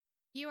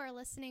You are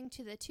listening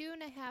to the Two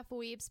and a Half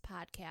Weebs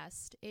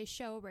podcast, a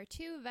show where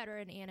two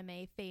veteran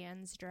anime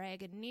fans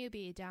drag a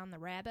newbie down the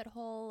rabbit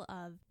hole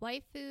of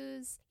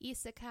waifus,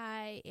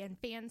 isekai, and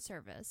fan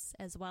service,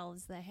 as well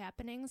as the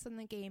happenings in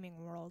the gaming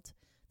world.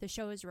 The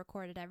show is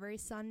recorded every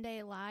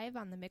Sunday live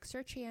on the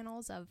Mixer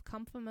channels of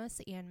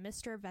Comfimus and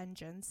Mr.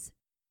 Vengeance.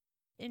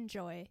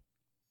 Enjoy.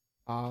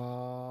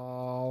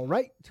 All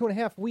right, Two and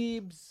a Half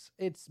Weebs.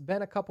 It's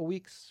been a couple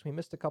weeks. We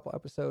missed a couple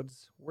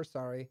episodes. We're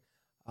sorry.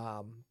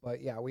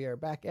 But yeah, we are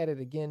back at it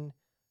again,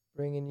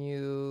 bringing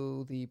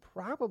you the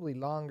probably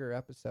longer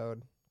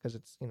episode because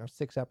it's,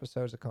 6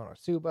 episodes of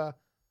Konosuba,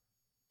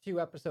 2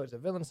 episodes of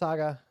Villain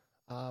Saga.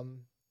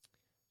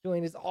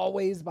 Joined as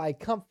always by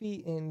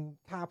Comfy and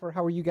Copper.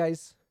 How are you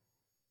guys?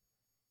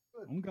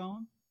 Good. I'm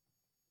going.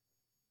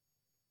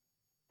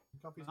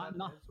 Comfy's Not-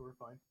 not dead, so we're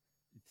fine.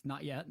 It's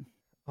not yet.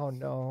 Oh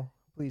no,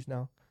 please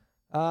no.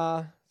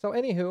 So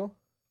anywho,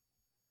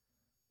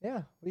 yeah,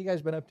 what have you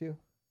guys been up to?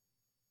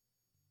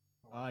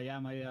 Yeah,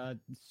 my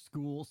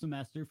school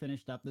semester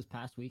finished up this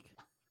past week.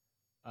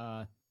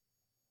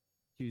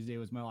 Tuesday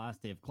was my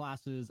last day of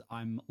classes.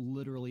 I'm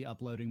literally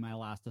uploading my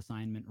last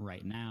assignment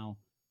right now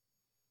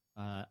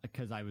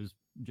because I was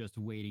just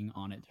waiting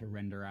on it to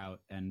render out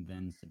and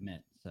then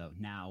submit. So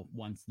now,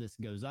 once this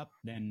goes up,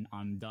 then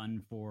I'm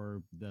done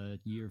for the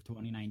year of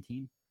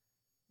 2019.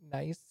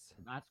 Nice.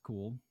 That's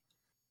cool.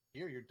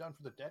 Here, you're done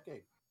for the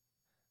decade.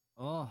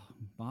 Oh,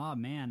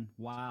 man.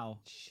 Wow.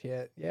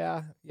 Shit.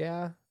 Yeah.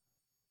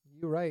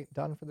 You're right.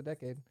 Done for the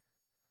decade.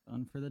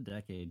 Done for the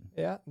decade.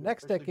 Yeah.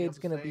 Next Especially be able decade's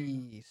to gonna say,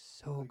 be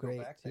so when we go great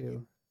back, that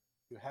too.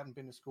 You haven't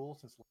been to school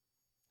since.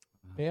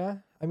 Yeah.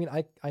 I mean,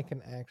 I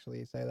can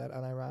actually say that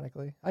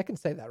unironically. I can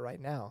say that right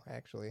now,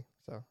 actually.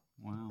 So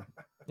Wow.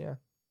 yeah.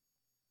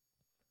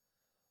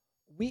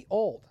 We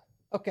old.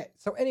 Okay.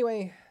 So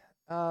anyway,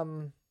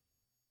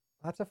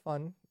 lots of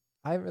fun.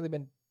 I haven't really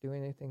been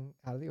doing anything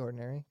out of the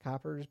ordinary.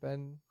 Copper's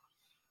been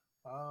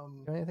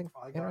doing anything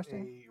I got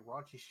interesting? a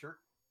raunchy shirt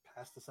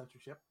past the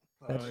censorship.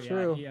 That's Oh,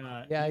 true.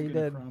 Yeah, Yeah, he's you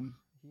been did. from-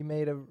 He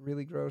made a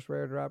really gross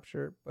rare drop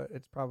shirt, but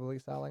it's probably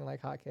selling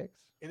like hotcakes.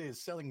 It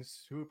is selling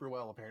super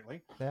well,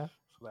 apparently. Yeah.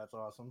 So that's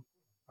awesome.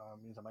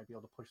 Means I might be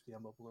able to push the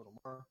envelope a little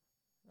more.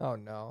 Oh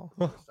no.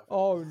 Other stuff.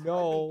 Oh I've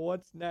no. been-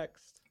 What's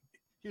next?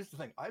 Here's the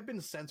thing. I've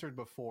been censored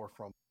before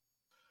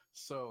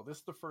so this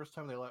is the first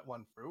time they let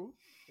one through.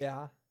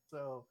 Yeah.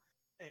 So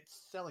it's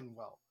selling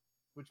well,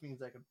 which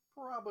means I could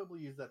probably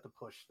use that to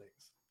push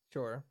things.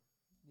 Sure.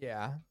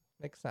 Yeah.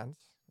 Makes sense.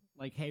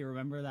 Like, hey,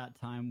 remember that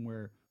time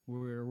where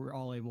we're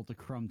all able to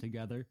crumb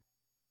together?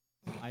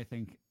 I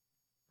think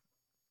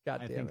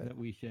God I damn think it. that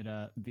we should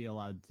be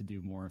allowed to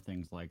do more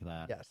things like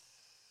that. Yes.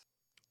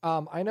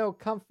 I know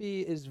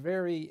Comfy is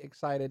very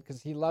excited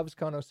because he loves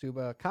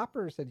Konosuba.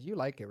 Copper said you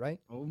like it, right?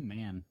 Oh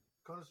man.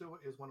 Konosuba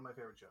is one of my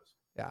favorite shows.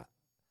 Yeah.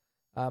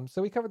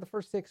 So we covered the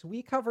first 6.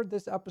 We covered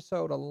this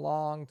episode a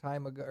long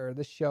time ago, or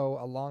this show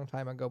a long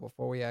time ago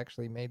before we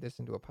actually made this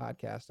into a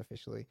podcast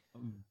officially.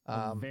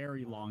 A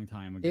very long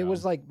time ago. It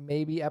was like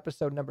maybe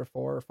episode number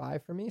 4 or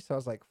 5 for me, so I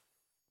was like,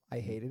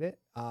 I hated it.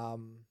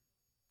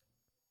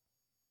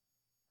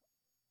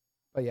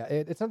 But yeah,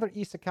 it's another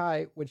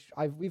isekai, which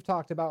we've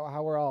talked about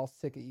how we're all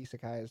sick of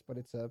isekais, but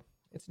it's an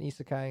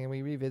isekai, and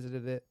we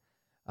revisited it.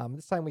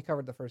 This time we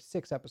covered the first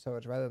 6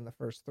 episodes rather than the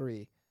first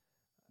 3.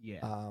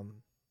 yeah.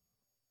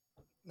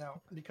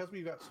 Now, because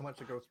we've got so much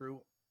to go through,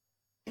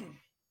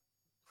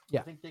 Yeah.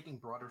 I think taking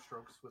broader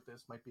strokes with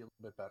this might be a little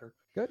bit better.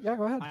 Good. Yeah,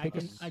 go ahead. I Take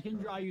can us. I can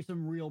draw you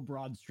some real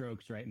broad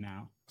strokes right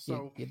now.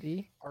 So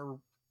Giddy.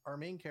 our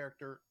main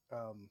character,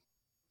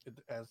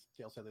 as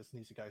Dale said, this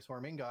is guy. So our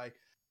main guy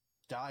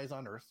dies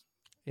on Earth.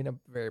 In a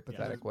very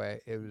pathetic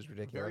way. It was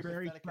ridiculous.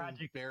 Very pathetic and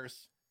tragic.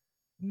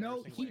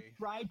 Embarrassing He way.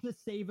 tried to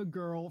save a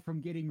girl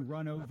from getting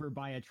run over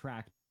by a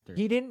tractor.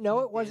 He didn't know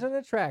He it wasn't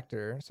a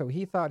tractor, so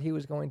he thought he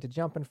was going to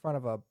jump in front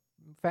of a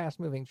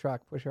fast-moving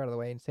truck, push her out of the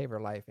way, and save her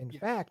life. In Yes.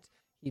 fact,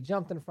 he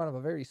jumped in front of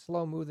a very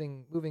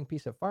slow-moving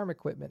piece of farm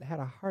equipment, had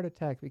a heart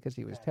attack because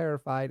he was Yeah.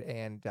 terrified,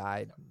 and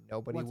died.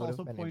 Nobody Let's would have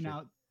also been point injured.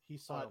 out He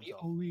saw the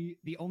himself.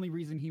 only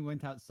reason he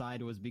went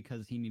outside was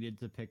because he needed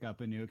to pick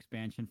up a new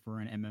expansion for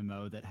an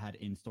MMO that had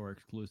in-store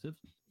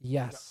exclusives.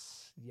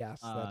 Yes,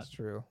 that's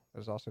true.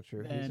 That's also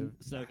true.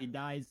 So he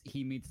dies.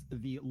 He meets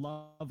the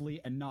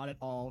lovely and not at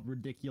all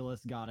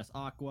ridiculous goddess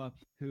Aqua,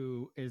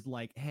 who is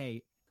like,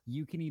 "Hey,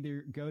 you can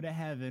either go to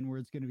heaven where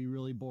it's going to be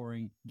really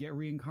boring, get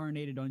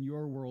reincarnated on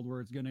your world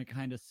where it's going to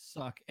kind of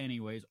suck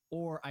anyways,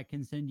 or I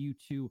can send you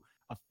to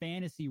a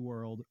fantasy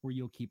world where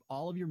you'll keep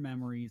all of your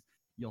memories,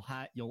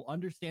 you'll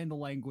understand the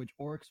language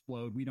or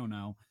explode, we don't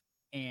know,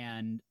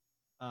 and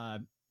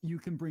you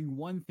can bring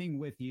one thing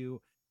with you,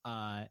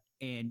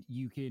 and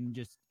you can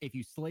just, if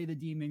you slay the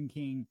Demon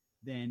King,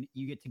 then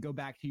you get to go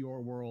back to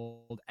your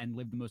world and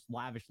live the most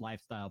lavish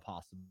lifestyle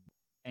possible."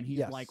 And he's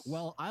like, Yes.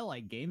 "Well, I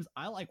like games.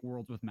 I like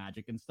worlds with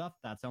magic and stuff.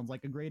 That sounds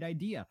like a great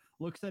idea."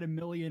 Looks at a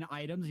million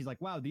items. He's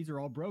like, "Wow, these are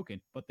all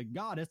broken." But the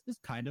goddess is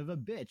kind of a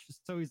bitch.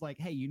 So he's like,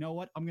 "Hey, you know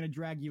what? I'm going to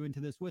drag you into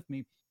this with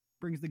me."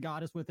 Brings the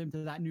goddess with him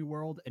to that new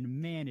world. And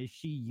man, is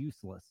she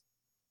useless.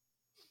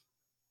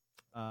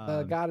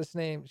 The goddess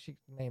she's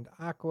named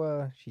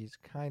Aqua. She's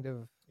kind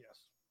of Yes.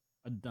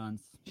 A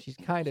dunce. she's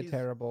kind of She's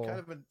terrible. Kind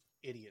of an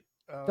idiot.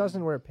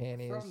 Doesn't wear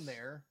panties. From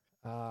there,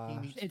 he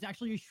meets. It's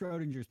actually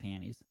Schrodinger's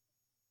panties.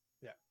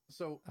 Yeah.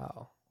 So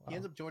oh, he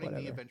ends well, up joining the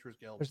whatever. Adventurers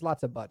Guild There's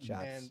lots of butt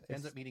shots. and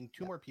ends up meeting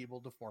two more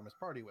people to form his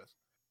party with.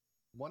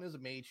 One is a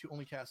mage who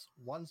only casts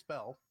one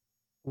spell,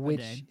 which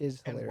day.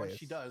 is and hilarious. what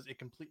she does, it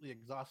completely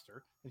exhausts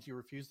her, and she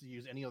refuses to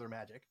use any other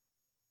magic.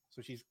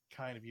 So she's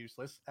kind of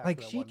useless. After Like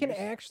that she one can use.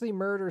 actually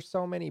murder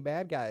so many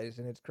bad guys,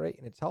 and it's great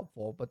and it's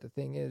helpful. But the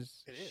thing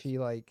is, It is. she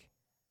like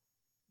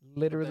But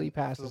literally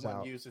then after passes the one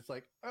out. use, it's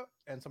like, oh,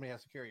 and somebody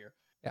has to carry her.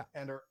 Yeah.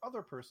 And our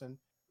other person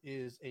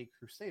is a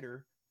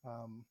crusader,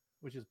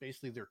 which is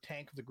basically their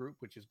tank of the group,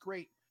 which is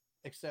great,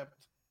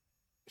 except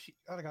she's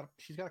got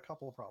a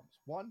couple of problems.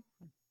 One,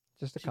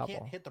 Just a she couple.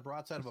 can't hit the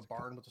broadside of a Just a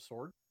couple. barn with a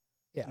sword.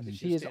 Yeah, Mhm. she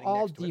Just is standing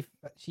all next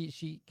to it.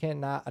 she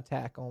cannot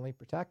attack, only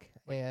protect,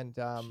 Right.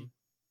 and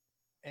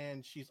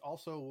And she's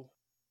also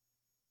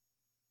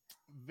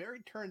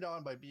very turned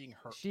on by being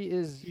hurt. she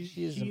is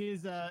She's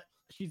a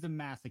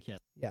masochist.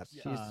 yes,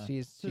 Yeah.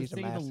 she's To she's a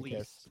say the masochist.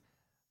 least.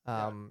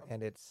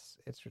 And it's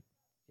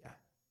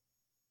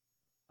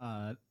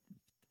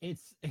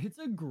It's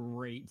a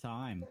great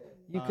time.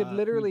 you could we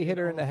literally could hit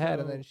her in the head,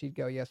 and also- then she'd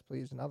go, "Yes,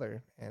 please,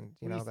 another." And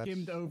you we know that's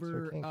skimmed that's her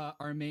over kink.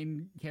 our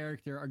main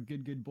character, our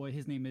good boy.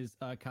 His name is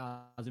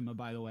Kazuma,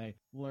 by the way.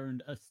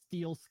 Learned a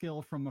steal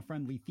skill from a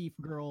friendly thief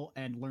girl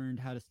and learned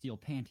how to steal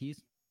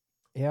panties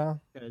Yeah,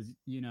 because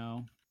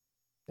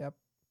Yep.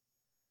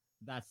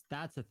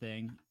 that's a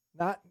thing.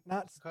 not.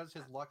 Because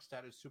his luck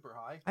stat is super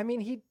high, I mean,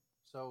 he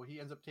so he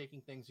ends up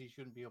taking things he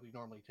shouldn't be able to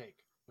normally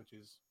take, which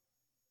is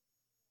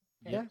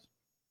Yeah. panties.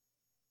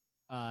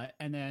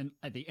 And then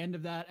at the end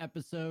of that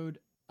episode,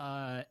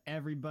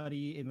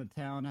 everybody in the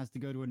town has to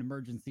go to an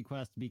emergency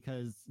quest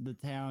because the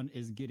town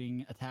is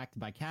getting attacked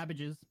by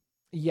cabbages.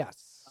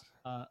 yes.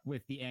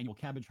 With the annual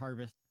cabbage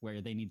harvest,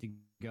 where they need to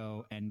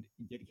go and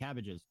get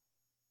cabbages.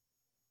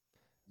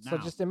 So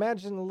Now, just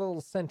imagine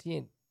little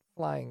sentient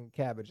flying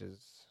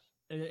cabbages.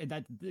 that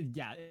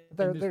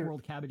They're- in this they're-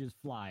 world, cabbages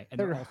fly, and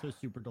they're they're- also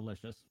super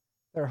delicious.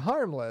 They're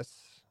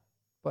harmless,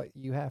 but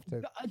you have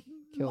to.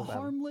 kill them.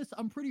 Harmless.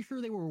 I'm pretty sure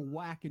they were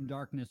whacking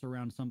darkness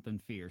around something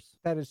fierce.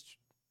 That is,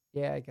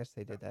 yeah. I guess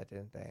they did that,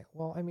 didn't they?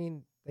 Well, I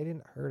mean, they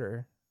didn't hurt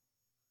her.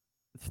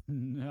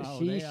 No,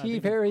 she they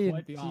did very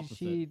quite the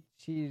opposite.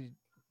 she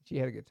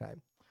had a good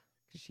time.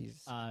 'Cause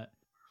she's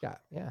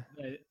got yeah.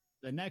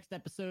 The next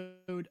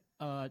episode,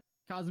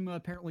 Kazuma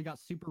apparently got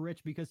super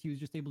rich because he was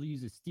just able to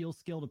use his steal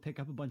skill to pick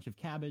up a bunch of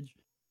cabbage.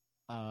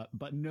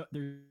 But no,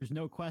 there's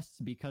no quests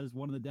because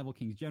one of the Devil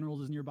King's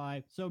generals is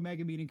nearby. So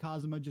Megumin and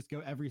Kazuma just go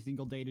every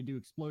single day to do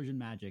explosion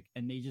magic,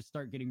 and they just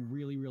start getting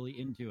really, really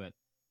into it.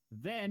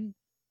 Then,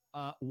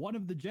 one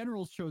of the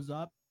generals shows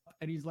up,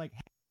 and he's like,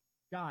 "Hey,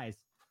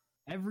 guys,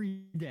 every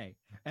day,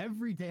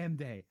 every damn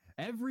day,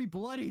 every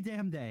bloody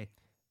damn day,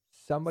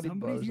 Somebody's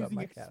somebody's blows up using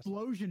my castle."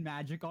 explosion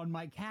magic on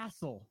my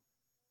castle."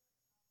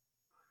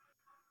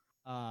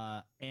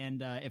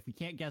 And if we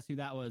can't guess who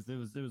that was, it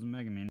was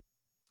Megumin.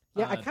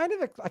 Yeah, I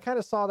kind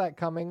of saw that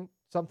coming.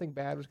 Something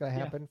bad was going to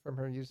Yeah. happen from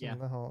her using Yeah.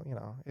 the whole. You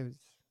know, it was.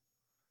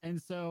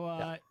 And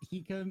so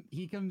he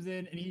comes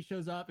in and he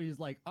shows up and he's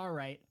like, "All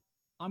right,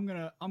 I'm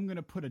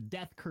gonna put a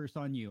death curse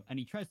on you." And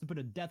he tries to put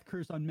a death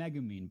curse on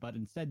Megumin, but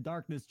instead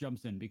Darkness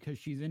jumps in because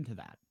she's into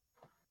that.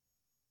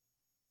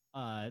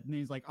 And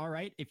he's like, "All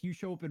right, if you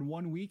show up in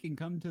 1 week and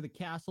come to the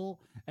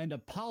castle and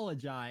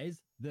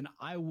apologize, then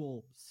I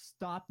will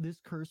stop this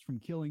curse from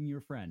killing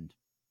your friend."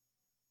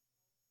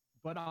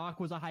 But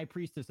Aqua's a high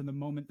priestess, and the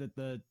moment that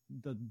the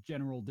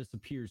general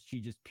disappears,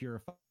 she just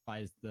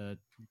purifies the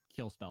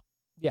kill spell.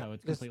 Yeah, So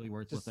it's just- completely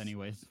worthless just-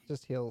 anyways.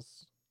 Just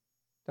heals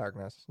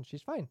darkness, and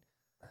she's fine.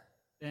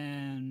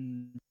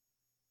 And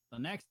the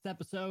next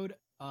episode,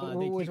 What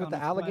they was take with on the a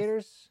quest-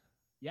 alligators?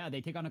 Yeah,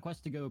 they take on a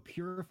quest to go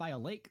purify a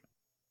lake.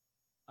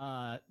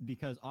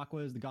 Because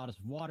Aqua is the goddess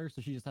of water,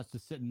 so she just has to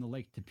sit in the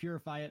lake to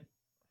purify it.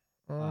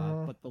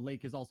 Mhm. But the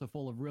lake is also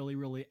full of really,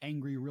 really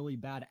angry, really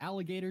bad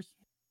alligators.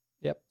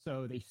 Yep.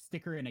 So they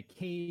stick her in a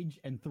cage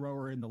and throw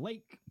her in the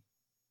lake.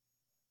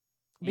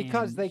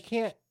 Because And they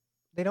can't.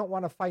 They don't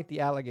want to fight the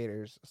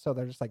alligators, so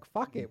they're just like,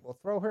 "Fuck it, we'll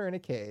throw her in a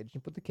cage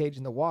and put the cage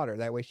in the water.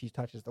 That way, she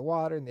touches the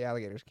water, and the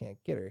alligators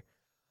can't get her."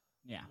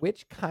 Yeah.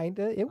 Which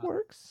kinda it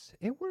works.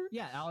 It works.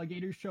 Yeah,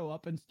 alligators show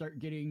up and start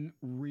getting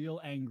real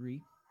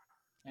angry.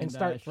 And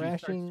start she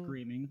starts thrashing.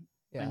 screaming.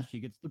 Yeah. And she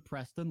gets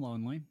depressed and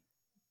lonely.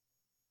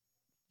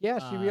 Yeah,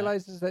 she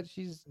realizes that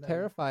she's then-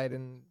 terrified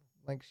and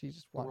like she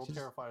just The world wants.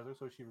 terrifies her,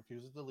 so she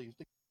refuses to leave.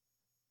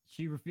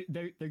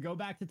 They go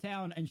back to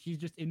town and she's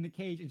just in the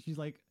cage and she's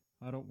like,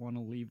 "I don't want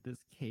to leave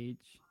this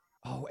cage."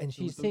 Oh, and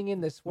she's the- singing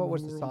this. What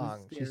was the world is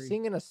song? She's scary.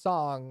 singing a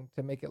song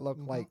to make it look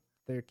Mhm. like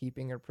they're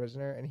keeping her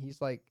prisoner, and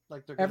he's like,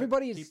 Like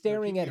Everybody is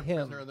staring at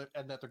him.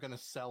 and that they're going to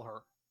sell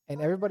her.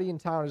 and everybody in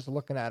town is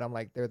looking at him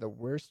like they're the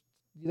worst.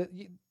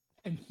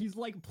 And he's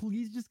like,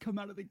 "Please just come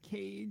out of the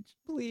cage."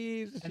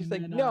 Please, and And she's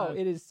like, then, no,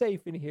 it is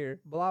safe in here.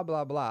 Blah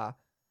blah blah.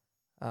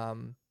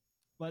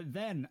 But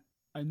then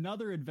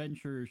another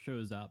adventurer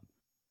shows up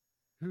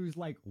who's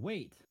like,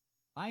 wait,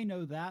 I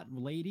know that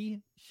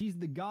lady. She's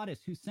the goddess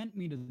who sent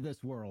me to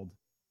this world.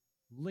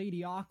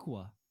 Lady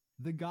Aqua,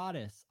 the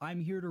goddess.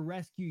 I'm here to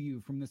rescue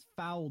you from this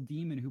foul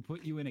demon who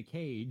put you in a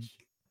cage.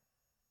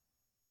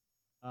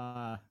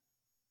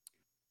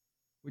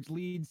 Which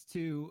leads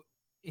to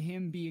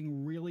him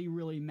being really,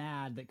 really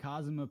mad that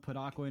Kazuma put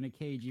Aqua in a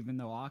cage, even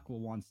though Aqua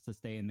wants to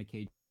stay in the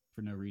cage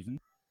for no reason.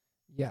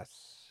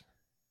 Yes.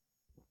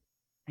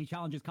 He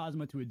challenges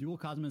Kazuma to a duel.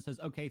 Kazuma says,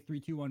 okay, 3,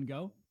 2, 1,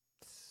 go.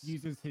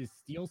 Uses his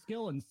steel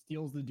skill and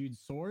steals the dude's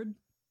sword.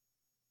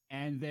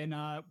 And then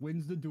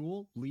wins the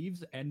duel,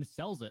 leaves, and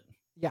sells it.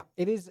 Yeah,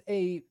 it is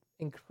a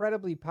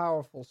incredibly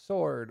powerful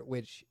sword,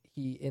 which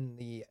he, in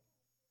the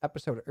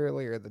episode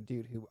earlier, the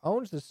dude who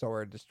owns the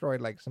sword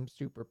destroyed like some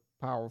super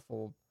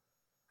powerful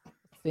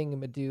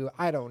thingamadoo.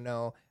 I don't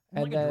know.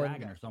 And Like then a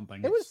dragon or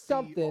something. it was The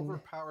something.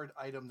 overpowered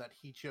item that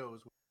he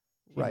chose.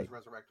 He Right. was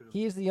resurrected.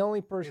 He is the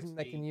only person It's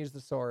that can the- use the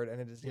sword, and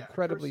it is Yeah,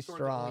 incredibly cursed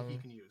sword that only strong. he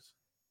can use.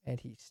 And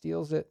he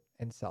steals it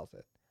and sells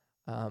it.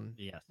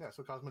 Yes. Yeah,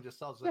 so Cosmo just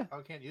sells it. Yeah. Oh,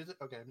 I can't use it?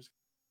 Okay, I'm just...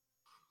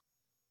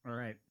 All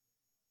right.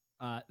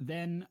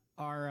 Then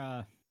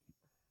our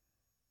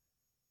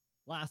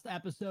last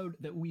episode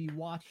that we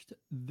watched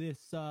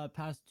this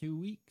past 2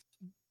 weeks,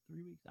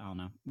 3 weeks. I don't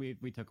know. We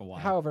took a while.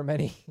 However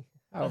many.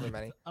 However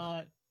many.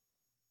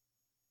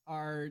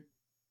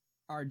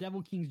 Our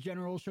Devil King's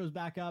general shows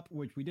back up,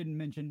 which we didn't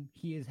mention.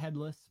 He is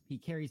headless. He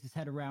carries his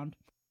head around.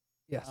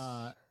 Yes.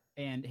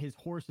 And his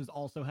horse is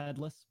also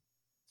headless.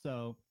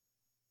 So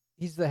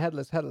He's the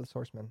headless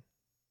horseman.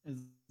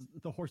 is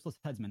the horseless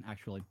headsman,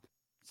 actually.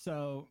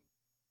 So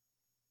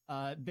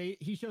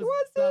he shows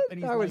Was up it? and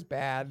he's That was like,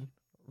 bad.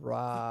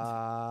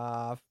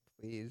 Rough.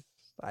 Please.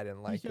 I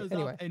didn't like he shows it.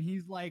 Anyway. up and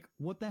he's like,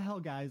 what the hell,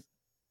 guys?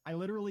 I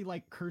literally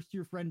like cursed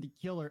your friend to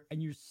kill her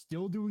and you're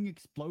still doing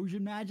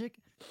explosion magic?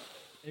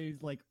 And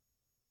he's like,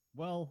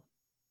 well,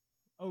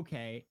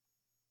 okay.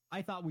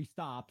 I thought we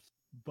stopped,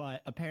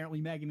 but apparently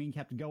Megumin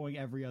kept going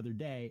every other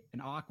day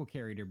and Aqua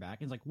carried her back.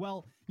 And it's like,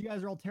 well, you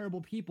guys are all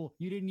terrible people.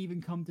 You didn't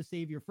even come to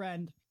save your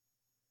friend.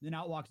 Then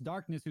out walks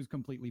Darkness, who's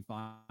completely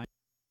fine.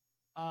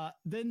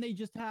 Then they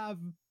just have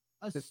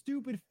a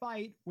stupid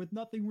fight with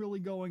nothing really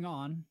going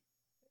on.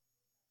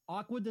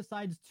 Aqua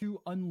decides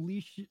to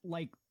unleash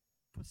like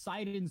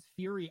Poseidon's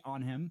fury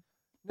on him.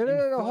 No,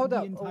 and hold flood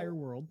up. the entire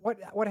world.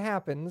 What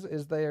happens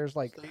is there's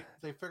like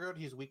They figure out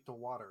he's weak to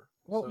water.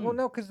 well, so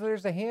no, because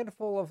there's a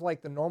handful of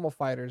like the normal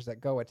fighters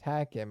that go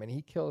attack him, and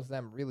he kills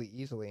them really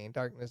easily. And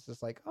Darkness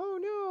is like, oh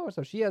no,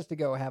 so she has to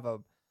go have a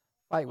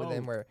fight with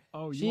him where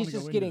Oh, you she's wanna go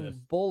just into getting this.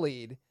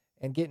 bullied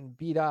and getting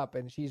beat up,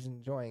 and she's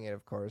enjoying it,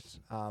 of course.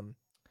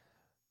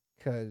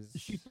 Because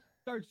She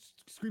starts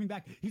screaming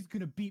back, he's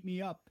gonna beat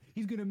me up.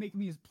 He's gonna make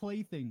me his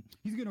plaything.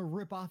 He's gonna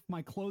rip off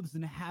my clothes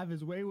and have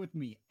his way with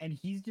me. And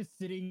he's just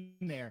sitting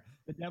there,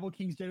 the Devil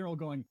King's general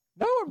going,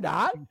 no, I'm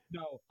not.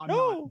 no, I'm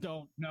No. not.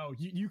 Don't, no.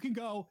 You can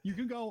go. You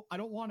can go. I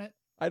don't want it.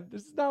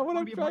 This is not what wanna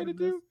I'm be a part trying to of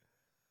this.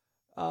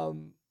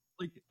 do.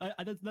 Like,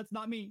 that's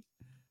not me.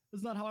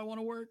 That's not how I want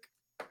to work.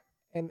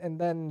 And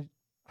then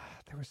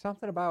there was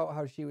something about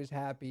how she was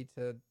happy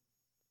to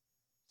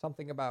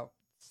something about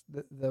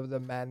the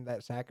men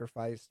that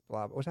sacrificed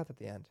blah, was that at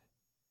the end?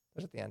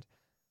 Was at the end.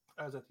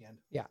 I was at the end.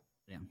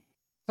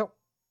 So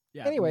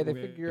Yeah. Anyway, they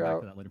we'll get figure back out-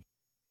 to that later.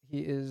 he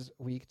is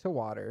weak to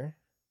water.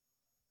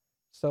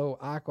 So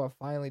Aqua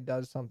finally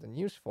does something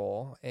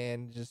useful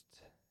and just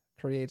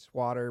creates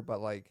water, but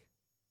like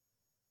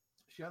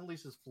She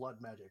unleashes flood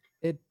magic.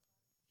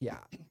 yeah.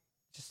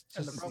 Just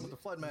And the problem with the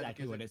flood magic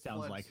Exactly is what it sounds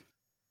floods, like.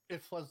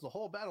 It floods the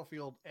whole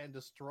battlefield and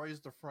destroys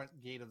the front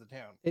gate of the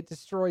town. it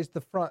destroys the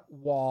front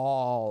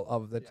wall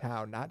of the Yes.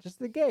 town, not just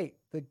the gate.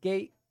 The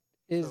gate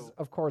is So-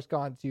 of course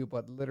gone too,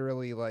 but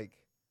literally like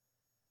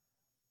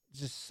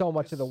just so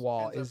much of the This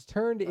wall ends up, is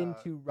turned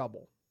into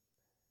rubble.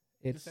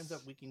 This ends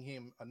up weakening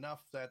him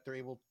enough that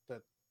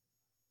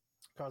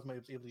Cosmo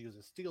is able to use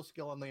his steel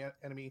skill on the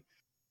enemy,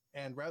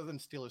 and rather than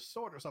steal his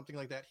sword or something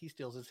like that, he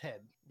steals his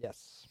head,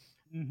 yes.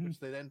 Mhm. which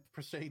they then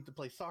proceed to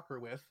play soccer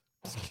with,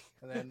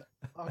 and then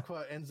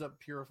Aqua ends up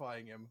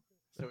purifying him.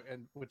 So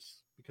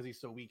because he's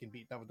so weak and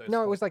beaten up with those.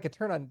 No, it was like a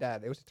turn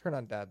undead. It was a turn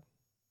undead.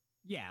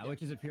 Yeah,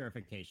 which is a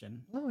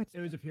purification. No, it's It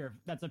was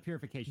that's a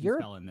purification your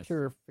spell in this.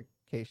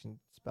 purification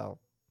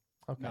spell.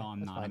 Okay, No, I'm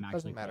that's not. fine. I'm Doesn't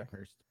actually matter. quite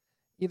cursed.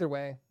 Either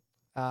way,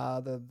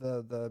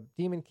 the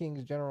Demon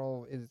King's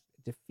general is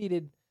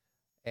defeated,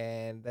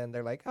 and then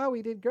they're like, "Oh,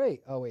 we did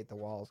great." Oh wait, the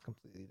wall is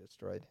completely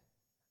destroyed.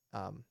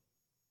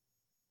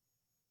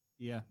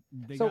 Yeah,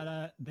 they So-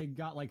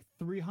 got like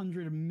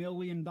 $300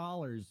 million,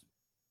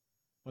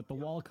 but the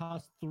wall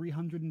cost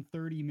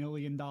 $330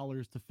 million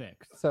to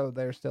fix. So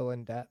they're still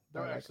in debt.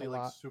 They're by, like, actually a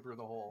like lot. super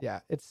the hole.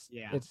 Yeah, it's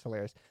Yeah.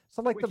 hilarious.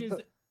 So like Which is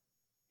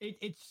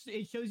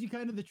it shows you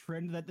kind of the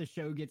trend that the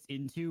show gets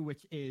into,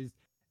 which is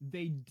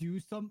they do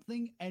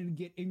something and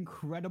get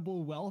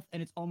incredible wealth,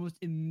 and it's almost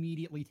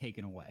immediately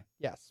taken away.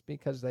 yes,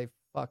 because they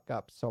fuck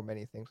up so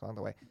many things along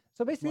the way.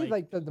 So basically,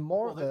 Like- like the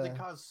more Well, they the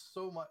cause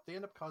so much. They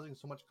end up causing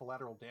so much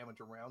collateral damage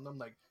around them.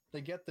 Like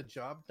they get the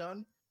job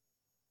done,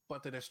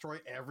 but they destroy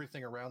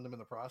everything around them in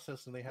the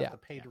process, and they have Yeah. to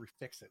pay to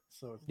refix it.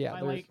 So it's, Yeah,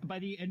 there's- by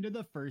the end of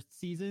the first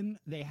season,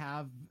 they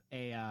have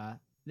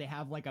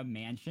like a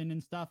mansion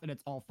and stuff, and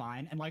it's all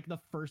fine. And like the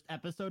first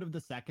episode of the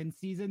second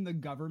season, the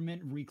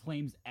government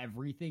reclaims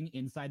everything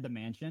inside the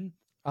mansion.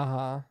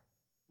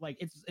 Like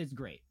it's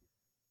great.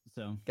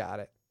 So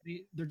got it.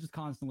 they're just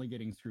constantly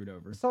getting screwed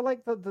over. So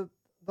like the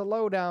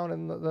lowdown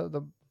and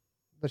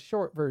the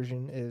short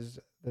version is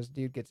this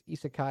dude gets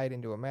isekai'd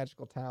into a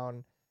magical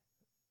town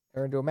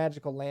or into a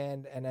magical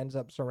land and ends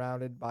up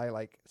surrounded by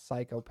like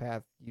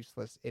psychopath,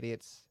 useless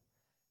idiots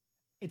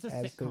It's a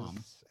as sitcom.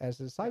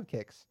 his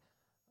sidekicks.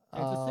 It's a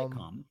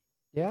sitcom.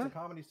 Yeah. it's a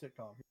comedy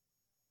sitcom.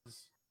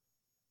 It's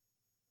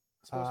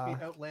supposed to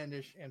be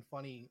outlandish and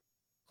funny,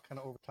 kind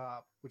of over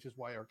top, which is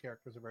why our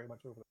characters are very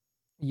much over.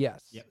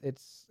 Yes. Yep.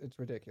 It's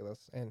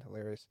ridiculous and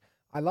hilarious.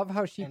 I love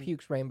how she And-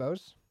 pukes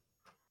rainbows.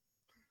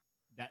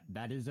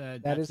 That is a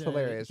That is that's a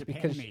hilarious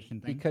Japanimation thing.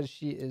 because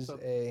she is So-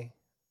 a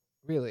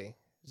really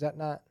is that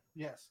not?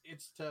 Yes,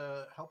 it's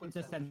to help with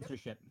it's a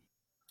censorship. censorship.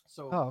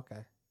 So Oh,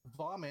 okay.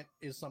 vomit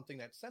is something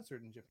that's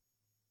censored in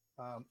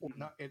Japan.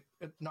 Not, it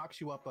knocks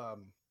you up. A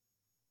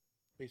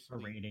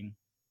Basically, rating.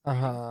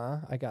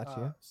 I got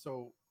you.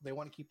 so they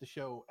want to keep the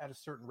show at a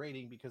certain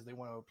rating because they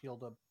want to appeal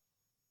to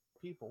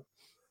people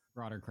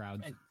Broader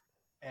crowds.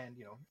 and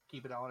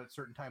keep it on at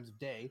certain times of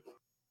day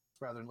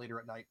rather than later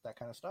at night. That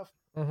kind of stuff.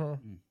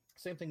 Mm-hmm.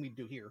 Same thing we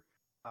do here.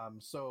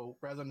 So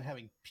rather than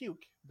having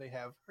puke, they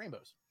have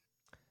rainbows.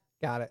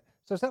 Got it.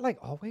 So is that like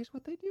always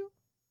what they do?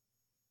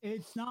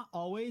 It's not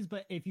always,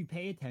 but if you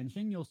pay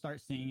attention, you'll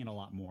start seeing it a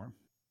lot more.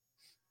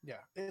 Yeah,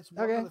 it's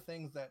one Okay. of the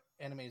things that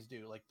animes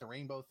do, like the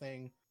rainbow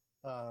thing.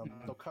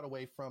 They'll cut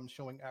away from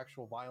showing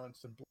actual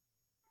violence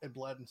and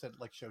blood instead,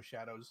 like show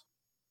shadows.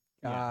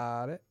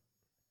 Got it.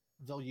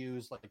 They'll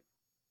use like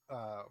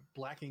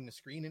blacking the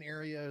screen in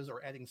areas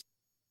or adding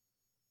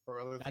or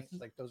other That's-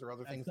 things. Like those are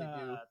other things they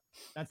do.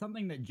 That's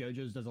something that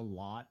JoJo's does a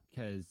lot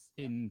because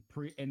in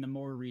the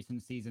more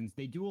recent seasons,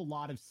 they do a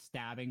lot of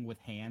stabbing with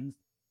hands.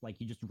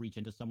 Like you just reach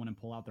into someone and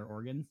pull out their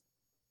organs,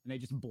 and they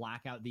just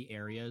black out the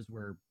areas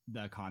where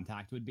the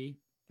contact would be.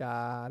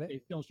 Got it. They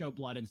still show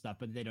blood and stuff,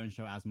 but they don't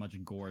show as much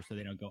gore, so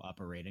they don't go up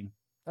a rating.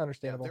 Yeah,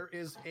 Understandable. there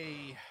is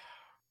a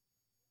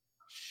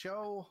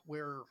show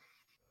where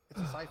it's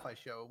a sci-fi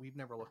show. We've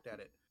never looked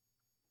at it.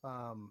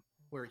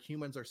 Where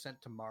humans are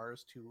sent to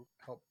Mars to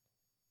help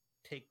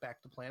take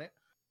back the planet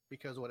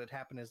because what had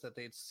happened is that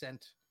they had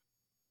sent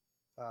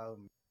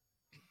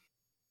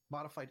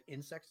modified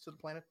insects to the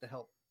planet to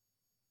help,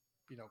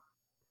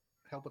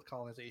 help with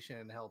colonization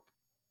and help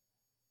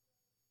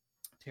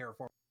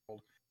terraform the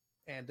world.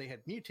 And they had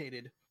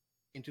mutated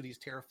into these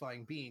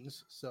terrifying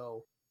beings.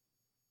 So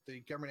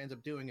the government ends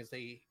up doing is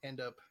they end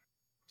up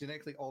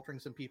genetically altering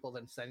some people,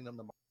 then sending them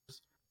to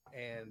Mars.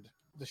 And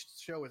the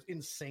show is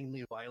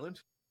insanely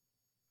violent,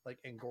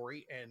 and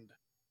gory. And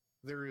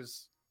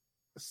there's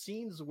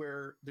scenes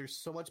where there's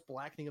so much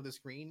blackening of the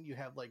screen, you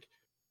have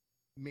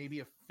maybe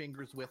a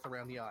finger's width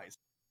around the eyes.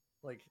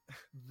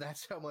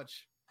 That's how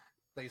much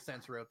they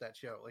censor out that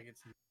show.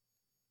 It's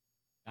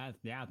That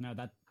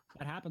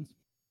happens.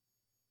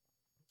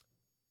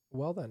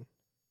 Well then,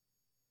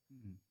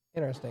 Mhm.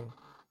 interesting.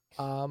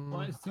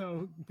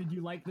 So, did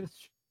you like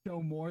this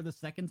show more the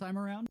second time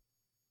around?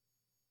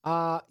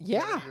 Yeah,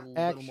 you're a little more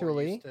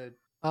actually, used to-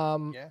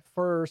 yeah.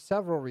 for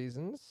several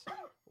reasons.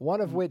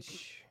 One of Mhm.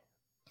 which,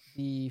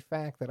 the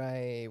fact that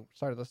I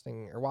started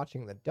listening or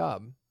watching the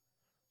dub,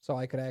 so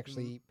I could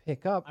actually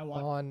pick up I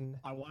wa- on,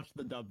 I watched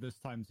the dub this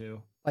time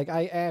too.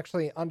 I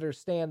actually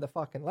understand the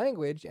fucking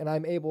language, and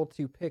I'm able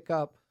to pick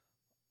up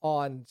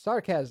on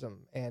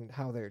sarcasm and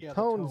how their Yeah, the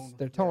tones, tone,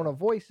 their tone yeah. of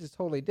voice is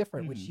totally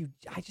different, which Mhm.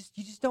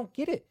 you just don't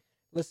get it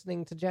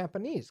listening to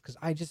Japanese because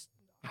I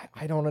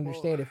don't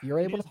understand if you're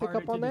It able is to pick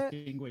harder up on that.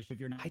 distinguish if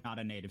you're not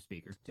a native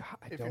speaker.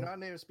 I If don't. you're not a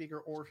native speaker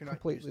or if you're not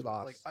Completely used to it.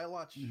 lost. I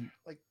watch Mhm.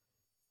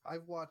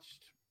 I've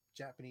watched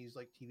Japanese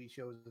TV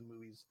shows and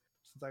movies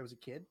since I was a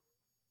kid.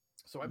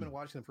 So I've been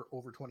watching them for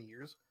over 20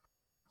 years.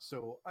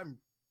 So I'm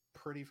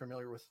pretty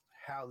familiar with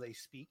how they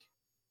speak.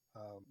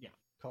 Yeah.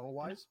 Tonal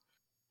wise.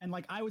 And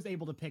I was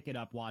able to pick it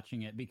up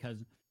watching it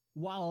because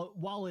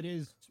while it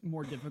is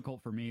more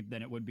difficult for me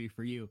than it would be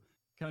for you,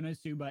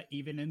 Konosuba,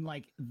 even in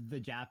the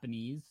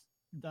Japanese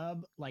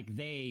dub,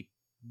 they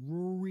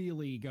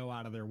really go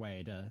out of their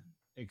way to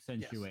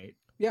accentuate.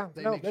 Yeah,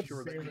 They no, make that's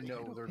sure that I you know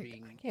don't they're pick-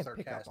 being I can't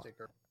pick up on sarcastic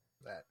or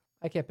that.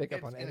 I can't pick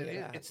up on And any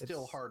of that. it's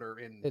still harder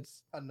in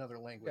It's another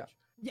language.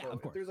 Yeah, So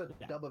of course. If there's a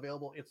Yeah. dub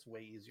available, it's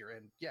way easier,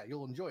 and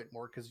you'll enjoy it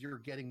more because you're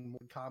getting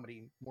more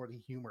comedy, more than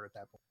humor at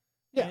that point.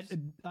 yes.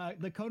 And,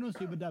 the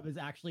Konosuba dub is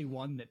actually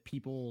one that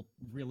people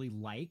really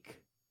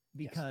like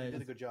Yes, because they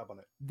did a good job on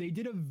it. they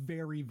did a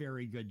very,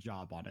 very good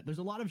job on it. There's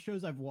a lot of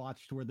shows I've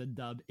watched where the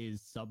dub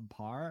is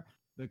subpar.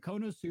 The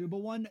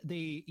Konosuba one,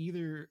 the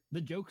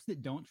jokes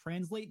that don't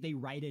translate, they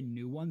write in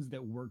new ones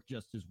that work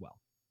just as well.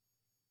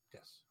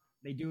 Yes,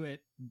 They do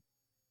it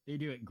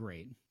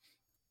great.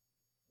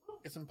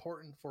 it's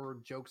important for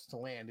jokes to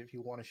land if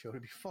you want a show to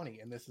be funny,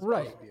 and this is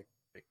Right. supposed to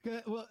be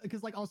Well,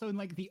 because like also in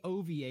like the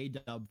OVA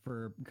dub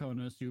for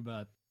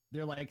Konosuba,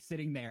 they're like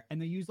sitting there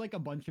and they use like a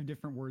bunch of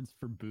different words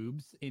for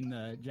boobs in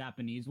the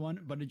Japanese one,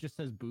 but it just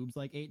says boobs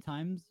like 8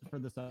 times for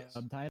the Yes.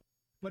 subtitle.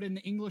 But in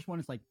the English one,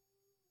 it's like,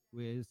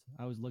 Wiz,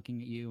 I was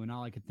looking at you and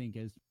all I could think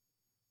is,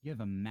 you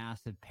have a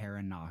massive pair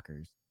of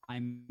knockers. I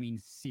mean,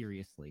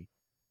 seriously,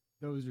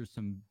 those are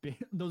some big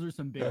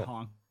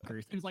honkers.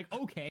 And it's like,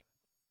 okay,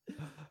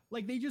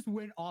 like they just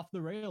went off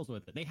the rails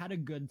with it. They had a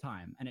good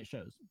time, and it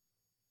shows.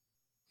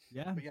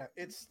 Yeah, But yeah,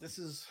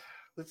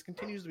 this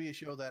continues to be a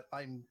show that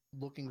I'm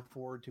looking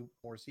forward to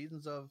more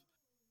seasons of.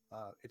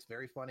 It's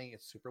very funny.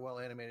 It's super well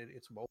animated.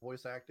 It's well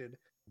voice acted,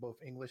 both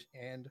English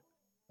and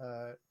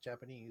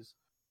Japanese.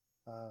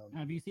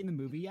 have you seen the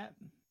movie yet?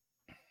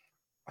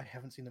 I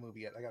haven't seen the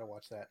movie yet. I gotta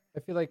watch that. I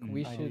feel like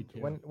we I do should.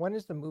 too. When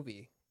is the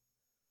movie?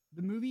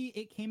 The movie,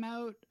 it came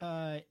out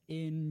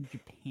in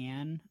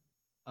Japan,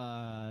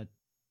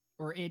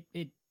 or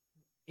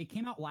it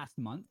came out last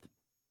month.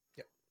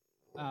 Yep.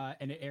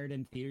 And it aired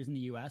in theaters in the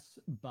U.S.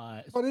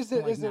 But What is so,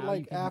 it? Is it now like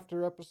you can-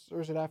 after episode,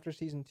 or is it after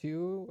season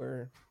 2?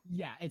 Or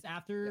Yeah, it's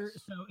after.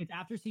 Yes. So it's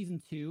after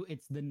season 2.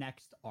 It's the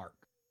next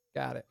arc.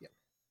 got it?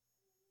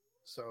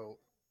 So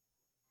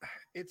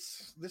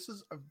this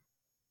is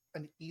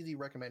an easy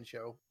recommend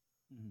show.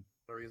 Mhm.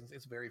 For reasons,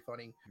 it's very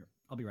funny. Here,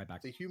 I'll be right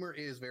back. The humor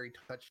is very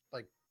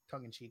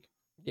tongue in cheek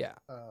Yeah,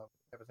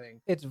 type of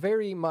thing. it's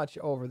very much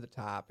over the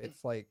top.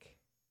 It's like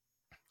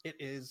It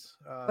is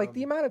like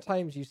the amount of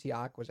times you see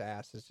Aqua's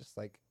ass is just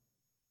like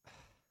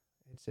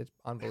it's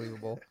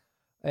unbelievable.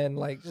 And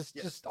like Yes,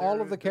 just all of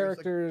the there's, like-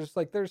 characters,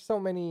 like there's so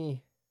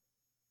many.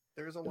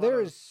 there's a lot. There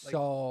of, is like,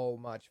 so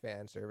much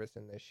fan service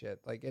in this shit.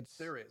 Like it's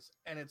there is,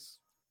 and it's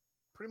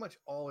pretty much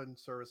all in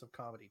service of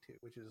comedy too,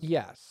 which is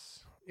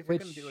yes, if you're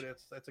gonna which- do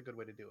it, that's a good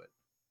way to do it.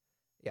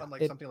 yeah.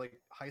 Unlike it- something like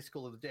High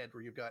School of the Dead,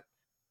 where you've got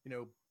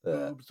Uh.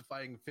 boobs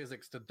defying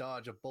physics to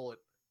dodge a bullet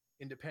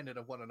independent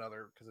of one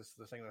another because it's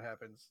the thing that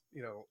happens,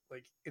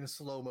 like in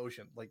slow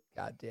motion. Like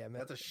God damn it!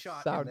 that's a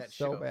shot in Sounds that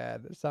so show.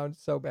 bad. It sounds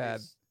so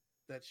bad.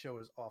 that show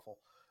is awful.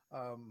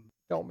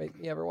 Don't make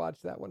me ever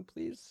watch that one,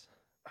 please.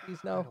 Please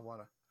I no. don't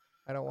wanna.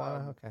 I don't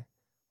want to. um,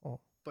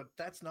 Okay. But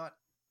that's not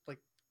like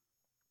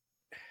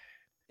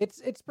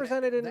It's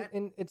presented in, that-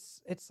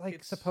 it's like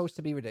it's- supposed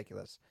to be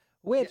ridiculous,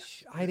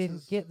 which I this didn't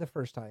is- get the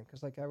first time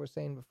because, like I was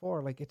saying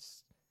before, like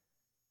it's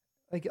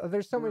like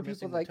there's so You were many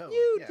people missing the like tone,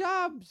 you yeah.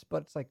 dubs,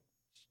 but it's like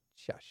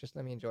shush, just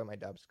let me enjoy my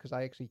dubs because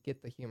I actually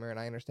get the humor and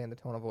I understand the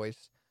tone of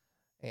voice,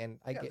 and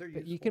I Yeah, get they're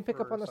but you useful can pick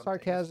up for on the some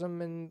things.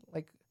 sarcasm and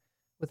like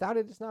without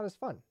it, it's not as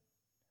fun.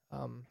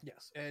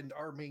 yes, and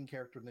our main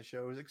character in the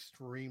show is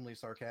extremely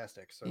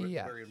sarcastic, so it's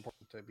Yes. very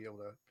important to be able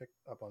to pick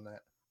up on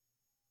that.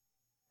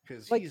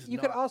 Because Like he's you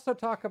not, could also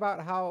talk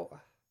about how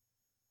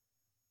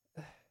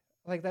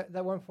like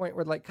that one point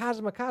where like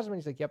Kazuma, and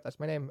he's like, yep, that's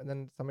my name, and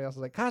then somebody else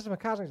is like Kazuma,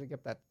 he's like,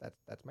 yep,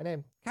 that's my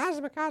name.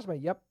 Kazuma,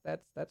 yep,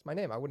 that's my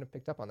name. I wouldn't have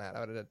picked up on that. I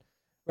would have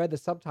read the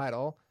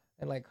subtitle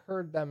and like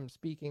heard them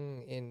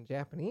speaking in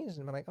Japanese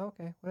and been like, oh,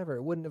 okay, whatever.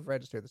 It wouldn't have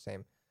registered the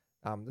same.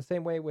 The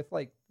same way with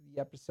like the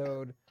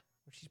episode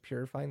where she's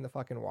purifying the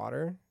fucking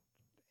water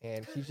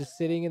and she's just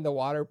sitting in the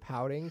water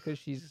pouting because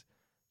she's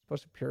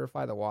supposed to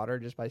purify the water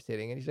just by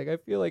sitting. And he's like, I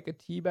feel like a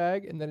tea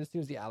bag. And then as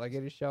soon as the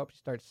alligators show up, she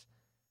starts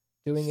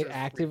doing it starts freaking the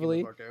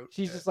actively. fuck out.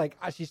 She's Yeah. just like,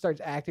 she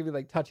starts actively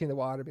like touching the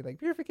water, being like,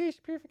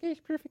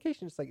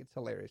 purification. It's like, it's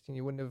hilarious. And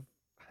I wouldn't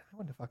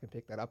have fucking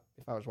picked that up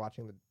if I was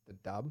watching the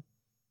dub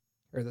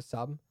or the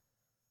sub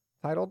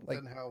titled.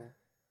 Like, then how,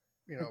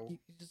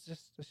 it's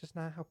just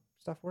not how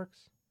stuff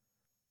works.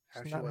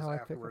 how It's she not was how I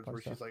pick afterwards, up on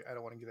where she's stuff. like, I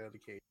don't want to get out of the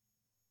cage.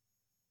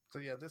 So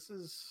yeah,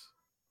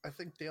 I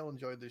think Dale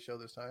enjoyed this show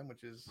this time,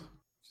 which is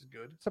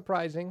good.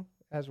 Surprising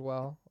as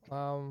well. I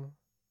don't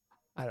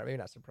know, maybe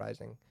not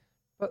surprising,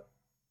 but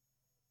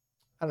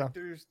I don't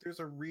know. There's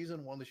a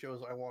reason one of the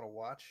shows I want to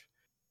watch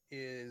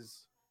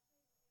is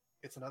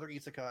it's another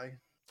isekai.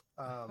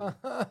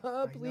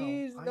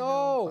 Please, I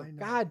no. know.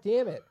 God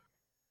damn it.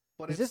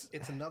 But Is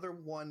it's another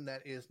one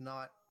that is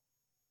not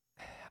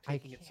I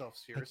taking can't- itself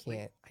seriously.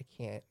 I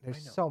can't.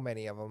 There's know. so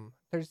many of them.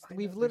 I know,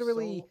 We've there's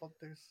literally a lot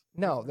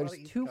there's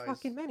of too isekais,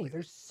 fucking many. like,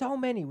 There's so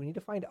many. We need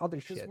to find other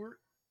because shit.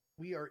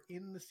 we are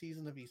in the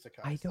season of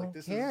isekais. I Like, don't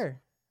this is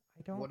care.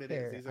 I don't what it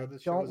care. is. These I are the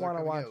don't shows that are want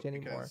to coming watch out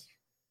anymore. because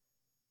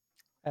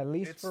At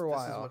least for a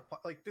this is while.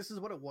 this is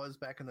what it was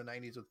back in the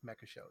 90s with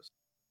mecha shows,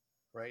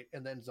 right?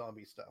 And then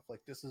zombie stuff.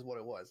 Like this is what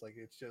it was. Like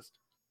it's just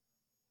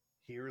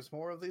here's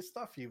more of this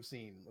stuff you've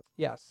seen.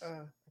 Yes.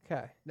 Uh,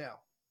 Okay. Now,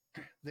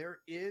 there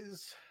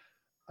is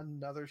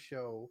another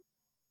show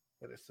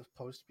that is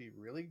supposed to be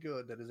really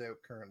good that is out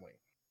currently.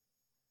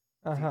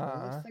 The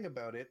only thing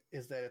about it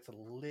is that it's a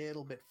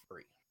little bit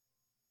furry.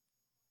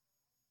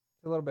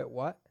 A little bit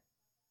what?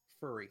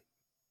 Furry.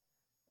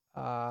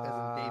 Dave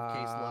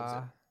Case loves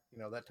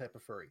it. That type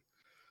of furry.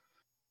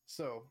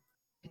 So,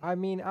 I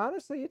mean,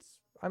 honestly,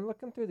 I'm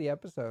looking through the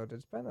episode.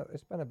 It's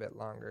been a bit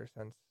longer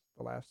since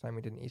the last time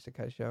we did an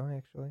isekai show.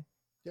 Actually,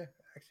 yeah, it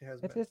actually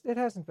has it been. it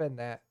hasn't been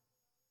that.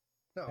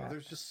 No, bad.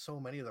 there's just so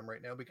many of them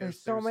right now because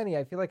There's so many.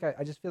 I feel like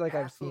I just feel like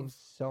I've half seen of-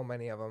 so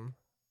many of them.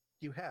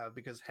 you have,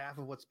 because half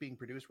of what's being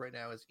produced right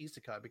now is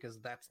isekai, because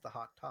that's the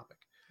hot topic.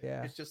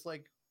 Yeah. It's just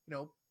like,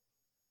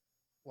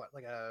 what,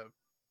 like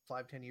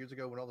 5-10 years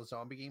ago when all the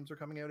zombie games were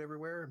coming out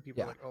everywhere and people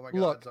Yeah. were like, oh my god,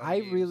 Look, zombie I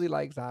games. really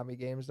like zombie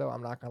games, though.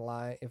 I'm not gonna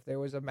lie. If there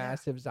was a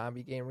massive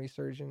zombie game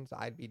resurgence,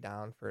 I'd be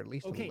down for at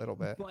least a little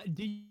bit. But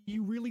do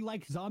you really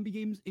like zombie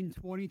games in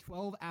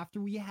 2012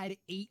 after we had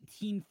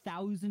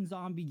 18,000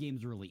 zombie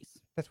games release?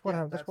 That's what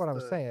Yeah, I'm. That's that's what I'm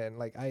the- saying.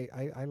 Like I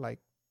like.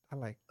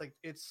 Like,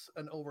 it's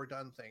an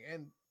overdone thing,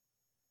 and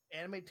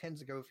anime tends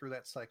to go through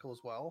that cycle as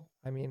well,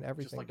 I mean, just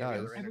everything like any does.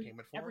 other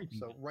entertainment form. Everything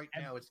So does. right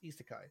now it's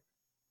isekai.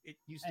 It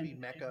used to be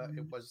And- mecha. It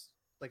and- was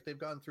like they've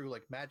gone through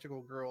like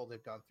Magical Girl,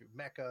 they've gone through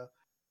mecha,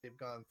 they've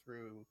gone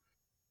through,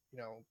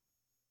 all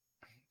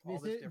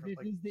this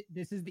different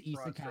This is the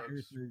broad isekai strokes.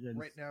 resurgence.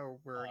 Right now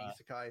we're in Uh,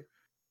 isekai.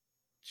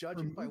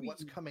 Judging by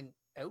what's movie- coming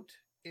out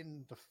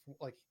in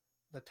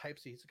the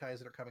types of isekais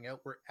that are coming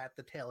out, we're at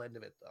the tail end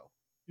of it though,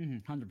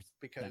 100%.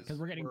 because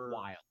We're getting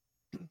wild.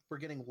 we're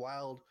getting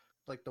wild,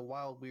 like the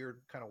wild,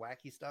 weird, kind of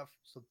wacky stuff.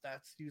 So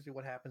that's usually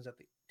what happens at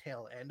the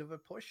tail end of a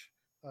push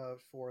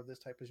for this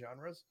type of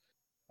genres,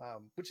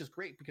 which is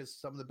great because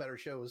some of the better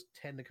shows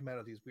tend to come out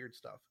of these weird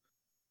stuff.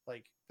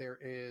 Like there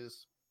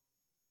is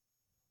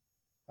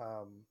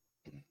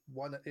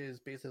one that is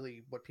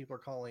basically what people are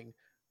calling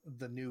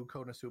the new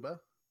Konosuba,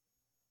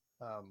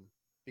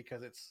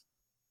 because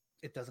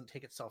it doesn't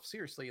take itself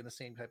seriously in the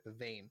same type of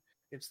vein.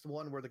 It's the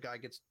one where the guy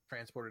gets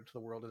transported to the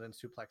world and then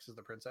suplexes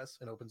the princess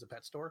and opens a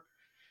pet store.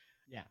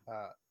 Yeah.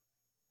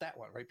 That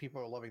one, right?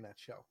 People are loving that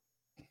show.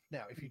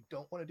 Now, if you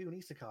don't want to do an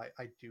isekai,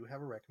 I do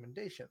have a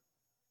recommendation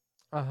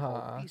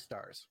called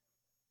Beastars.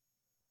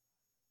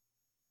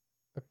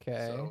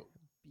 Okay. So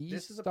B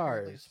this is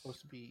apparently stars.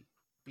 supposed to be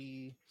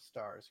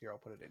Beastars. Here, I'll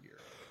put it in here.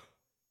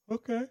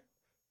 Okay.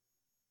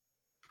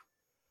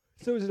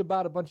 So is it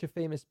about a bunch of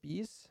famous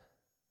bees?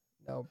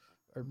 No.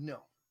 Or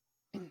No.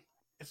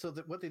 So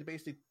what they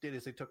basically did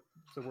is they took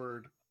the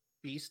word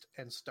beast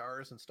and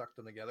stars and stuck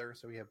them together.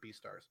 So we have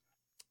Beastars.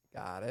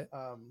 got it.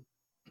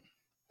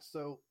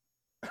 So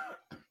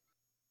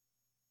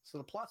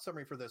the plot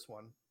summary for this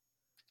one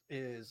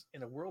is: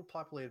 in a world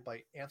populated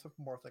by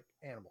anthropomorphic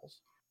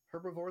animals,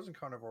 herbivores and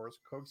carnivores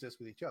coexist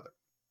with each other.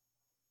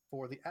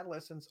 For the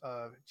adolescents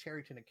of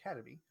Cherryton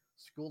Academy,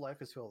 school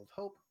life is filled with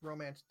hope,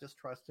 romance,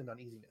 distrust, and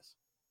uneasiness.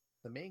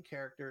 The main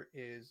character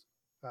is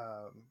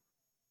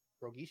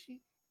Rogoshi.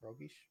 I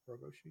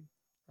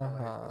don't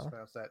know how to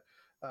pronounce that.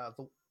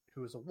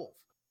 Who is a wolf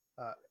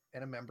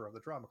and a member of the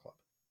drama club.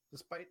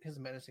 Despite his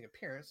menacing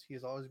appearance, he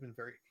has always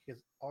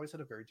had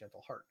a very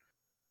gentle heart.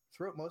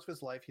 Throughout most of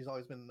his life, he's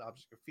always been an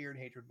object of fear and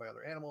hatred by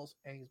other animals,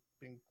 and he's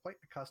been quite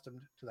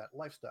accustomed to that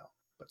lifestyle.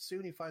 But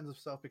soon he finds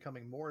himself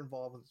becoming more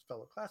involved with his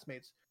fellow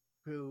classmates,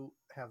 who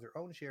have their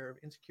own share of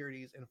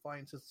insecurities, and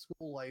finds his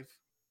school life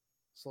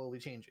slowly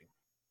changing.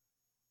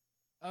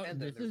 Oh,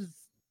 And then is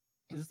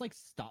this like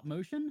stop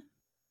motion?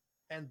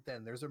 And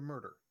then there's a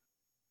murder.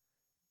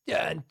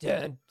 Dun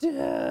dun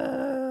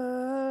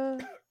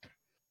dun.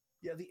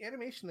 Yeah, the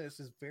animation in this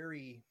is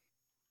very,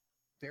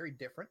 very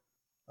different.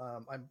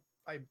 I'm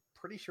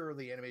pretty sure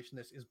the animation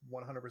in this is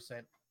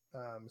 100%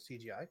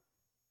 CGI.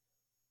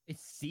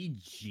 It's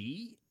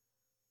CG.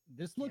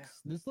 This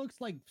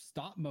looks like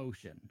stop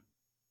motion.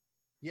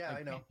 Yeah, Like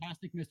I know.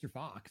 Fantastic Mr.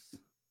 Fox.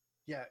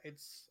 Yeah,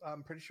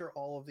 I'm pretty sure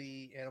all of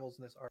the animals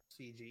in this are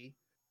CG.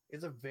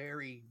 It's a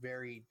very,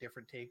 very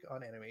different take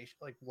on animation,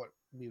 like what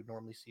we would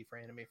normally see for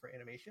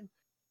animation.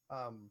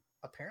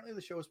 Apparently,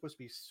 the show is supposed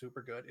to be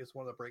super good. It's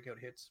one of the breakout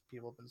hits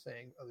people have been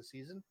saying of the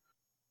season.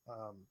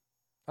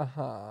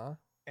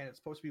 And it's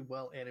supposed to be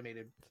well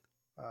animated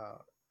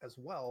as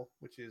well,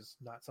 which is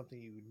not something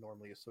you would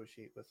normally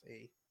associate with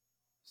a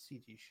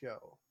CG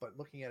show. But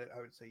looking at it, I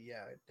would say,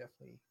 yeah, it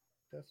definitely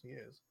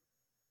is.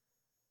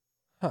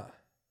 Huh.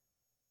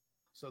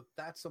 So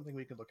that's something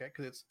we can look at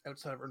because it's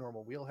outside of our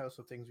normal wheelhouse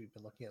of things we've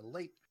been looking at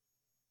late,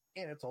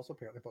 and it's also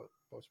apparently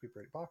supposed to be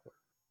pretty popular.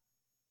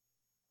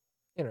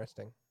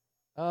 Interesting.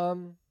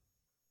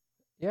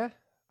 Yeah,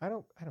 I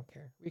don't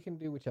care. We can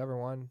do whichever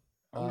one.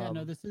 Oh yeah,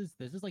 no, this is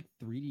like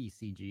 3D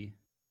CG.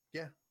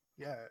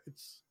 Yeah,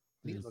 it's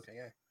neat Yes. looking,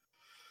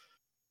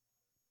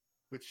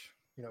 which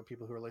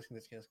people who are listening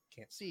to this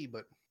can't see,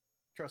 but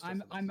trust us.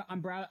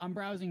 I'm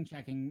browsing,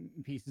 checking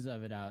pieces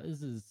of it out.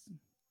 This is.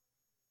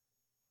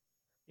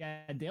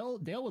 Yeah, Dale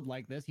would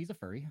like this. He's a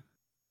furry.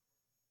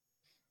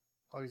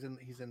 Oh, he's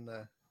in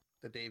the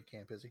Dave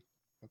camp, is he?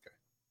 Okay.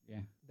 Yeah.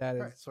 That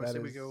is Alright, so I say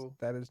we go-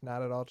 that is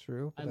not at all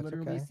true. I But that's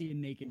literally okay. see a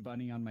naked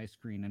bunny on my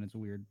screen, and it's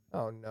weird.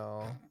 Oh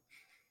no.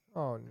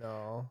 Oh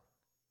no.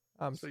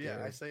 I'm So scared.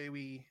 yeah, I say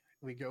we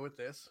go with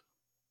this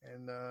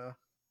and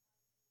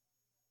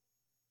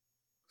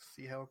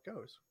see how it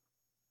goes.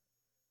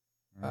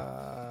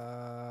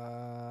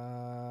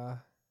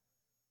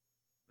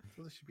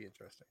 So this should be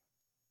interesting.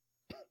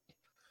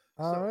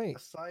 All So, right.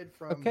 Aside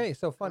from Okay,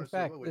 so fun Konosuba,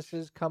 fact, which- this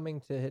is coming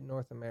to hit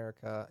North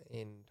America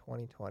in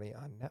 2020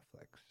 on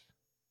Netflix.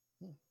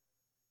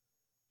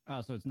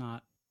 Oh, so it's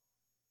not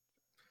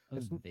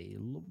It's-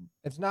 available.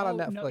 It's not on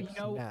Oh, no, Netflix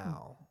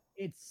now.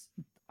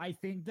 I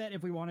think that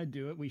if we want to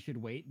do it, we should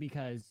wait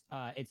because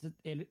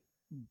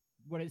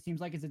what it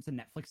seems like is it's a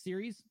Netflix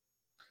series.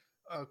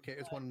 Okay,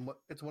 it's one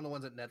of the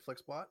ones that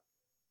Netflix bought.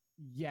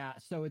 Yeah,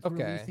 so it's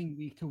Okay. releasing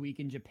week to week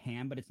in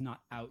Japan, but it's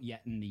not out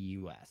yet in the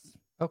US.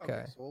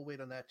 Okay. So we'll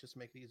wait on that just to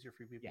make it easier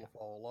for people Yeah. to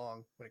follow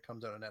along when it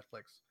comes out on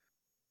Netflix.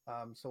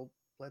 So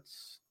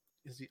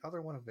is the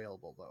other one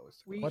available though?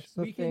 What's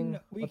the thing?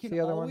 We What's can the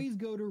other one? always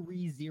go to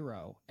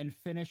ReZero and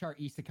finish our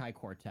Isekai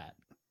Quartet.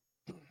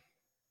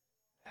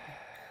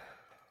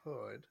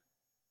 Could.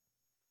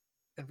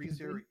 And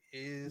ReZero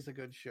is a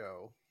good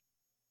show.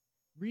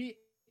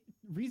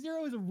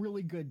 ReZero is a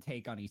really good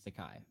take on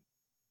Isekai.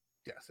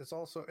 Yes, it's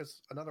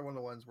another one of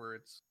the ones where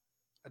it's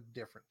a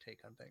different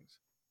take on things.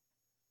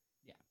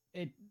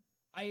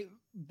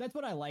 That's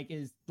what I like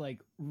is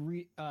like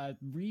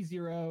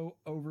ReZero,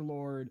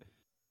 Overlord,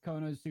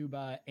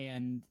 Konosuba,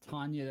 and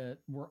Tanya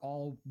were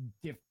all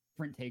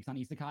different takes on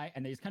Isekai,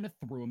 and they just kind of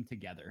threw them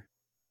together.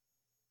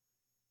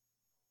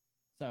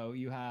 So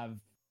you have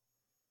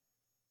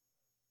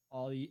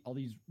all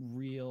these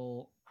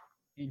real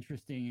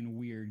interesting and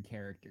weird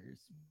characters.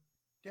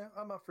 Yeah,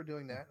 I'm up for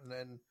doing that. And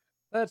then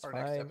That's our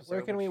next fine. episode,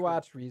 Where can we which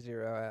watch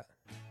ReZero at?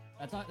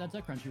 That's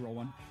a Crunchyroll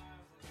one.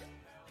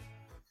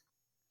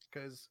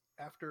 because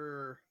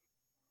after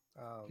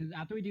 'Cause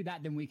after we do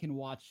that, then we can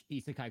watch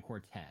Isekai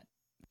Quartet.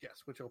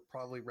 yes, which will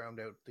probably round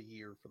out the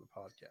year for the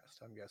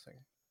podcast, I'm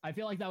guessing. I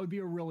feel like that would be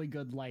a really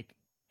good like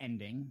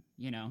ending,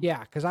 you know?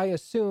 Yeah, because I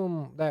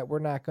assume that we're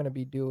not going to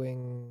be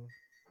doing.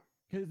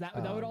 Because that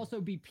would Um, also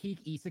be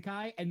peak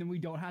Isekai, and then we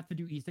don't have to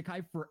do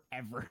Isekai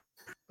forever.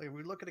 Like if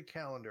we look at a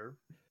calendar,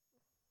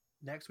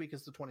 next week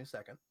is the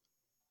 22nd.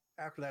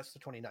 After that's the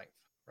 29th,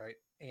 right?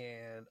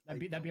 And That'd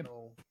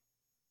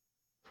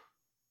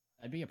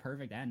be a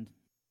perfect end.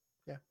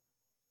 Yeah.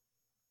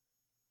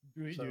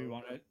 Do we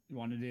So-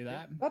 want to do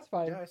that? That's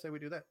fine. yeah, I say we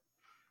do that.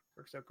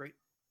 Works out great.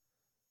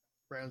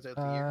 Rounds out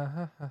the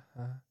year.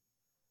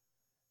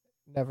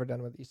 Never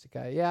done with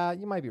isekai. Yeah,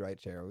 you might be right,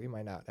 Cheryl. We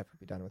might not ever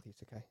be done with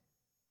isekai.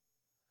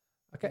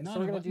 Okay, so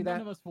we're gonna do None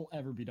that. of us will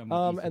ever be done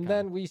with And Isekai.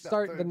 then we No,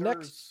 start the next.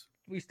 there's-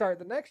 We start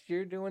the next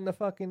year doing the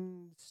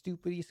fucking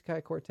stupid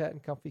isekai quartet,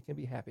 and Comfy can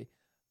be happy.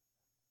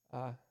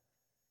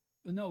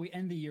 No, we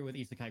end the year with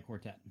Isekai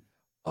Quartet.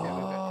 Yeah, we've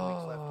got 2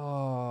 weeks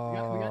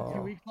left. We got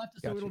 2 weeks left,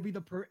 so Got it'll you.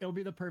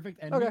 be the perfect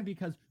ending Okay.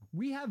 because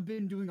we have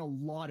been doing a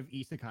lot of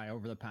Isekai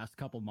over the past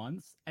couple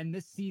months, and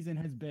this season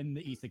has been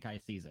the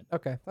Isekai season.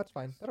 Okay, that's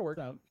fine. That'll work.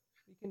 So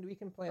We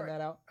can plan Alright.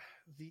 that out.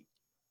 The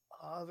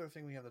other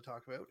thing we have to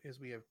talk about is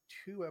we have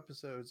 2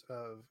 episodes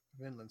of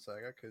Vinland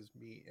Saga because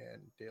me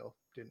and Dale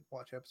didn't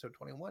watch episode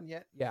 21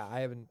 yet. Yeah,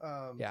 I haven't.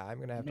 Um, Yeah, I'm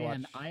gonna have to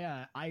man,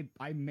 watch.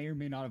 I may or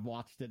may not have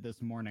watched it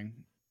this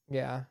morning.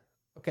 Yeah.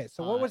 Okay,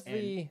 so what was and-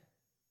 the?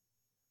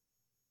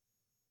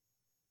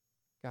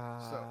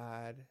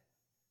 God,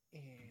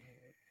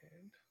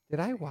 And did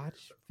I let's see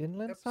watch here.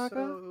 Vinland Saga?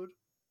 Episode,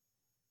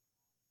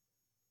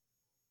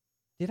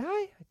 Did I?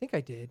 I think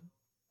I did.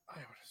 I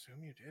would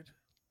assume you did.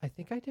 I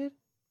think I did.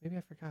 Maybe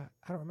I forgot.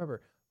 I don't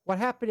remember. What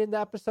happened in the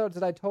episodes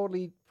that I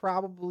totally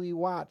probably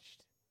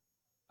watched?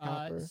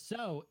 Copper.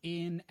 So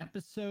in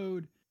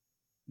episode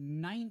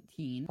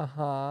 19, Uh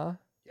huh.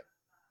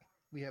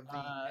 We have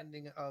the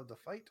ending of the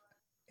fight,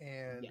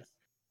 and yes,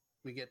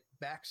 we get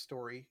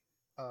backstory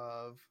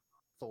of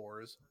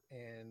Thor's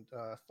and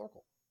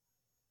Thorkel.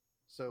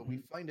 So we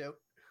find out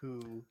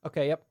who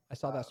Okay. Yep. I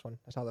saw this one.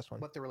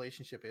 what the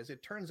relationship is.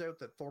 It turns out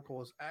that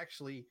Thorkel is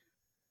actually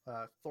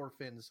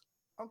Thorfinn's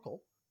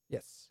uncle,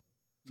 Yes.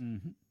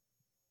 Mhm.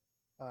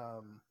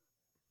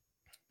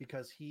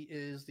 because he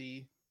is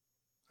the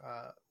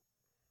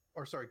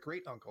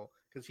great uncle,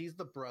 because he's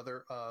the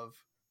brother of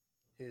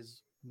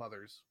his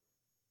mother's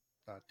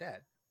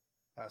dad.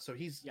 So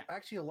he's Yeah.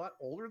 actually a lot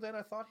older than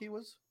I thought he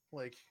was.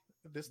 Like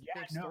this Yeah,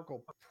 makes no.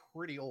 Thorkel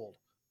pretty old.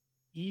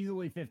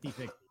 easily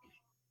 50-60.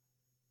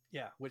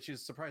 Yeah, which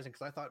is surprising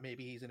because I thought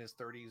maybe he's in his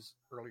 30s,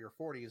 earlier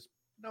 40s.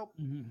 Nope.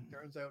 Mhm.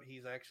 Turns out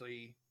he's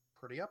actually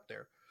pretty up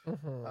there.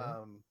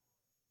 Mhm.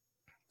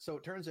 So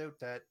it turns out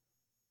that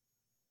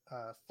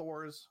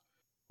Thor's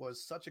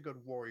was such a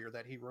good warrior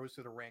that he rose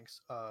through the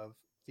ranks of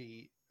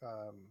the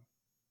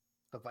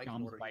Viking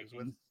Jom's order he was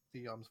with, Vikings.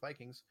 the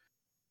Vikings,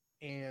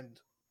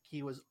 and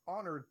he was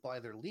honored by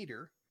their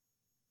leader,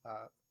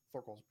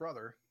 Thorkel's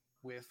brother,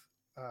 with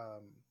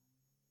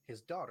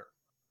his daughter.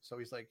 So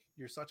he's like,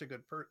 "You're such a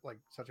good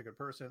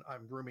person.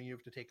 I'm grooming you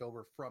to take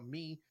over from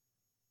me.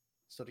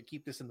 So to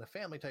keep this in the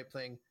family type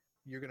thing,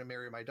 you're going to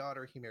marry my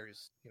daughter." He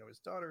marries, his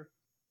daughter.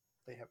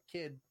 They have a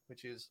kid,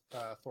 which is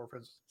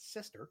Thorfinn's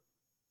sister.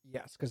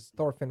 Yes, because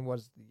Thorfinn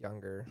was the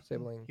younger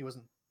sibling. He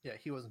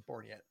wasn't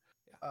born yet.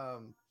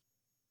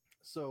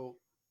 So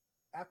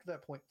after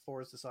that point,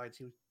 Thor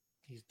decides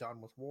he's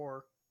done with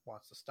war,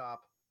 wants to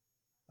stop.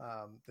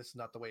 This is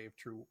not the way of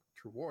true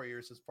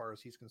warriors, as far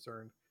as he's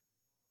concerned.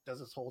 Does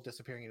this whole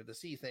disappearing into the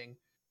sea thing.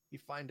 You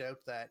find out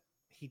that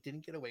he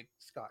didn't get away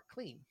scot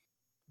clean.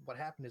 What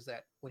happened is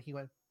that when he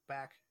went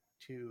back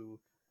to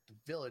the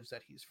village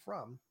that he's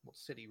from, well,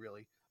 city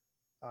really,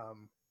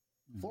 Mhm.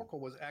 Thorkel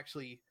was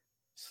actually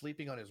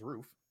sleeping on his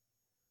roof.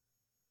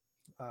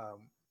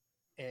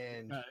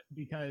 And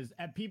because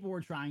people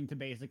were trying to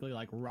basically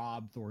like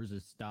rob Thor's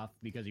stuff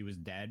because he was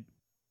dead.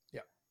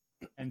 Yeah.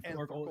 And And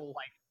Thorkel was Thorkel-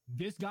 like,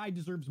 this guy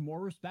deserves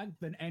more respect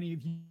than any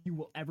of you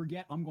will ever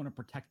get. I'm going to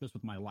protect this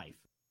with my life.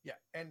 yeah,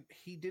 and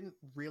he didn't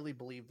really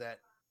believe that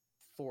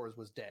Thor's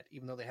was dead,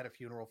 even though they had a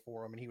funeral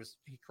for him, and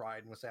he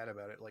cried and was sad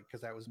about it, like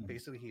because that was Mhm.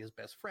 basically his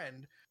best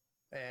friend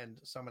and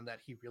someone that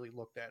he really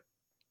looked at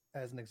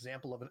as an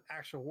example of an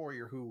actual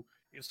warrior who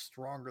is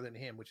stronger than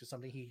him, which is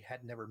something he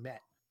had never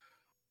met.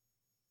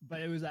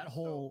 But it was that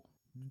whole,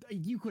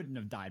 you couldn't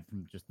have died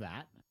from just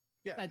that.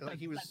 Yeah, That- like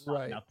he was. that's not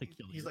Right. enough to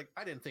kill He's you. like,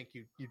 I didn't think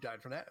you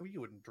died from that.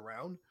 You wouldn't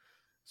drown.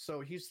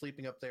 So he's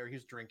sleeping up there.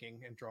 He's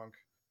drinking and drunk.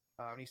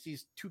 And he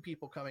sees two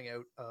people coming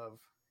out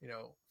of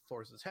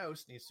Thor's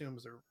house, and he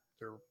assumes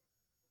they're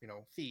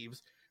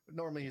thieves. But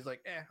normally he's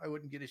like, I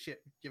wouldn't give a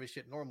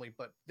shit normally,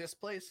 but this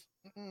place,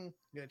 I'm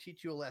gonna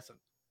teach you a lesson.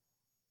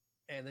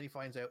 And then he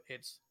finds out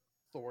it's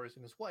Thor's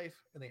and his wife,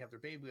 and they have their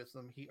baby with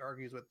them. He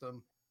argues with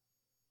them.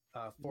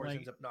 Thor Like-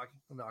 ends up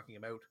knocking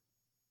him out.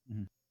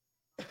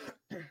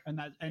 And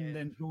and-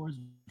 then Thor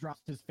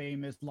drops his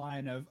famous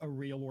line of a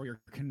real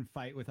warrior can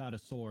fight without a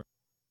sword.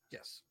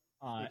 Yes.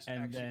 Which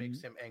And actually then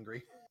makes him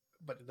angry,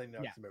 but then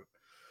knocks Yeah. him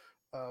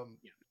out.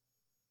 Yeah.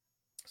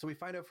 So we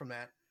find out from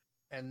that,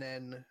 and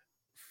then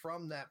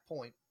from that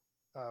point,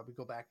 we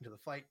go back into the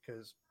fight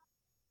because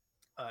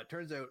it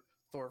turns out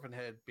Thorfinn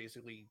had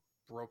basically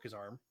broke his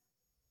arm,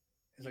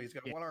 so he's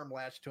got Yeah. one arm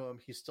latched to him.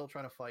 He's still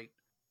trying to fight,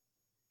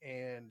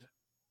 and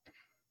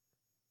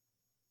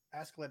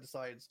Askeladd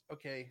decides,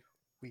 okay,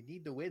 we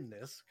need to win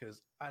this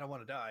because I don't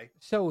want to die.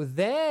 So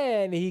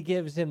then he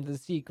gives him the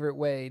secret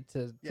way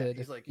to Yeah,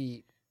 he's like,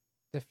 defeat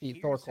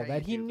 "Here's Thorkel how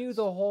that you he do knew this."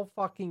 the whole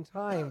fucking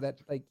time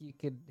that like you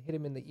could hit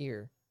him in the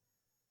ear.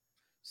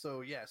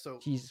 So yeah, so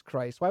Jesus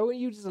Christ! Why wouldn't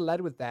you just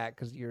led with that?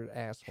 Because you're an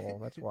asshole.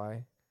 That's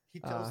why. he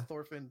tells Uh,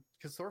 Thorfinn,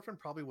 because Thorfinn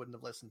probably wouldn't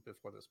have listened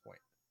before this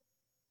point.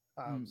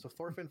 Hmm. So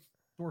Thorfinn,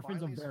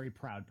 Thorfinn's a finally- very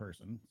proud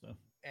person. So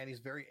and he's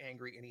very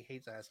angry, and he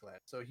hates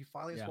Askeladd. So he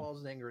finally Yeah. swallows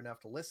his anger enough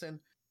to listen,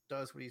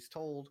 does what he's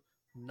told,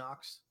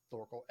 knocks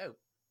Thorkel out.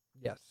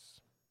 Yes.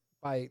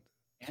 By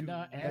and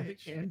To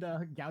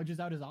rage. gouges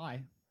out his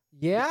eye.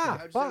 yeah.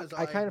 Gouges out Fuck. his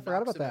I eye, kind of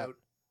forgot knocks about him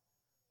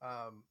that.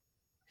 out.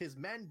 His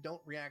men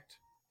don't react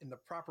in the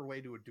proper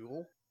way to a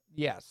duel.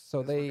 Yes. So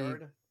in this they.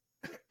 regard.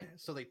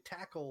 So they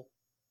tackle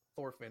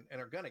Thorfinn and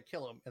are gonna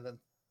kill him, and then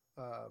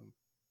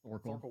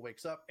Thorkel. Thorkel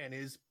wakes up and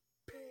is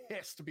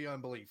pissed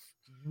beyond belief.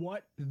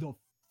 What the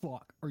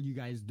fuck are you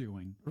guys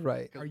doing?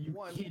 Right. Because Are you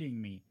one,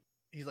 kidding me?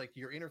 he's like,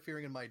 "You're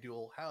interfering in my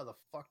duel. How the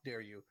fuck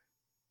dare you?"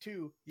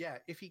 Two, yeah,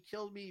 if he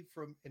killed me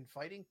in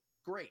fighting,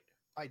 great.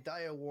 I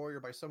die a warrior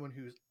by someone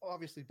who's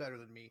obviously better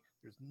than me.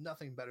 There's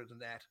nothing better than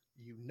that.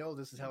 You know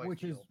this is how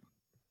Which I is feel.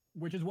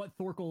 which is what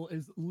Thorkel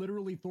is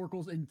literally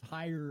Thorkel's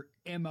entire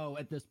MO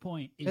at this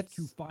point is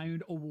to It's-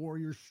 find a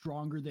warrior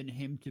stronger than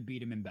him to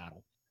beat him in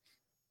battle.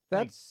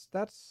 That's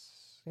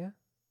yeah.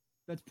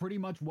 That's pretty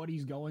much what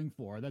he's going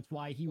for. That's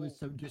why he was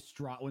so Well-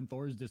 distraught when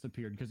Thor's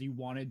disappeared because he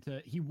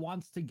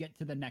wants to get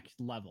to the next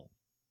level.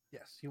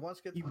 Yes, he wants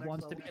to get He to the next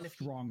wants to level, be and if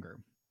stronger.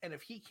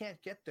 he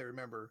can't get there,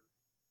 remember,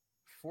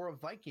 for a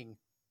Viking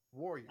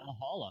warrior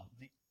Valhalla.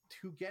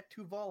 to get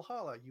to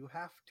Valhalla, you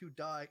have to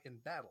die in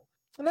battle.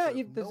 No, So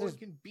you, if this no one is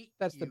can beat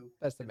that's you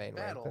the in main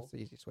way. battle, That's the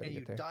easiest way to and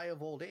you get there. die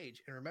of old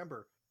age. And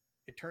remember,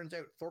 it turns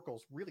out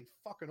Thorkel's really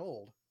fucking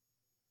old,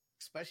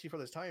 especially for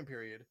this time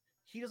period.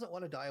 He doesn't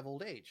want to die of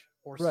old age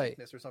or Right.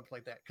 sickness or something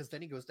like that, because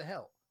then he goes to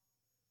hell.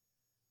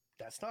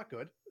 That's not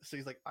good. So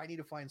he's like, I need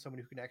to find someone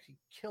who can actually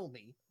kill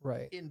me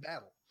Right. in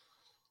battle.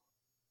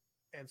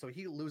 And so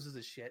he loses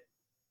his shit,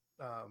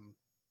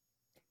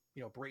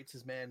 berates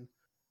his men,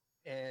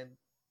 and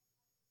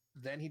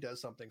then he does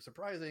something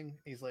surprising.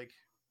 He's like,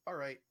 all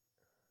right,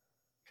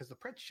 because the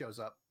prince shows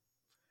up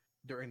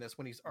during this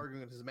when he's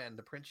arguing with his men.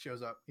 The prince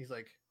shows up. He's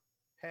like,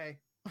 hey,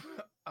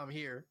 I'm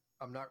here.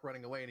 I'm not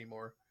running away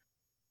anymore.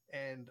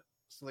 And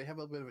so they have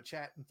a little bit of a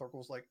chat, and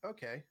Thorkel's like,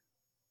 okay,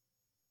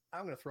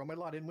 I'm going to throw my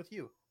lot in with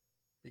you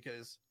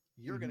because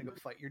you're going to go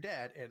fight your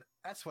dad. And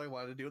that's what I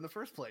wanted to do in the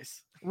first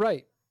place.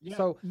 Right. Yeah,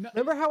 So no-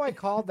 remember how I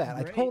called that?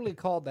 I Great. totally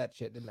called that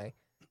shit, didn't I?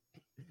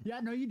 Yeah,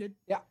 no, you did.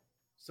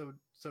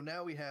 So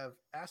now we have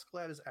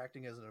Askeladd is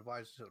acting as an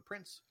advisor to the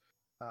prince.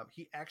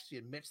 He actually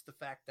admits the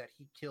fact that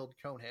he killed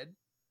Conehead.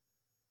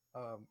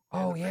 And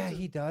Oh the yeah, prince is-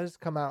 he does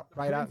come out The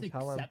right out prince and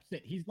tell him. accepts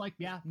it. He's like,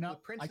 yeah, no, the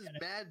prince I is get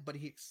it. mad, but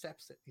he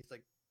accepts it. He's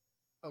like,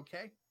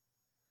 okay,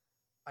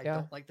 I Yeah.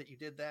 don't like that you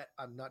did that.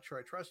 I'm not sure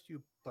I trust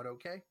you, but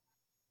okay.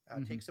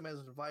 Mhm. Takes him as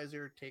an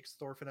advisor, takes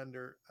Thorfinn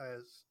under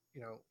as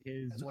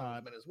His as one of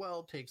his men as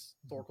well, takes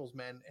Thorkel's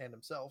men and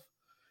himself,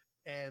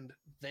 and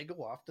they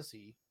go off to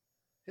see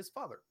his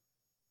father,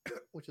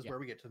 which is Yeah. where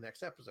we get to the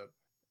next episode.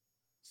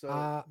 So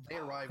they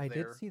arrive I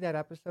there. did see that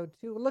episode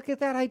too. Look at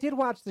that! I did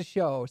watch the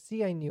show.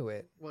 See, I knew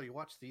it. Well, you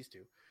watch these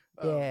two.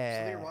 So they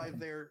Yeah. arrive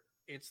there.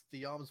 It's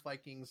the Alms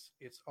Vikings.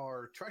 It's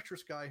our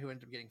treacherous guy who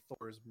ended up getting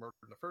Thor's murdered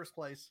in the first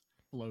place.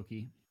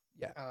 Loki.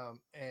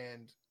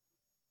 And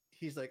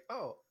he's like,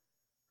 oh,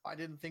 I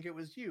didn't think it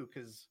was you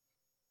because,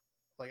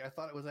 like, I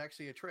thought it was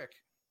actually a trick.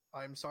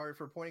 I'm sorry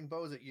for pointing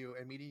bows at you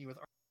and meeting you with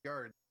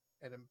guards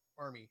and an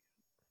army.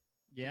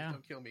 Please Yeah.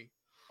 don't kill me.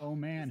 Oh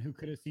man, who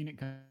could have seen it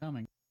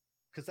coming?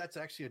 Because that's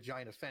actually a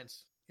giant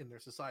offense in their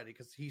society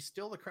because he's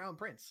still the crown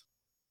prince.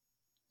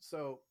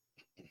 So,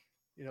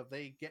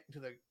 they get into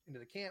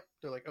the camp.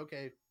 They're like,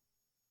 okay,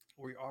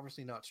 we're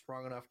obviously not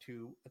strong enough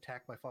to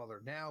attack my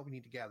father now. We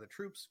need to gather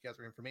troops,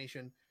 gather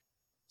information.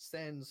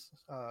 Sends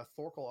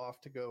Thorkel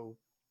off to go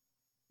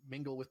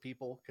mingle with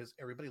people because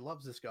everybody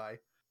loves this guy.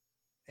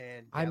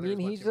 And I gather as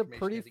mean, much he's a information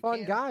pretty as he fun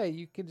can. guy.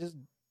 You could just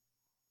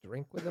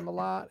drink with him a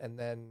lot, and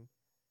then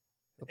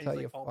he'll And he's tell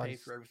like, you I'll fun pay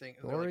for everything.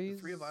 And they're like, the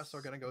three of us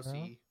are stories, going to go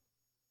see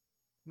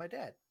my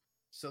dad.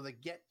 So they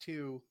get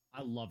to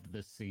I loved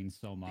this scene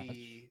so much.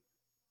 the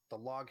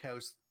log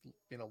house,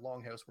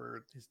 longhouse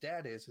where his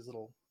dad is, his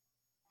little,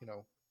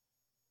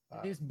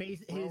 His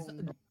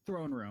throne-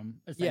 throne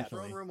room, Yeah.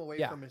 essentially. throne room away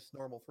Yeah. from his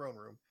normal throne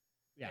room.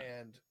 Yeah.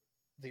 And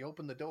they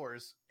open the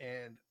doors,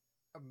 and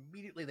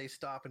immediately they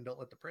stop and don't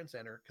let the prince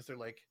enter because they're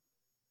like,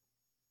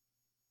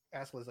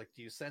 Askeladd's like,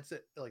 do you sense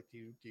it? Like, do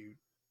you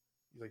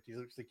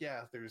he's like,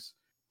 yeah, there's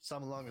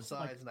some along the Like,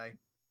 sides, and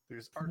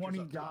there's archers 20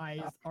 up top."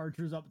 guys,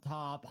 archers up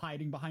top,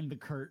 hiding behind the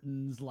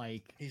curtains,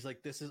 like He's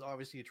like, this is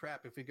obviously a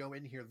trap. If we go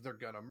in here, they're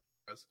gonna murder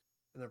us.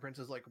 And the prince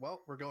is like,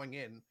 well, we're going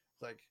in.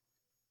 It's like,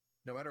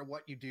 no matter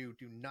what you do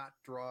not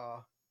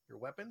draw your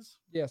weapons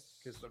Yes.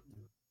 because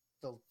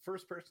the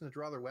first person to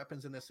draw their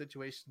weapons in this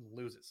situation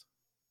loses.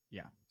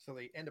 Yeah. So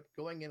they end up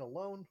going in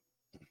alone,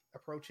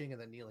 approaching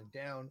and then kneeling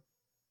down.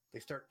 They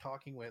start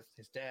talking with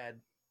his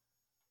dad,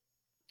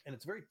 and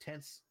it's a very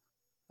tense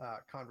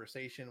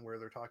conversation where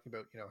they're talking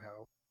about,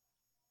 how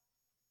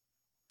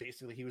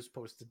basically he was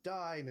supposed to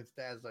die, and his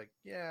dad's like,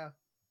 yeah,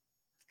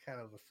 it's kind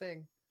of a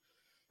thing.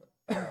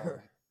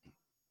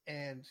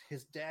 And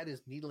his dad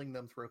is needling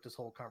them throughout this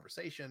whole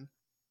conversation.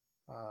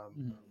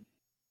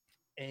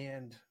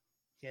 And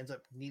he ends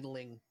up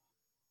needling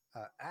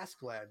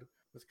Askeladd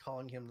with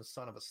calling him the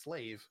son of a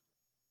slave.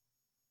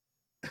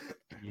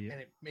 yeah.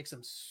 And it makes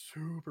him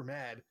super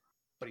mad,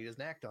 but he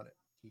doesn't act on it.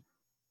 He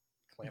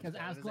clamps Because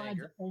down in his Askeladd's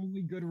anger.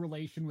 only good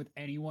relation with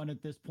anyone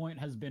at this point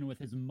has been with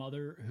his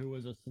mother, who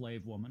was a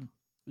slave woman.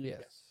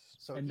 Yes.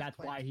 So And he that's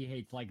why clamps- he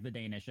hates like the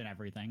Danish and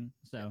everything.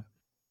 So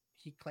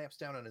he clamps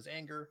down on his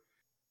anger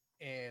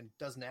and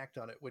doesn't act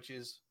on it, which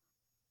is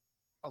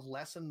a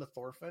lesson to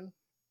Thorfinn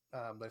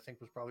that I think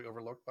was probably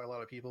overlooked by a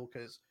lot of people.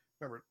 Because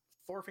remember,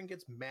 Thorfinn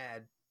gets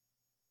mad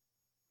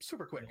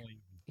super quick,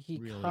 He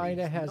Really? kind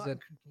of has Not-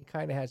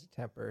 a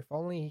temper. If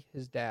only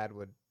his dad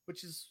would.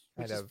 which is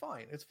kind of,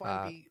 fine. It's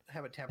fine to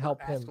have a temper.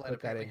 help him Askeladd put that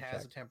apparently in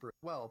has check. a temper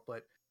as well,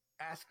 but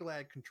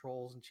Askeladd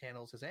controls and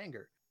channels his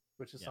anger,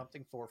 which is Yeah.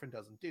 something Thorfinn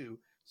doesn't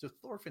do. So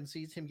Thorfinn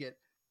sees him get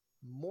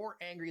more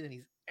angry than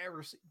he's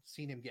ever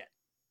seen him get,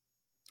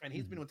 and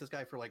he's been with this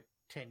guy for like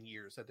 10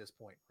 years at this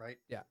point, right?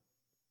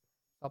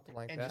 Something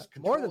like And that. just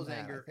More than controls that,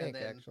 anger, I and think,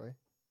 then- actually.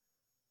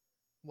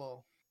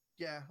 Well,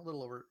 yeah, a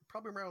little over,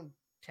 probably around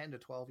 10 to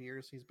 12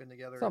 years he's been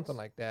together. Something It's-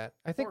 like that.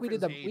 I think we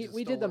did Thorfinn's them. age is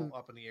We did still them.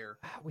 up in the air.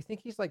 We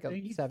think he's like I a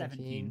think he's 17,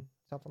 17.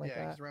 something like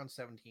Yeah, that. he's around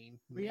 17,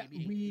 Yeah, maybe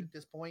 18 we- at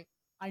this point.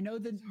 I know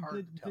that It's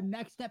hard to the tell.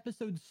 next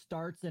episode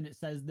starts and it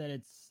says that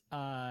it's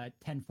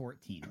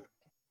 10:14.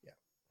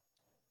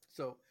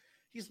 So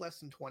he's less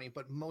than 20,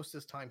 but most of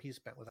his time he's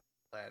spent with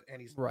that, and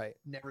he's Right.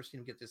 never seen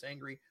him get this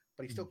angry,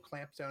 but he still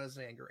clamps down his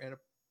anger and,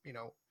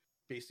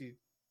 basically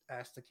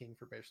asks the king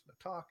for permission to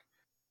talk,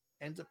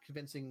 ends up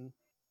convincing,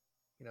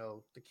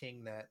 the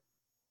king that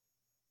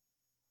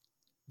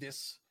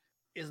this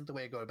isn't the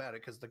way to go about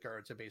it because the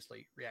guards have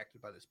basically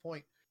reacted by this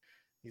point.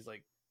 He's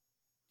like,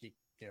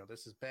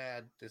 this is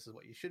bad. This is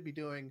what you should be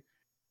doing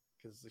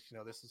because,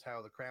 this is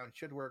how the crown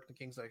should work. The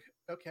king's like,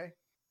 okay,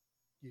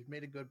 you've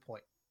made a good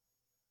point.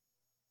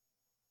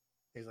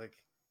 He's like,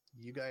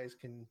 you guys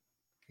can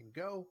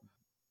go.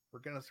 We're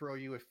going to throw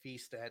you a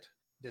feast at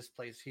this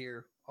place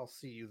here. I'll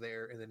see you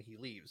there. And then he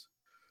leaves.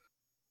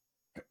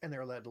 And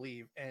they're allowed to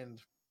leave. And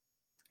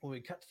when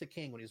we cut to the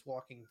king, when he's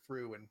walking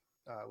through and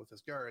with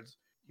his guards,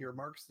 he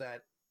remarks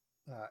that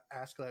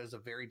Askeladd is a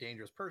very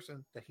dangerous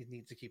person that he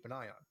needs to keep an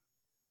eye on.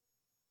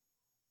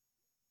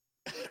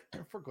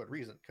 For good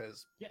reason,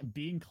 because Yeah,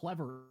 being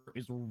clever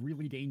is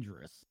really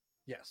dangerous.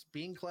 yes,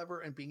 being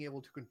clever and being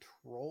able to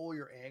control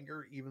your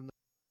anger, even though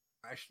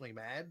you're rationally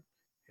mad,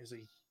 is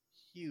a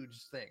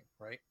huge thing,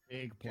 right?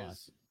 Big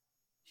plus. Because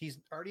he's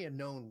already a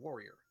known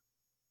warrior.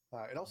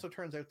 It also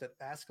turns out that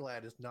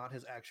Askeladd is not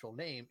his actual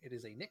name; it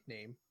is a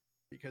nickname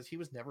because he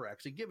was never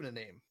actually given a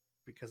name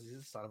because he's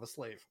the son of a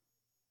slave.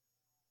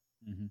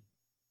 hmm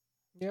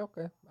Yeah.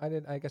 Okay.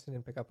 I guess I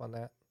didn't pick up on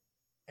that.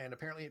 And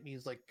apparently, it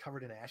means like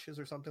covered in ashes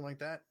or something like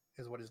that.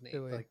 Is what his name,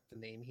 Really? like the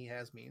name he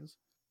has, means.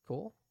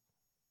 Cool.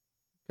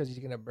 Because he's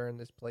gonna burn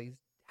this place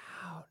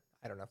down.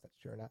 I don't know if that's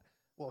true or not.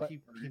 Well, But-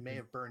 he may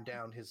have burned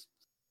down his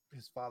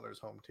father's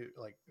home too.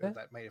 Like Yeah.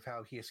 that might have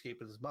how he escaped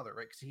with his mother,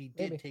 right? Because he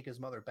did Maybe. take his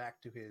mother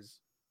back to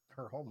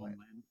her homeland.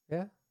 Homeland.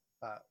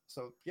 Yeah.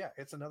 So yeah,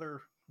 it's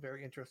another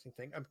very interesting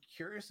thing. I'm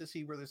curious to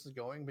see where this is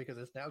going because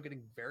it's now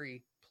getting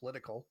very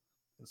political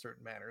in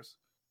certain manners.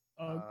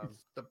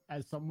 It's-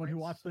 as someone who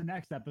prince- watched the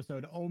next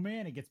episode, oh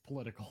man, it gets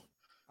political.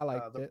 I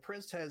liked the it.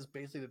 prince has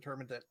basically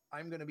determined that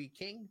I'm going to be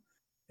king,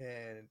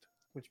 and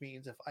which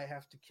means if I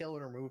have to kill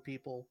and remove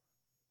people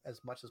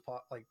as much as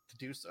like to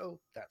do so,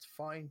 that's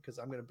fine because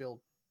I'm going to build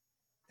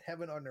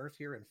heaven on earth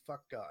here and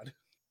fuck God.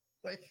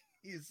 Like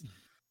he's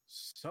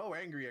so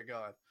angry at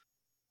God.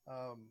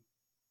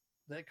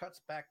 Then it cuts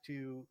back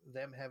to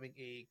them having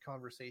a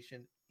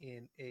conversation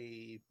in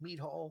a meat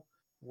hall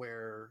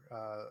where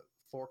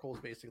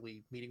Thorkel's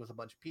basically meeting with a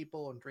bunch of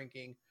people and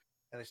drinking,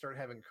 and they start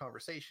having a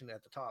conversation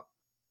at the top.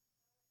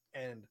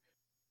 And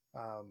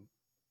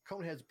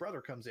Conehead's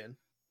brother comes in,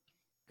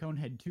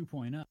 Conehead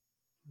 2.0.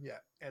 yeah,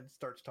 and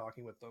starts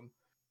talking with them.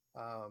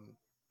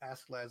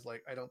 Askeladd's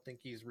like, I don't think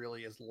he's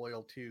really as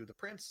loyal to the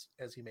prince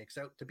as he makes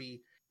out to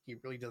be. He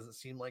really doesn't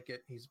seem like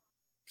it. He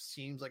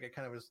seems like a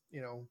kind of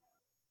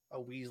a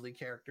Weasley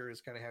character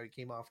is kind of how he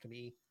came off to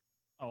me.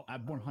 Oh,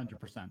 at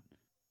 100%.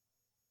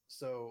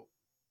 So,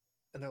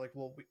 and they're like,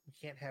 well, we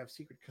can't have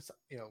secret,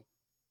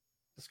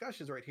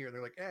 discussions right here. And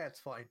they're like, it's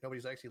fine.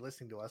 Nobody's actually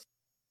listening to us.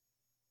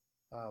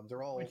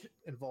 They're all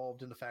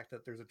involved in the fact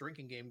that there's a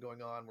drinking game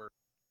going on where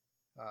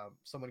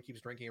someone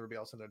keeps drinking everybody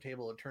else on their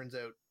table. It turns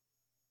out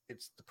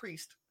it's the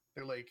priest.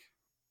 They're like,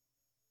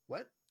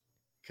 what?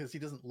 Because he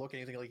doesn't look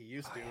anything like he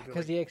used to.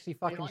 Because he actually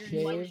fucking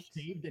He's like shaved.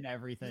 shaved and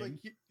everything.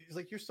 He's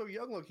like, you're so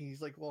young looking.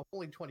 He's like, well, I'm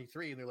only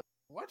 23. And they're like,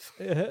 what?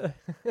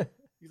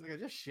 He's like, I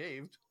just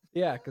shaved.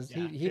 Yeah, because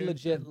Yeah, he it was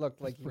legit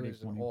looked like he pretty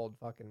was an funny. old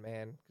fucking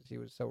man because he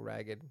was so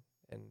ragged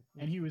and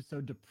And he was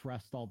so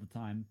depressed all the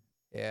time.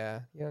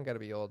 yeah, you don't got to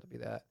be old to be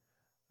that.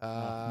 Oh,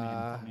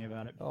 man, tell me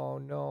about it. Oh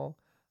no.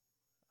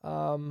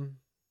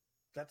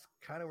 That's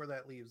kind of where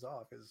that leaves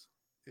off is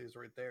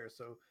right there.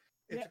 So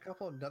it's Yeah. a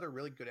couple of another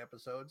really good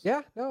episodes.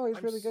 Yeah, no, he's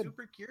I'm really good.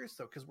 super curious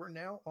though because we're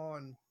now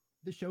on.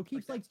 The show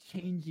keeps like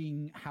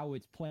changing how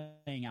it's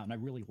playing out, and I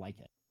really like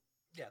it.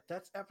 Yeah,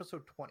 that's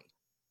episode 20.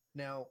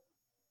 Now,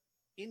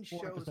 in 4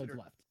 shows that episodes are,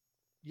 left.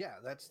 yeah,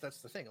 that's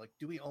the thing. Like,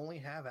 do we only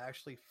have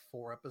actually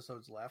 4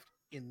 episodes left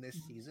in this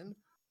season,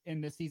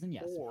 In this season,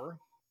 yes. or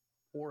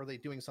are they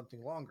doing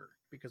something longer?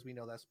 Because we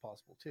know that's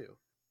possible too.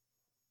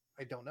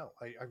 I don't know.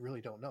 I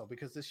really don't know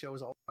because this show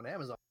is all on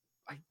Amazon.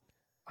 I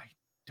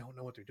don't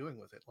know what they're doing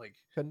with it. Like,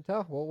 Couldn't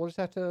tell. Well, we'll just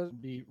have to I'll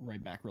be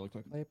right back really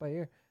quick. play it by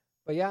ear.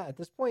 But yeah, at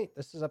this point,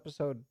 this is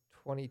episode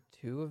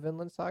 22 of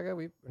Vinland Saga.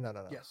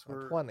 No. yes, no,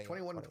 we're 20.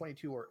 21 and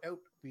 22 are out.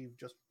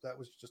 That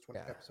was just 20,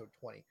 Yeah. episode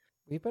 20.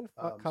 We've been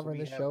So covering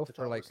we this have show the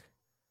for like topmost-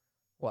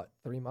 what,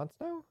 3 months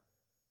now?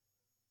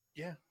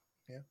 Yeah.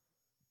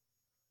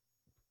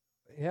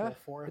 Yeah, Well,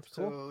 4 it's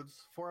cool.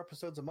 episodes, 4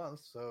 episodes a month.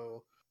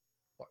 So,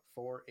 what,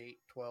 4, 8,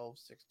 12,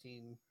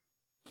 16,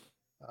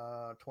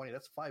 20.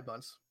 That's 5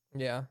 months.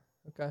 Yeah.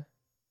 Okay.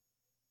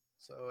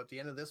 So at the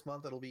end of this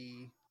month, it'll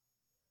be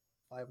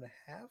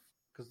 5.5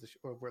 because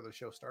where the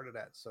show started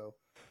at. So,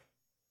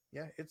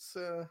 yeah, it's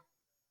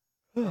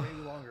maybe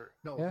longer.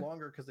 No, Yeah.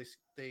 longer because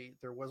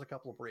there was a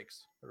couple of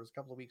breaks. There was a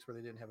couple of weeks where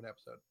they didn't have an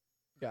episode.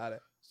 Got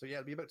it. So yeah,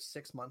 it'll be about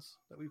 6 months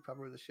that we've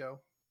covered the show.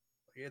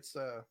 It's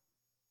a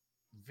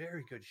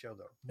very good show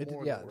though.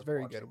 More than It's worth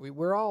very watching. good.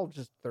 We're all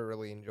just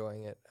thoroughly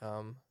enjoying it.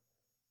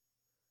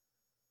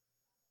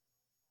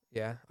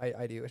 Yeah,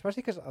 I do,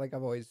 especially because like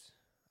I've always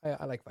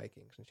I like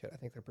Vikings and shit. I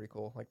think they're pretty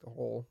cool. Like the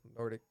whole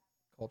Nordic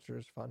culture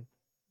is fun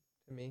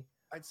to me.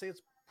 I'd say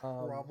it's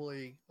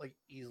probably like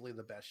easily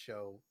the best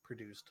show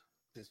produced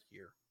this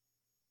year.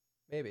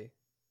 Maybe.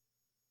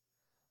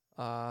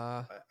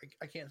 I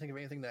can't think of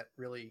anything that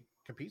really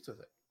competes with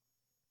it.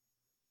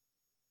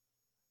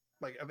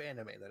 Like of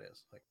anime, that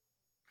is, like,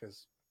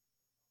 because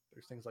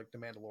there's things like The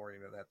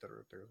Mandalorian and that are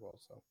up there as well.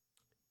 So,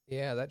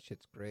 Yeah, that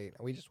shit's great.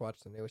 We just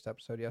watched the newest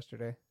episode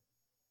yesterday.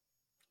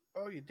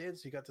 oh, you did?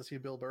 So you got to see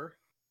Bill Burr?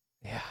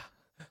 Yeah.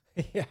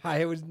 Yeah,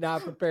 I was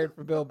not prepared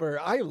for Bill Burr.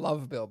 I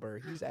love Bill Burr.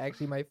 He's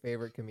actually my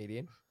favorite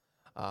comedian.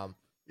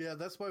 Yeah,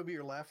 that's why we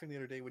were laughing the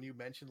other day when you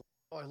mentioned,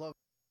 oh, I love.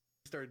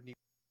 Started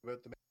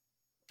about the.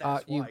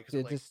 That's you why. 'Cause,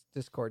 did like, this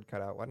Discord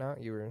cut out. What now?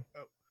 You were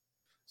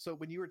so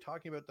when you were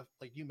talking about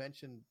you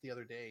mentioned the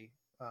other day,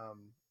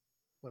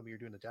 when we were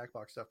doing the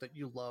Jackbox stuff, that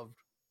you loved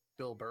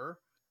Bill Burr,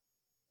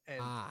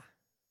 and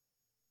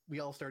we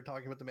all started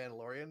talking about the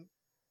Mandalorian.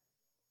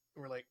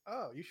 We're like,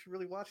 oh, you should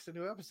really watch the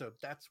new episode.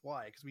 That's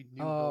why, because we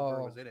knew Bill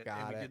Burr was in it, and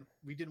got it.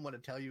 we didn't want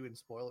to tell you and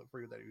spoil it for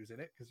you that he was in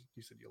it because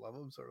you said you love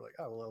him. So we're like,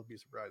 oh, well, I'll be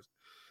surprised.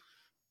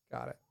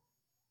 Got it.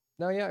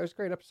 No, yeah, it was a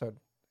great episode.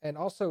 And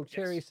also,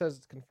 Cherry says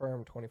it's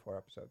confirmed 24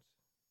 episodes.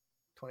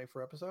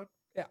 24 episode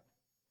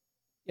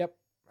Yep.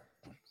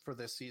 for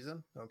this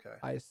season. Okay,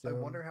 I I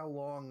assume. wonder how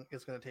long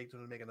it's going to take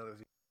them to make another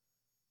season.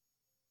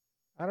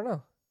 I don't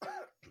know.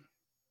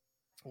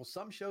 Well,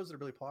 some shows that are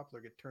really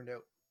popular get turned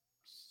out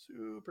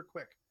super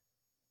quick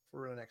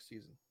for the next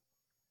season.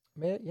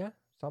 Yeah,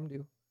 some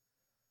do.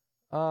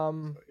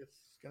 So it's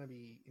going to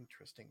be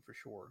interesting for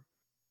sure.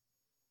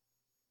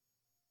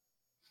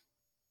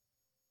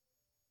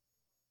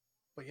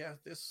 But yeah,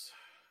 The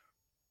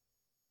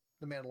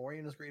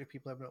Mandalorian is great if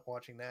people have been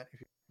watching that.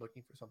 If you're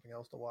looking for something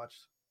else to watch,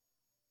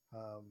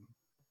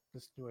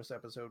 this newest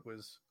episode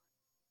was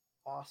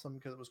awesome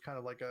because it was kind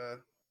of like a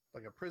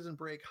prison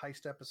break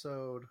heist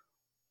episode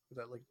with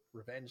that like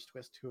revenge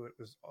twist to it.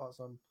 It was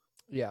awesome.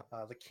 Yeah.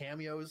 The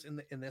cameos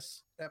in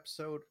this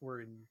episode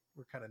were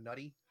kind of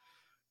nutty.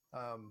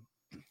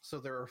 So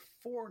there are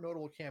 4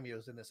 notable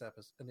cameos in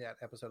that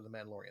episode of The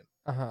Mandalorian.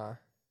 Uh-huh.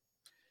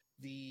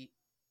 The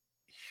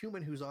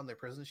human who's on the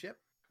prison ship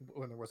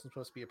when there wasn't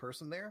supposed to be a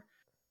person there,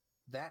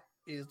 that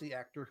is the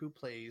actor who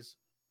plays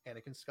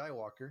Anakin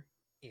Skywalker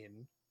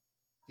in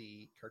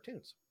the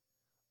cartoons.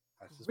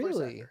 That's his voice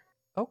Really? actor.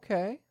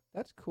 Okay.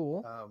 That's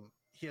cool.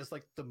 He has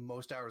like the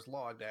most hours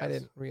logged as I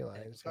didn't Anakin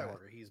realize that.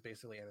 Skywalker. He's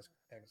basically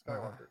Anakin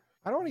Skywalker.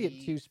 I don't want to get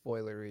The- too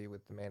spoilery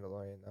with The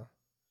Mandalorian, though.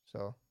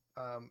 So,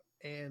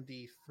 And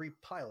the 3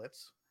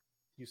 pilots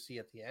you see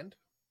at the end.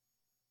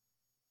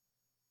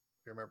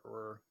 You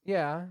remember?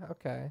 yeah,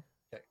 okay.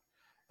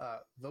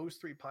 Those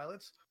 3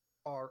 pilots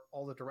are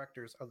all the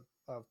directors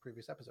of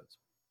previous episodes.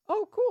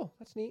 Oh, cool.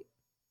 That's neat.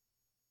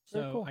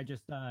 Very So cool. I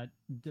just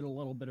did a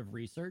little bit of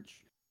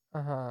research.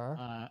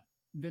 Uh-huh.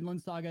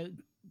 Vinland Saga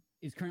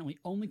is currently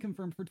only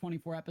confirmed for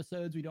 24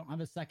 episodes. We don't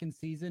have a second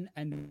season,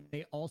 and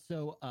they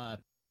also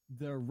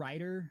the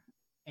writer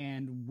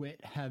and Wit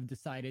have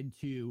decided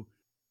to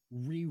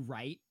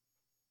rewrite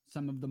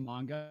some of the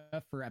manga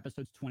for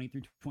episodes 20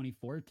 through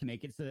 24 to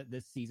make it so that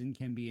this season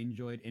can be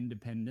enjoyed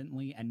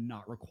independently and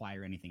not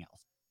require anything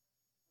else.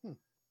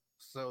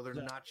 So they're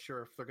So- not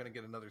sure if they're going to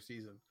get another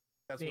season.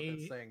 That's what They-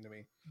 that's saying to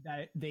me.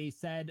 That they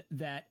said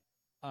that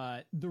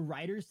the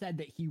writer said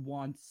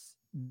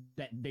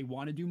that they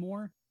want to do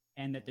more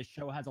and that the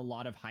show has a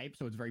lot of hype,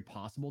 so it's very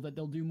possible that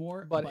they'll do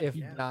more. But if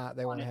he yeah. not,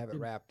 they want to want it have it to-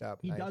 wrapped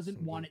up. he nice doesn't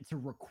and want neat. it to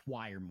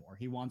require more.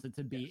 He wants it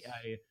to be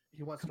Yes.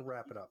 He wants to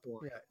wrap it up.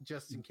 Or- Yeah,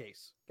 just in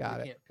case. Got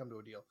we it. can't come to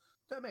a deal.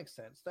 That makes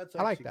sense. That's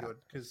I like actually that.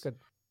 good because Good.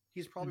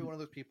 he's probably Mhm. one of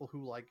those people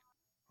who, like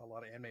a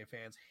lot of anime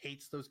fans,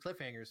 hates those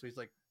cliffhangers. So he's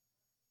like,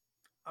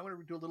 I'm going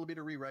to do a little bit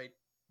of rewrite.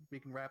 We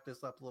can wrap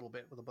this up a little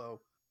bit with a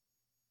bow,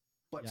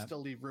 but Yep. still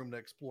leave room to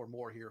explore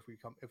more here if we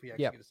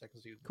actually Yep. get a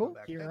second season. to Cool. come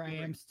back. Here That'd I be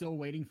am great. still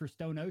waiting for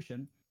Stone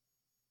Ocean.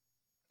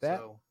 That-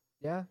 So,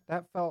 Yeah,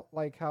 that felt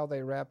like how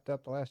they wrapped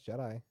up The Last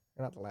Jedi.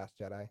 Or not The Last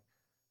Jedi.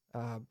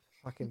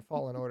 Fucking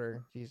Fallen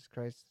Order. Jesus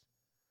Christ.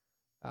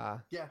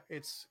 yeah,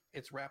 it's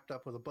wrapped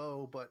up with a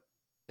bow, but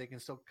they can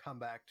still come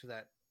back to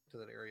that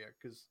area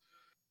because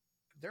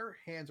their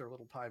hands are a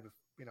little tied with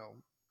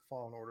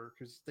Fallen Order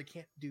because they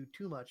can't do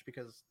too much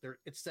because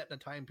it's set in a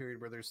time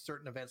period where there's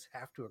certain events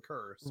have to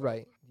occur. So,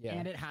 Right. Yeah.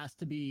 And it has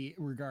to be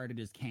regarded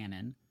as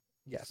canon.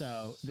 yes.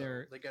 So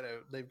they're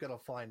they've got a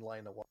fine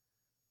line to walk.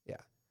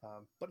 Yeah.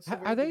 But it's a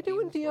Are very they good game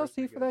doing as far as DLC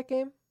they for go. that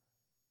game?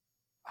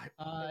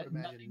 I would imagine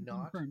nothing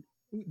not. confirmed.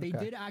 They Okay.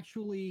 did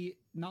actually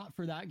not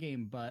for that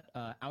game, but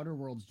Outer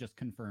Worlds just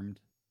confirmed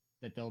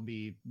that they'll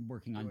be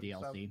working on Doing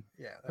DLC. some-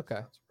 yeah, that's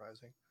Okay. not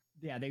surprising.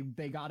 Yeah,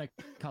 they got a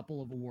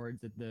couple of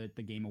awards at the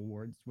Game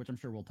Awards, which I'm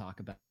sure we'll talk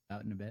about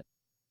in a bit.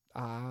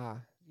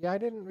 Yeah, I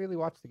didn't really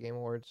watch the Game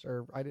Awards,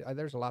 or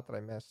there's a lot that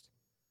I missed.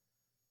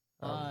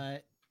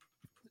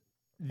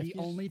 The if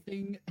you s- only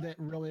thing that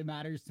really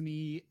matters to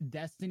me,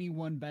 Destiny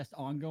won Best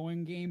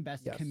Ongoing Game,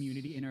 Best Yes.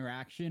 Community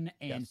Interaction,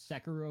 and Yes.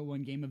 Sekiro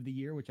won Game of the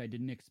Year, which I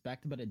didn't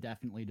expect, but it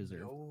definitely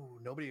deserved. No,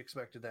 nobody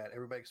expected that.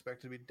 Everybody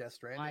expected to be Death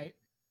Stranding.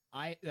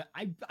 I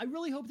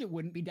really hoped it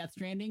wouldn't be Death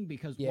Stranding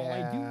because while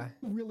Yeah. I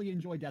do really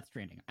enjoy Death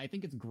Stranding, I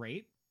think it's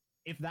great.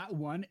 If that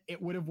won,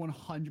 it would have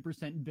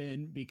 100%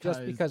 been because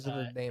because of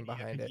the name Hideo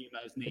behind it.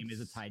 Kojima's name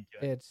is It's- tied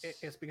to it.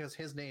 It's because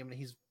his name and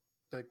he's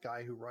the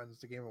guy who runs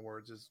the Game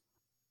Awards is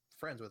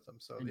friends with them.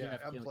 So And yeah,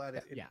 Jeff I'm Keighley.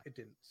 glad Yeah. it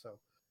didn't. So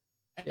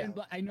And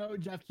but I know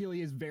Jeff Keighley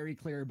is very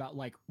clear about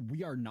like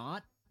we are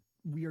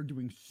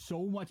doing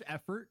so much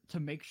effort to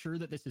make sure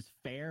that this is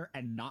fair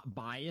and not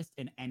biased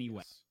in any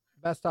way.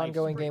 Best like,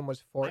 ongoing straight- game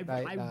was I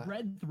Fortnite.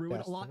 read through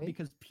it a lot Destiny?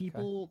 because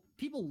people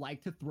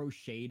like to throw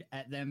shade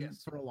at them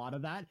Yes. for a lot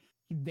of that.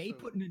 They So-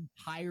 put an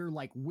entire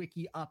like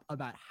wiki up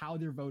about how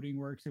their voting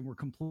works and we're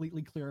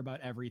completely clear about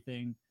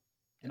everything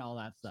and all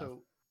that stuff.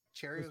 so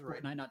Cherry Was was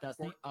right. Fortnite not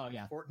Destiny? Oh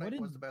yeah. Fortnite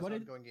was the best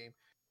ongoing game.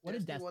 what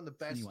did Destiny won the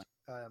best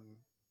Destiny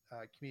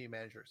community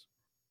managers.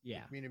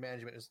 Yeah. Community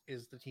management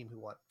is the team who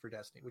won for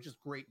Destiny, which is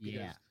great because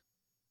Yeah.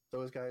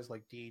 those guys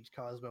like Deej,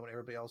 Cosmo, and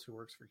everybody else who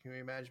works for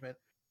community management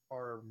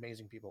are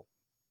amazing people.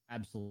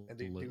 And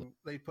Absolutely.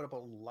 they put up a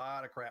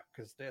lot of crap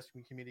because the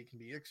Destiny community can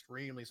be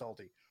extremely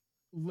salty.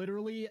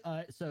 Literally,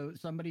 so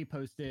somebody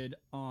posted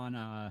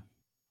on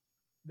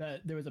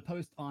there was a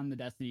post on the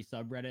Destiny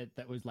subreddit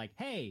that was like,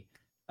 hey,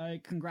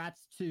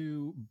 congrats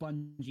to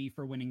Bungie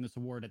for winning this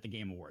award at the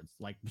Game Awards.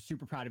 Like,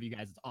 super proud of you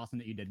guys. It's awesome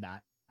that you did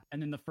that.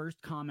 And then the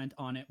first comment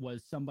on it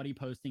was somebody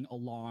posting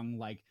along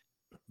like,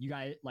 you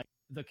guys, like,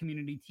 the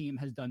community team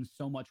has done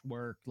so much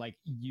work. Like,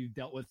 you've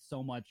dealt with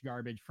so much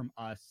garbage from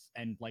us,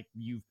 and like,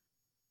 you've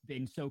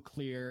been so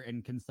clear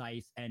and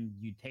concise, and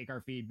you take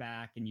our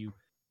feedback and you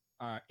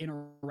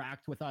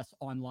interact with us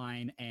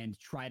online and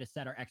try to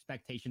set our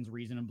expectations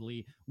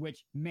reasonably.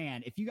 Which,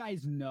 man, if you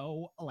guys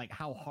know like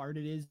how hard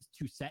it is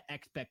to set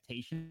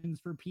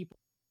expectations for people,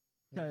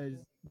 because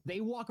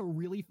they walk a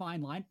really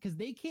fine line, because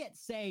they can't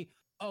say,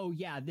 oh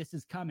yeah, this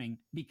is coming,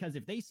 because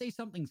if they say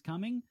something's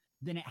coming,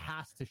 then it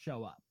has to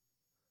show up.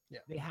 Yeah.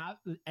 They have,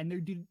 and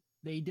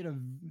they did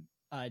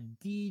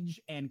Deej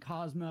and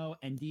Cosmo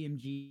and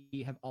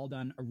DMG have all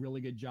done a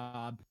really good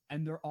job,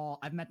 and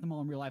I've met them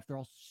all in real life. They're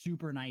all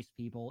super nice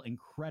people,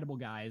 incredible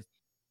guys.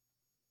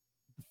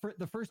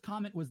 The first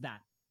comment was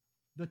that.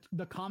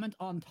 The comment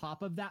on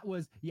top of that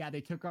was, yeah,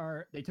 they took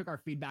our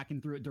feedback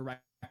and threw it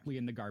directly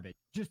in the garbage,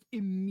 just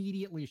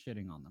immediately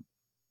shitting on them.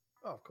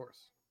 Oh, of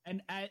course.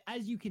 And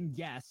as you can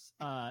guess,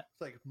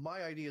 It's like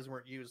my ideas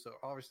weren't used, so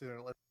obviously they're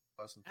gonna let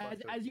us.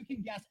 as you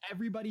can guess,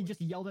 everybody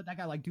just yelled at that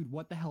guy like, dude,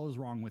 what the hell is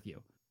wrong with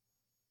you?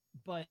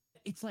 But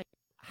it's like,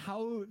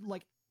 how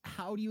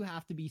do you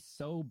have to be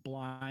so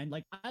blind?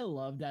 Like, I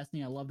love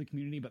Destiny, I love the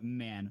community, but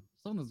man,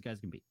 some of those guys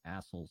can be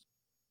assholes.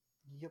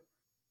 Yep.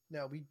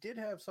 Now, we did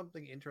have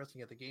something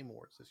interesting at the Game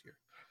Awards this year.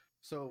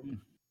 So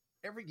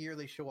every year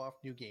they show off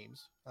new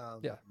games.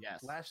 Yeah.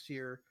 Yes. Last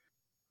year,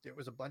 there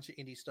was a bunch of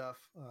indie stuff.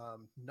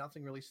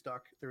 Nothing really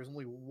stuck. There was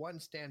only one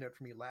standout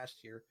for me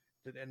last year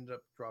that ended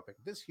up dropping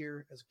this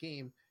year as a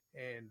game,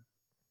 and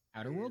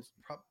Outer Worlds?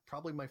 is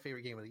probably my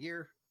favorite game of the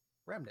year,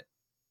 Remnant.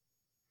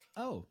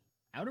 Oh,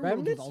 Outer Worlds was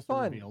Remnant's also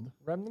fun. revealed.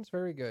 Remnant's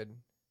very good.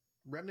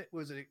 Remnant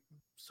was a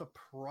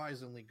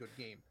surprisingly good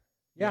game.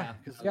 Yeah,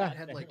 because yeah. it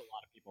had I like hear a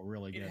lot of people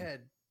really good. it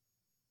had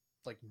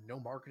like no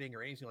marketing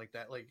or anything like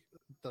that. Like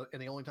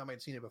the only time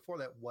I'd seen it before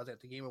that was at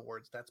the Game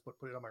Awards. That's what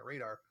put it on my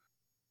radar.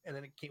 And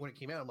then when it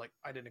came out, I'm like,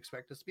 I didn't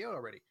expect this to be out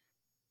already.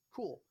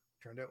 Cool.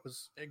 Turned out it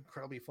was an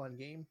incredibly fun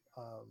game.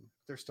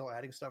 They're still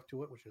adding stuff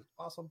to it, which is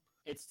awesome.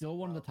 It's still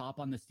one of the top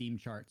on the Steam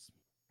charts.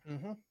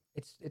 Mm-hmm.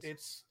 It's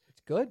It's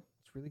good.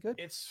 It's really good.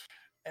 it's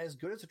as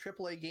good as a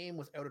AAA game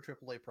without a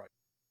AAA project.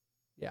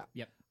 Yeah.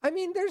 Yep. I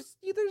mean, there's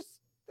you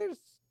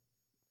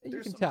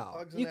There's can some tell.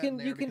 bugs in You that in can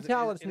there you can because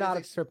tell it it's is not a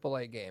a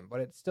AAA game, but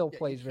it still Yeah, you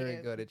plays very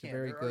can- good. you It's a can.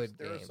 very good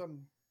There are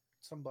game.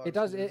 some bugs. It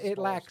does. because It it's a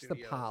smaller lacks the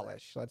studio.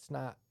 polish. Let's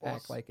not Well,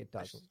 act like it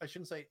doesn't. I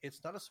shouldn't say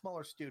it's not a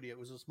smaller studio. It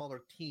was a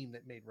smaller team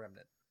that made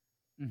Remnant.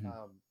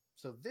 Mhm.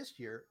 So this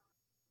year,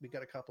 we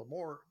got a couple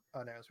more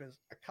announcements.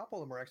 A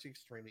couple of them are actually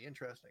extremely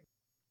interesting.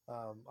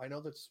 I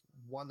know that's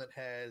one that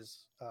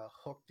has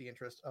hooked the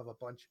interest of a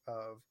bunch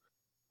of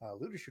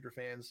looter shooter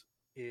fans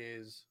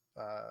is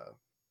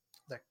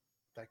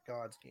that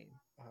God's game.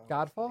 What's the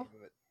Godfall? name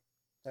of it?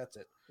 That's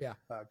it. Yeah.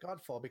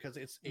 Godfall, because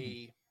it's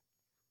a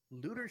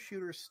looter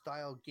shooter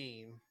style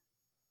game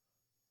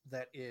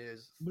that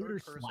is Looter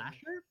third person.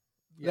 slasher?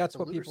 Yeah, That's it's a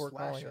what looter people were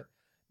calling it. slasher.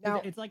 Now,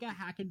 It's like a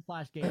hack and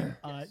slash game.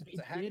 Yes, They it's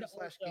a hack did and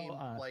slash also,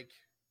 game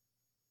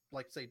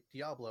like say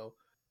Diablo,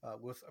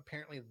 with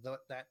apparently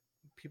that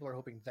people are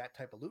hoping that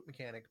type of loot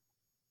mechanic,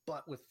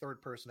 but with third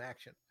person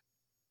action.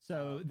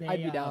 so they,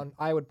 I'd be down.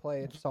 I would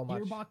play it so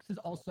much. Gearbox is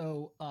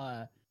also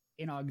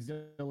an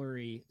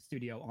auxiliary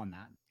studio on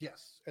that.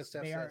 Yes, as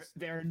Steph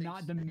They're says,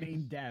 not the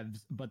main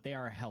devs, but they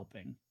are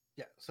helping.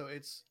 Yeah, so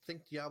it's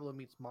think Diablo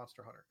meets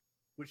Monster Hunter,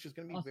 which is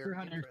going to be Monster very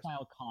Hunter interesting.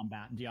 style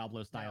combat,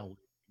 Diablo style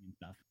and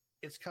stuff.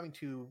 It's coming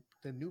to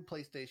the new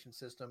PlayStation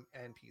system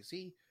and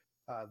PC.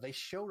 They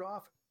showed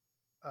off,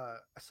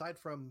 aside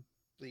from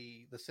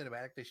the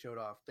cinematic they showed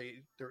off,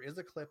 there is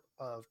a clip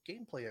of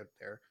gameplay out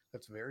there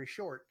that's very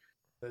short,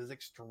 that is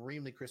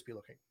extremely crispy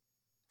looking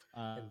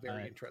and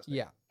very interesting.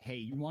 Yeah. Hey,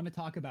 you want to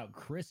talk about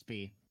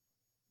crispy?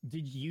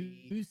 Did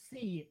you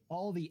see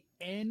all the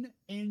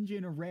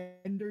N-engine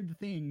rendered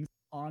things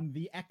on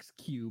the X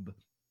Cube?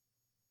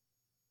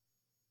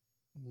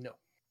 No.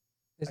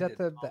 Is I that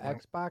did. the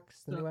Xbox,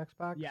 the So- new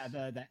Xbox? Yeah,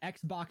 the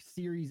Xbox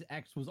Series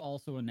X was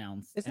also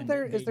announced. Isn't and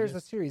there? they There's a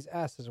just- Series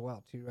S as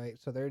well too, right?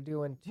 So they're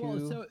doing two. Well,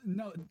 so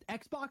no,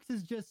 Xbox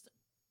is just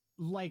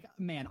like,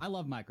 man, I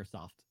love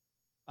Microsoft.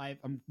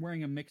 I'm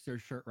wearing a Mixer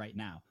shirt right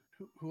now.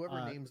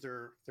 Whoever names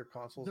their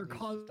consoles their needs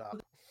con- to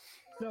stop.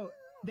 So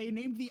they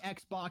named the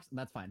Xbox.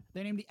 That's fine.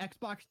 They named the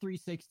Xbox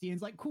 360, and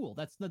it's like cool.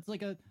 That's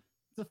like it's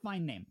a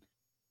fine name.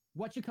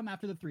 What should come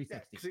after the Yeah,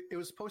 360? because it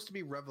was supposed to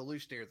be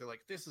revolutionary. They're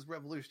like, this is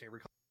revolutionary. We're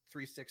calling it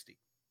 360.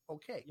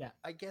 Okay, Yeah.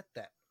 I get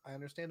that. I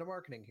understand the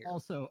marketing here.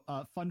 Also,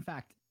 fun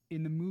fact: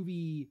 in the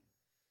movie,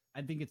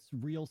 I think it's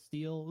Real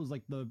Steel. It was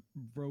like the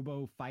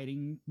Robo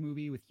fighting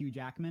movie with Hugh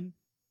Jackman.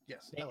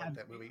 Yes, they I like have-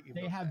 that movie. even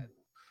They though it's have bad.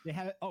 They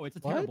have. Oh, it's a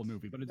What? terrible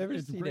movie, but Never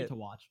it's seen great it. to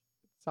watch.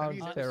 Have Sounds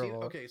you seen-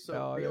 terrible. Okay, so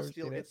No, I've Real never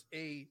Steel, seen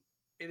it.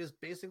 it is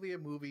basically a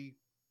movie.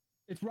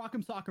 It's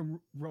Rock'em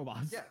Sock'em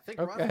Robots. Yeah, think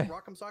Okay.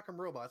 Rock'em Sock'em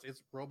Robots.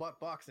 It's robot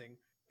boxing.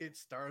 It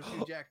stars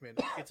Hugh Jackman.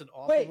 It's an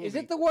awful Wait, movie. is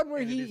it the one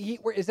where and it he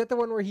is- is that the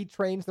one where he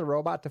trains the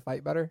robot to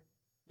fight better?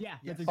 yeah.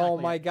 Yes. That's exactly Oh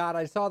my it. god,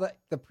 I saw the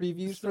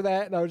previews for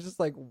that and I was just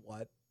like,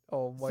 what?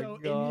 Oh my So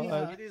in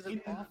god. the, It is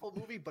an awful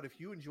movie, but if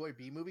you enjoy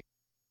B movies,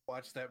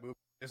 watch that movie.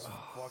 It's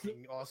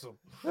fucking awesome.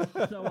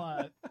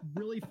 So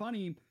really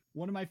funny.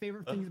 One of my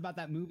favorite things about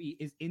that movie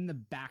is in the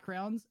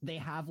backgrounds they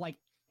have like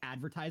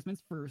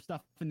advertisements for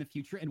stuff in the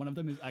future, and one of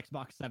them is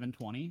Xbox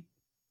 720.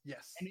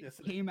 Yes, And it yes,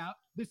 came out.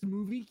 This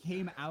movie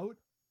came out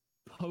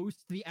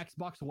post the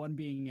Xbox One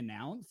being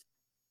announced,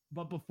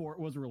 but before it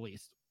was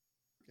released.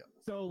 Yep.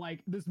 So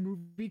like this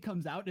movie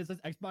comes out, it says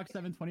Xbox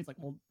 720. It's like,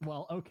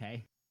 well,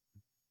 okay.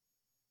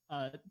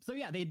 So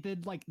yeah, they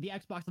did like the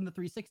Xbox and the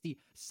 360.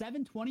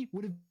 720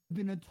 would have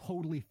been a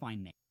totally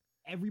fine name.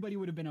 Everybody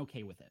would have been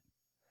okay with it.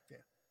 Yeah.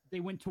 They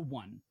went to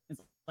one.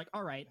 It's like,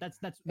 all right, that's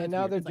And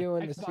now weird. they're It's like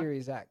doing the Xbox-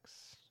 Series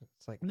X.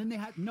 It's like, And then they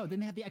had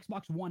the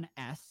Xbox One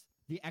S,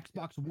 the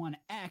Xbox One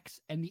X,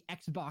 and the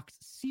Xbox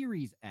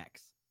Series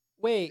X.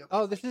 wait, Yep.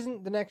 oh, this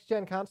isn't the next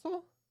gen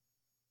console?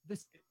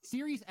 The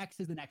Series X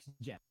is the next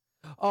gen.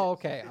 Oh, Yes,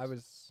 okay. it's- I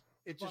was.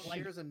 It just But,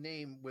 like- shares a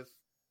name with.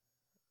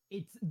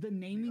 It's the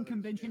naming others,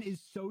 convention yes.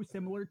 is so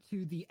similar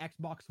to the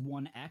Xbox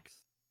One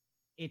X.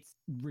 It's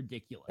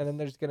ridiculous. And then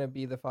there's gonna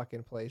be the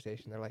fucking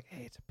PlayStation. They're like,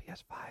 hey, it's a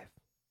PS5.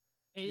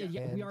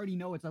 Yeah, And- we already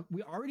know it's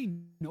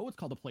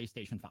called a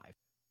PlayStation 5.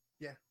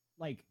 Yeah.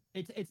 Like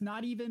it's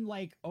not even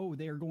like, oh,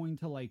 they're going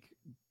to like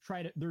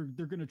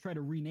they're going to try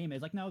to rename it.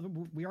 It's like, no,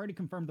 we already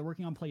confirmed they're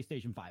working on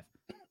PlayStation 5.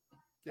 Yeah,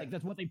 Like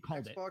that's what they've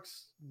called it.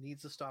 Xbox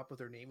needs to stop with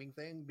their naming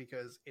thing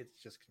because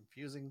it's just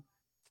confusing.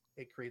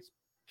 It creates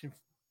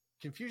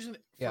confusion for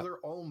Yeah. their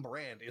own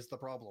brand is the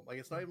problem. Like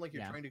it's not even like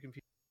you're Yeah. trying to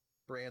confuse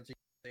brands and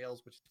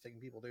sales, which is the thing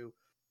people do.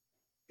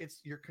 It's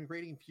you're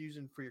creating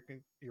confusion for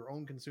your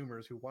own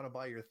consumers who want to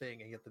buy your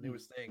thing and get the Mm.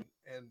 newest thing,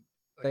 and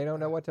like, They don't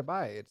know what to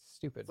buy. It's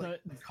stupid. So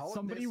call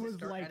somebody it this and was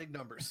start like, adding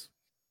numbers.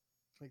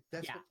 Like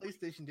that's Yeah. what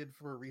PlayStation did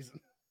for a reason.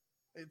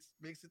 It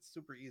makes it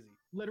super easy.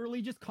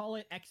 literally just call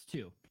it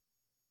X2.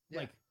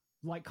 Yeah.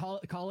 Like call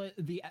it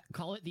the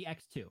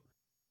X2.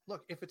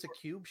 Look, if it's a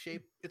cube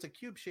shape, it's a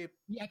cube shape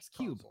The X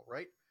Cube. console,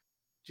 right?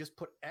 Just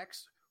put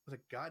X with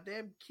a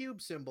goddamn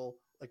cube symbol,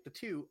 like the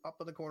 2 up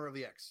in the corner of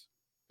the X.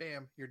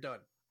 Bam, you're done.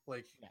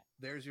 Like Yeah.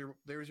 there's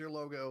your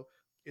logo.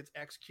 It's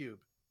X cube.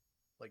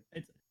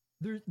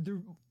 There's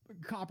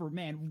Copper,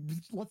 man.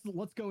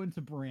 Let's go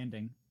into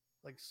branding.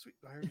 Like sweet,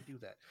 I already do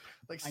that.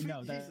 Like I sweet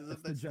know, Jesus, that's the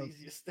that's the joke.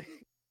 easiest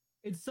thing.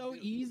 It's so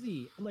Dude.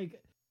 easy.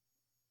 Like,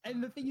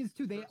 and the thing is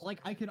too, they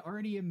like I can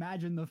already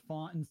imagine the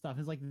font and stuff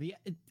is like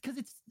because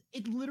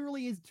it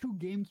literally is 2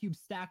 GameCube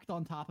stacked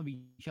on top of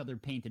each other,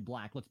 painted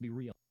black. Let's be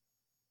real.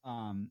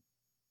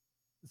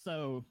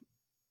 So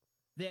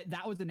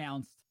that was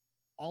announced.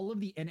 All of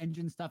the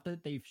in-engine stuff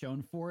that they've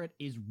shown for it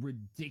is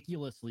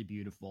ridiculously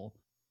beautiful.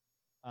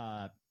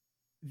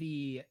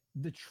 The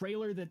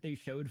trailer that they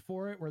showed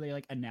for it, where they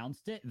like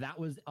announced it, that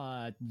was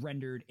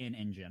rendered in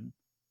engine.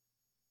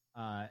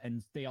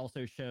 And they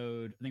also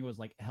showed, I think it was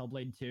like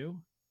Hellblade 2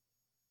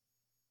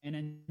 in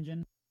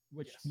engine,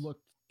 which Yes.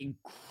 looked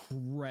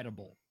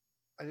incredible.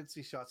 I did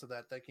see shots of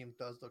that. That game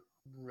does look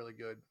really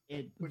good,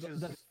 It which is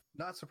the-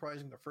 not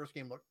surprising. The first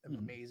game looked Mhm.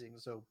 amazing.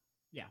 So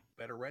Yeah.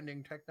 better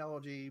rendering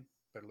technology,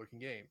 better looking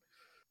game.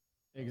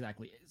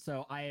 exactly.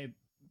 So I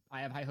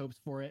have high hopes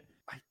for it.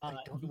 I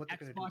don't the know what they're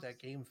going to do with Xbox- that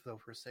game though.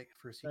 For a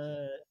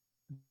sequel.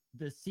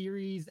 The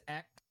Series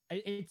X,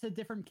 it's a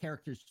different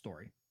character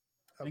story.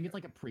 I think it's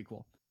Okay. like a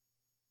prequel.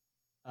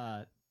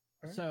 Alright.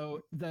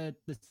 So the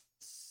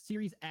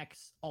Series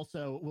X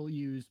also will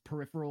use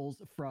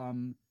peripherals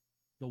from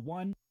the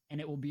one, and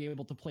it will be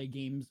able to play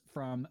games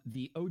from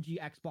the OG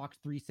Xbox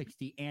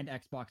 360 and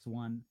Xbox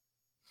One.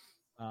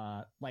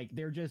 Like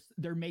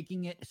they're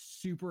making it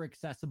super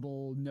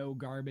accessible, no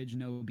garbage,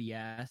 no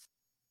BS.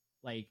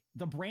 Like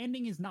the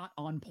branding is not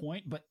on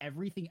point, but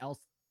everything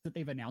else that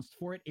they've announced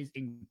for it is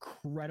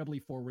incredibly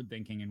forward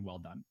thinking and well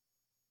done.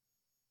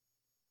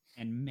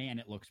 And man,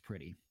 it looks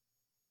pretty.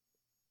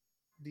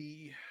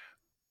 The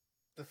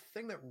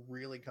thing that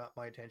really caught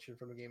my attention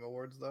from the Game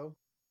Awards, though,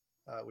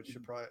 which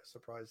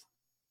surprised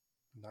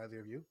neither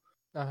of you,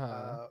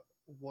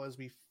 was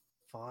we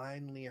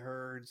finally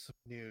heard some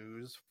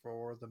news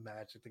for the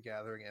Magic the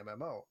Gathering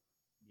MMO.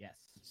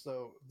 Yes.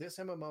 So this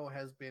MMO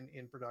has been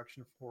in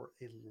production for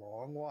a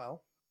long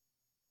while.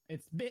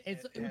 It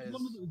was one has- of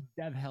those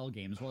dev hell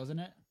games, wasn't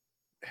it?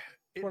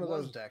 It One of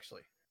those- wasn't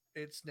actually.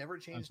 It's never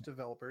changed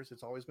developers.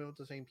 It's always been with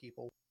the same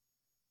people.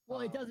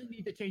 Well, it doesn't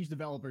need to change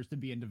developers to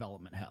be in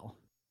development hell.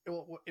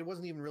 It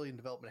wasn't even really in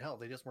development hell.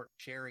 They just weren't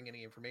sharing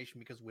any information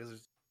because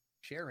Wizards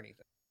share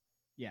anything.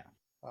 Yeah.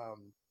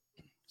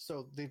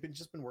 So they've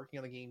just been working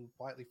on the game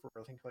quietly for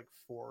I think like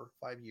 4 or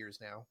 5 years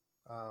now,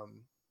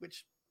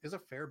 which is a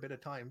fair bit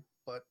of time.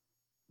 But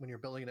when you're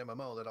building an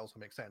MMO, that also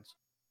makes sense.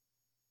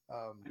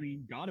 I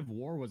mean, God of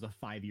War was a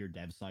 5-year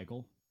dev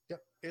cycle.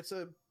 Yep, it's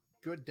a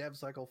good dev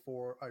cycle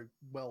for a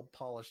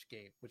well-polished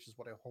game, which is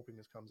what I'm hoping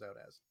this comes out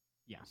as.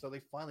 Yeah. So they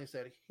finally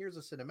said, "Here's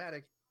a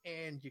cinematic,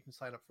 and you can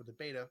sign up for the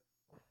beta."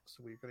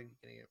 So we're going to be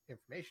getting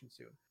information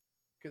soon,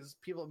 because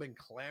people have been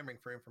clamoring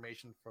for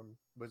information from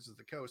Wizards of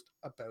the Coast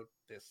about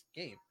this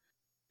game.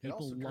 It People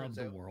also love turns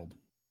the out world.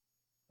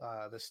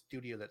 the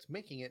studio that's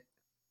making it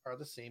are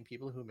the same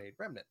people who made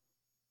Remnant,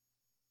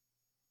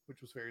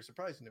 which was very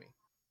surprising to me.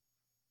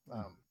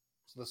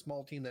 So the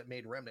small team that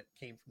made Remnant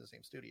came from the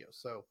same studio.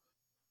 So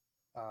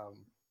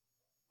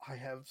I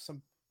have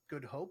some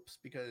good hopes,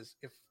 because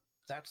if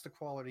that's the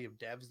quality of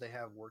devs they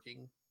have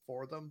working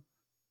for them,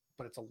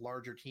 but it's a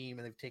larger team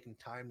and they've taken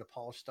time to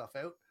polish stuff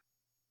out,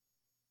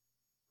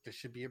 this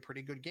should be a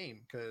pretty good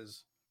game,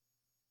 because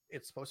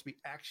it's supposed to be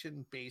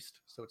action based,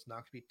 so it's not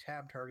going to be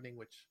tab targeting,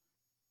 which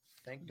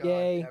Thank God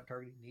Yay. tab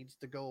targeting needs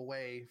to go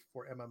away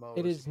for MMOs.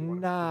 It is if you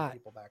wanna bring not.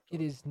 people back to It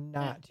them. is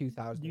not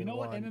 2001. You know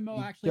what MMO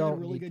You actually had don't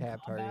really need good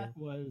tab combat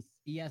targeting. was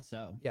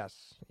ESO.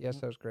 Yes,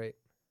 that was great.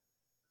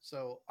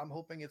 So I'm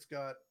hoping it's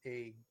got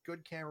a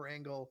good camera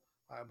angle.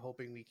 I'm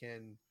hoping we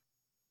can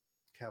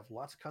have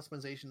lots of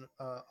customization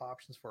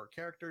options for our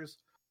characters.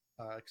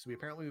 Because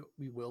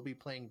we will be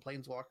playing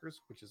Planeswalkers,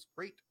 which is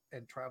great,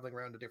 and traveling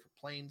around to different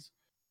planes.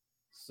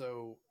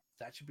 So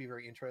that should be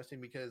very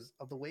interesting because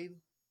of the way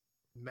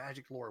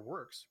Magic lore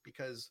works.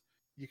 Because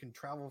you can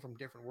travel from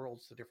different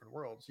worlds to different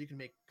worlds, you can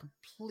make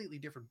completely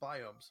different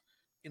biomes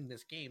in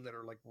this game that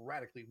are like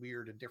radically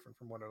weird and different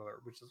from one another,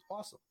 which is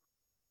awesome.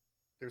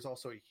 There's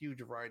also a huge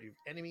variety of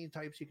enemy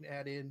types you can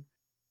add in.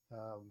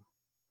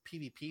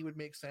 PvP would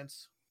make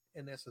sense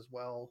in this as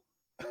well.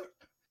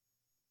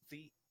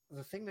 The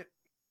thing that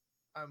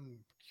I'm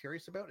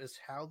curious about is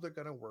how they're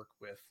going to work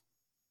with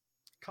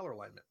color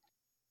alignment,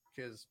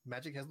 because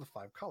Magic has the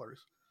 5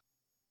 colors,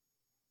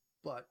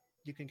 but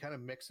you can kind of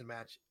mix and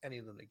match any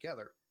of them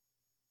together.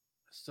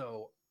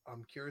 So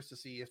I'm curious to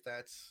see if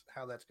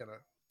how that's going to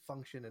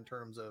function in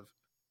terms of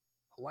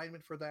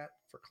alignment for that,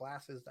 for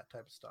classes, that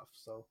type of stuff.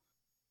 So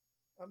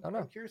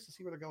I'm curious to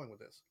see where they're going with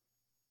this.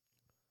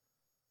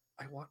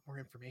 I want more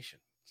information.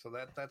 So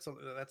that's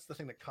the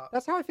thing that caught.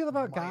 That's how I feel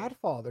about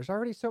Godfall. There's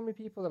already so many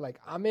people that are like,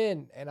 I'm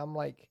in, and I'm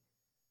like,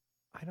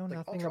 I know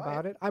nothing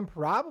about it. I'm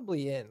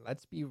probably in.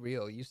 Let's be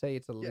real. You say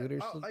it's a looter.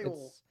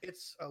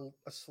 It's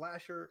a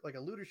slasher, like a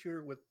looter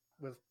shooter with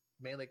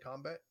melee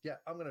combat. Yeah,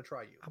 I'm gonna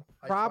try you. I'm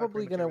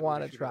probably gonna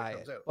want to try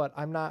it, but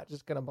I'm not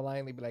just gonna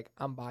blindly be like,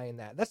 I'm buying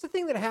that. That's the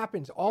thing that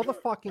happens all the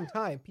fucking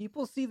time.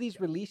 People see these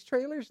release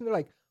trailers and they're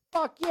like,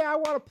 fuck yeah, I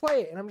want to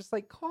play it, and I'm just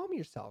like, calm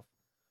yourself,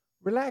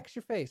 relax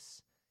your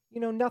face. You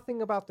know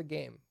nothing about the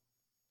game.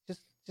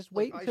 Just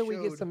wait until we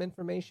get some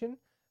information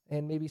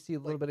and maybe see a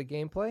little bit of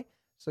gameplay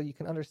so you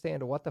can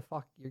understand what the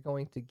fuck you're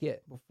going to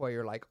get before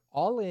you're like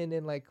all in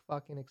and like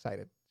fucking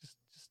excited.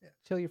 Just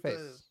chill your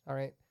face. All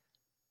right.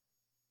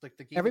 Like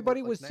the game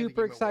everybody was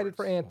super excited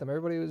for Anthem.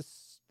 There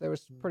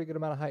was pretty good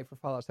amount of hype for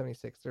Fallout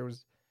 76. There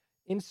was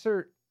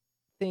insert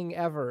thing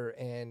ever,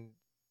 and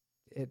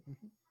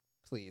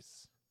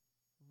please.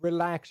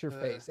 Relax your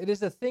face. It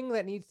is a thing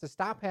that needs to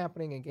stop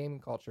happening in gaming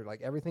culture. Like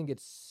everything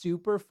gets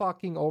super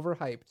fucking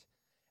overhyped,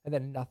 and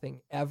then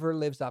nothing ever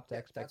lives up to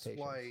expectations.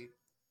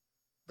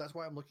 That's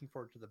why I'm looking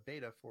forward to the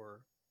beta for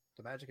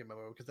the Magic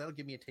MMO, because that'll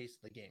give me a taste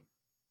of the game,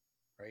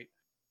 right?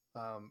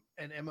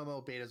 And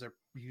MMO betas are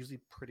usually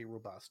pretty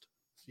robust,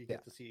 so you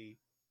get to see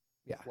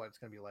what it's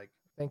going to be like.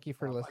 Thank you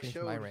for listening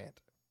to my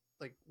rant.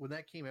 Like when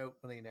that came out,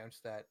 when they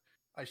announced that,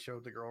 I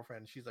showed the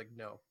girlfriend. She's like,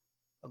 "No."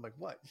 I'm like,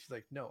 "What?" She's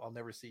like, "No, I'll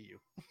never see you."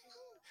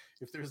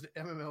 If there's an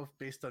MMO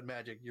based on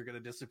Magic, you're going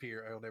to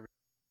disappear. I'll never.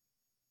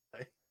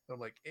 I'm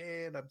like,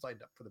 and I'm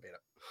signed up for the beta.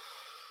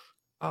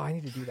 Oh, I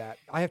need to do that.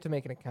 I have to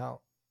make an account.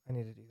 I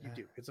need to do that.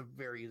 You do. It's a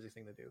very easy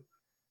thing to do.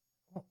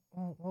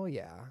 Well,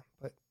 yeah,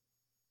 but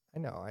I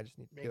know. I just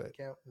need to do it. Make an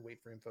account and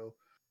wait for info.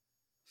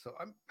 So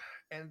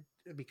and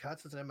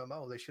because it's an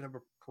MMO, they should have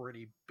a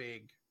pretty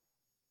big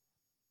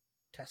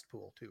test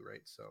pool too,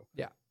 right? So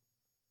yeah,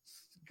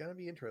 it's gonna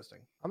be interesting.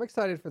 I'm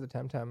excited for the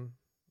Temtem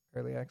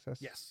early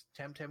access. Yes,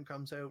 Temtem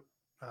comes out.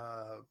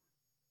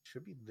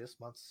 Should be this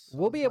month.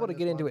 We'll be able to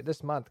get into it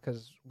this month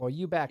because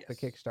you backed the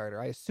Kickstarter.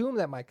 I assume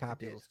that my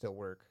copy will still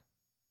work.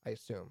 I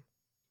assume.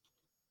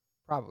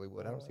 Probably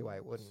would. I don't see why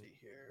it wouldn't.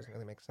 Doesn't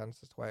really make sense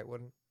as to why it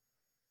wouldn't.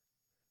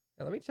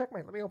 Now, let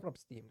me open up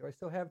Steam. Do I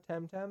still have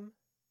Temtem?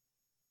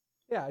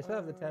 Yeah, I still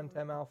have the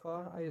Temtem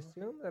Alpha. I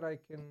assume that I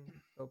can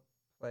still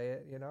play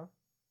it, you know?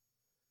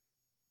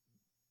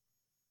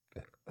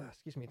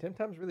 Excuse me.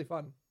 Temtem's really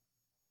fun.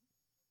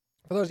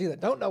 For those of you that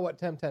don't know what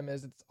Temtem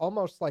is, it's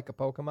almost like a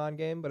Pokemon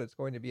game, but it's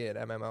going to be an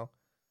MMO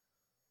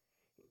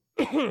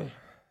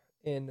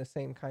in the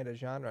same kind of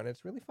genre, and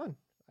it's really fun.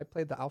 I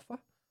played the alpha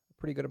a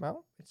pretty good amount.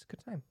 It's a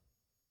good time.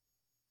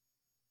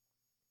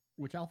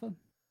 Which alpha?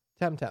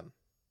 Temtem.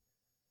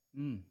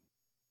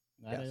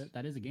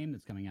 That is a game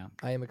that's coming out.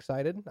 I am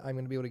excited. I'm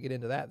going to be able to get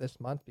into that this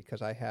month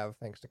because I have,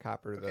 thanks to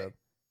Copper, the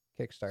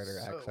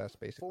Kickstarter access,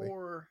 basically.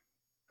 For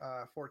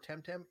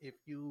Temtem, if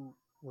you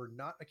were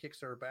not a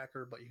Kickstarter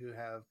backer, but you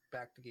have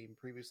backed the game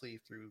previously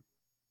through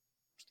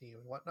Steam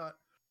and whatnot,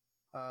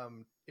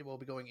 it will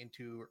be going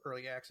into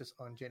early access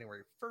on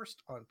January 1st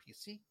on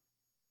PC.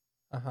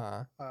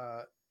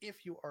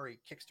 If you are a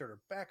Kickstarter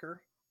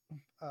backer,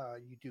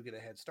 you do get a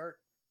head start.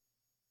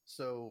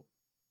 So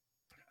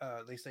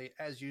they say,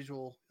 as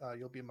usual,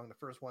 you'll be among the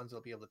first ones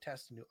that'll be able to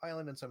test the new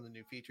island and some of the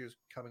new features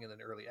coming in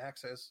early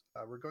access.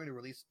 We're going to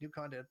release new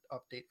content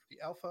update for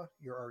the alpha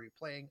you're already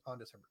playing on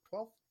December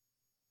 12th,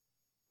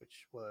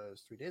 which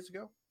was 3 days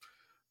ago.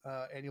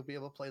 And you'll be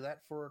able to play that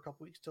for a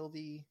couple weeks till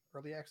the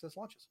early access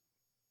launches.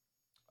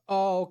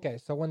 Oh, okay.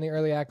 So when the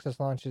early access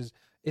launches,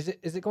 is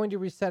it going to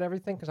reset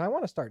everything? Because I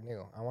want to start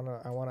new. I want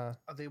to.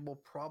 They will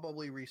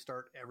probably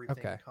restart everything.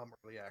 Come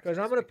early access. Because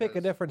I'm going to pick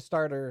a different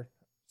starting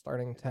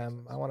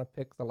Tem. I want to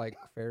pick the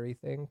fairy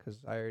thing because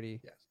I already.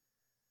 Yes.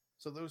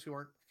 So those who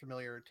aren't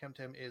familiar,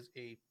 Temtem is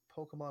a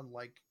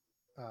Pokemon-like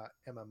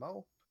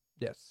MMO.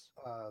 Yes.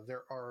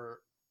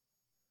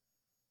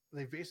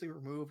 They've basically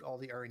removed all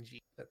the RNG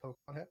that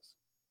Pokemon has.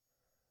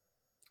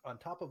 On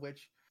top of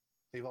which,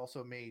 they've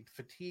also made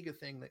fatigue a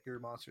thing that your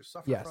monsters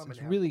suffer Yes, from. it's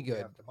and really you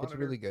good. have to It's monitor.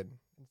 really good.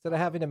 Instead of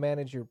having to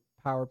manage your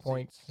power So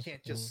points, you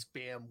can't just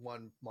spam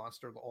one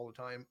monster all the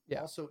time.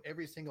 Yeah. Also,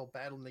 every single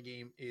battle in the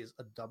game is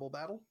a double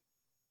battle.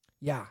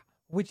 yeah,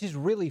 which is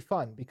really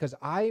fun because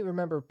I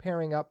remember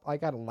pairing up. I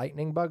got a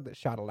lightning bug that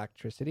shot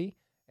electricity,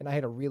 and I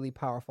had a really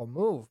powerful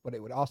move, but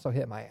it would also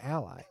hit my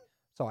ally.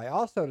 So I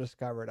also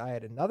discovered I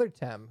had another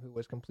Tem who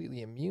was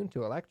completely immune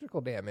to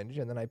electrical damage,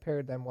 and then I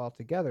paired them well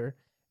together.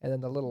 And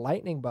then the little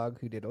lightning bug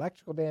who did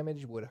electrical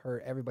damage would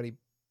hurt everybody,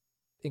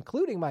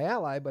 including my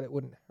ally, but it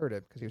wouldn't hurt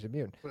him because he was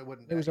immune. But it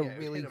wouldn't. It was a yeah,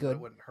 really hit him, but good- It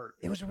wouldn't hurt.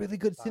 It was a really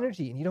good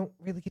synergy, and you don't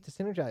really get to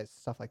synergize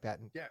stuff like that.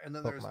 Yeah, and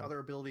then there's Pokemon. other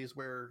abilities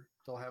where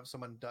they'll have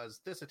someone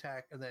does this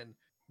attack, and then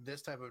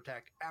this type of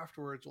attack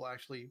afterwards will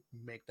actually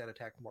make that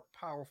attack more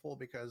powerful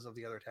because of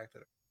the other attack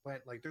that it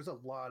went. Like, there's a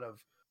lot of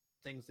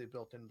things they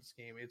built into this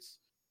game. It's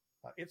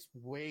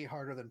way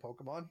harder than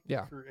Pokemon.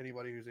 Yeah. For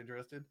anybody who's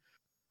interested,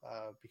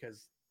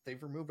 because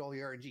they've removed all the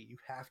RNG. You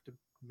have to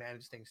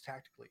manage things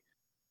tactically,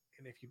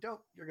 and if you don't,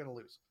 you're going to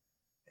lose.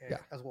 And Yeah.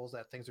 as well as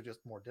that, things are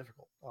just more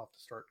difficult off the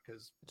start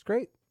because It's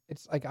great.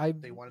 It's like I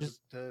they wanted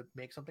just to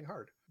make something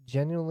hard.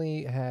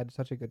 genuinely had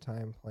such a good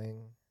time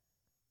playing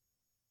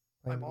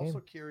I'm the also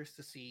game. curious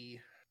to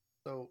see.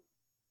 So,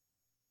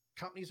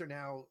 companies are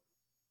now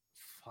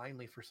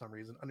finally, for some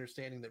reason,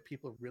 understanding that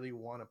people really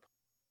want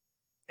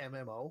to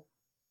MMO.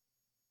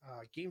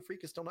 Game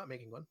Freak is still not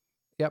making one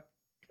Yep.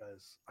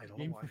 because I don't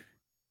Game know why. Freak-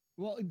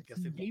 Well, guess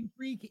they- Game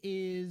Freak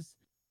is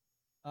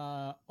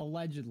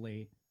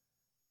allegedly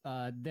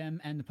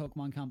them and the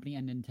Pokemon Company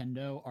and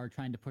Nintendo are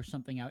trying to push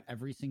something out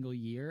every single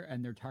year,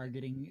 and they're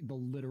targeting the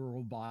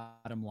literal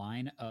bottom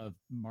line of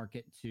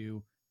market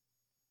to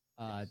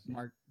Yes.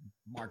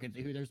 market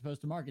to who they're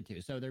supposed to market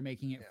to. So they're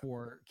making it Yeah.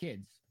 for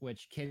kids,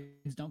 which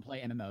kids don't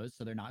play MMOs,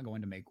 so they're not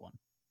going to make one.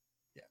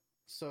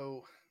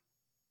 So,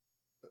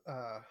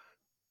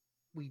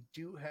 we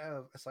do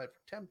have, aside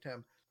from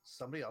Temtem,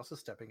 somebody else is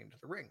stepping into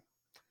the ring.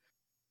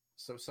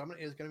 So, someone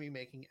is going to be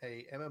making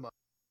a MMO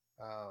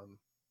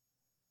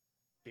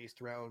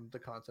based around the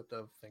concept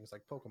of things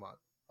like Pokemon.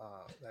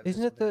 That is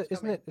Isn't it something that's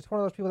isn't coming. it? It's one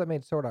of those people that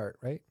made Sword Art,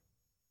 right?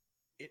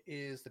 It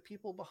is the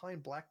people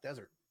behind Black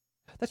Desert.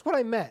 That's what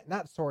I meant,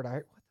 not Sword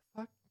Art. What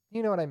the fuck?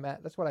 You know what I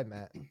meant? That's what I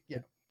meant. Yeah.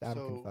 I'm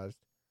So, confused.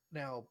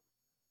 Now,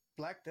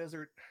 Black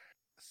Desert,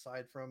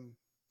 aside from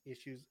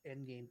issues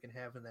Endgame can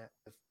have in that,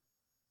 with,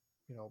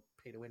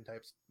 pay to win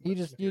types. You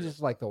just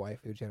materials, like the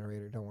waifu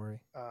generator. Don't worry.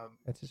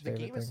 That's his the favorite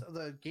game thing. is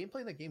the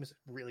gameplay in the game is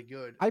really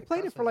good. I The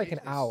played it for like an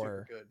customization is super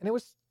hour, good. and it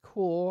was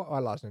cool. Oh, I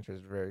lost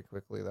interest very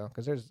quickly though,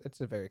 because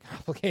it's a very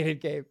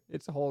complicated game.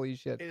 It's holy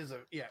shit. It is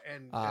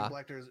and Uh,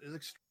 Black Desert is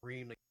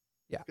extremely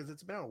Yeah. because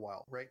it's been a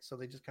while, right? So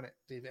they just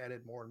they've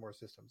added more and more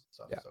systems and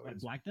stuff. Yeah. So What,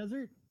 it's, Black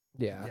Desert?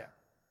 Yeah. yeah,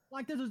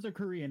 Black Desert's a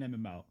Korean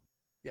MMO.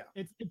 Yeah.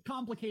 It's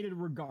complicated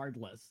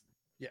regardless.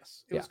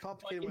 yes, it Yeah. was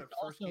complicated when it it's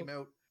first also- came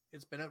out.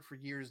 It's been out for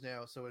years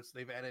now, so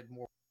they've added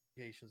more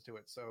applications to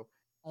it. So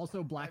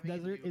Also, Black Having it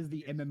Desert do is the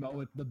is- MMO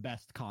with the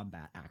best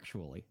combat,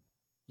 actually.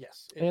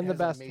 yes, And the has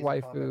best amazing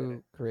combat in waifu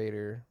it.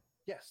 creator.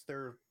 Yes,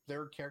 their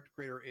character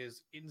creator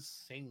is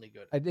insanely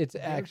good. It's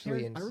Their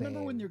actually charac- insane. I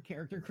remember when their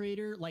character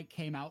creator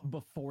came out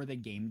before the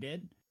game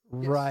did.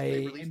 Yes, they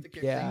right. released the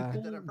character- Yeah. they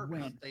did that on People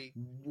purpose. went They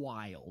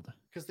wild.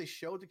 because they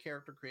showed the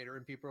character creator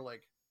and people are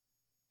like,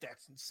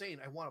 "That's insane!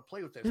 I want to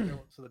play with this."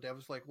 So the dev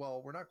was like,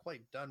 "Well, we're not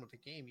quite done with the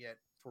game yet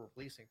for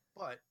releasing,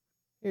 but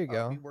Here you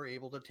go. we were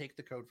able to take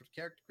the code for the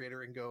character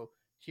creator and go,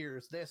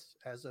 here's this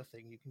as a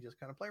thing you can just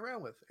kind of play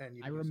around with." And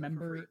you I can use it for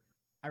free.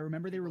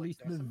 remember they People are like, released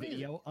 "That's the amazing."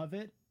 video of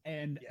it,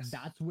 and Yes.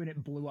 that's when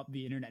it blew up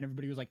the internet. And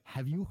everybody was like,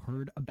 "Have you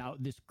heard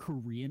about this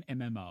Korean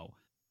MMO?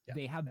 Yeah.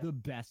 They have the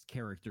best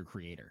character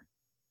creator."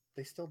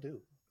 They still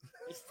do.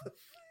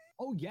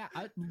 Oh yeah,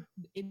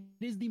 it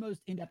is the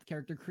most in-depth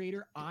character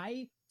creator.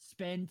 I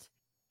spent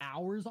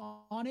hours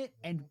on it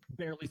and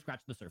barely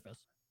scratched the surface.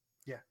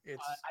 Yeah,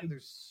 it's I-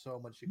 there's so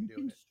much you You can do in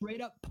can it. straight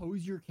up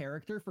pose your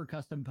character for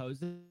custom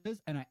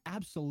poses, and I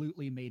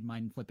absolutely made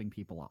mine flipping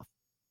people off.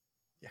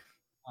 Yeah.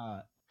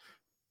 Sounds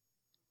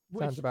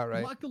Which, about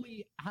right.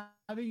 Luckily,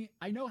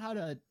 I know how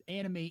to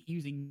animate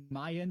using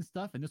Maya and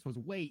stuff, and this was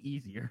way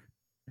easier.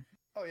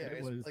 Oh yeah, it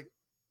it's was- like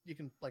you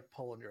can like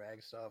pull and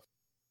drag stuff.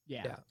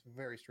 Yeah, Yeah. It's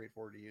very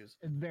straightforward to use.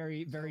 It's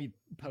very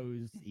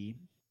posy.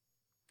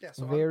 Yeah,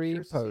 so Very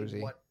I'm curious to see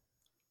posy.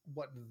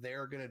 what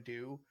they're gonna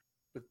do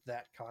with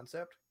that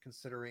concept,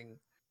 considering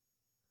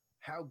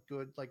how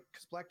good, like,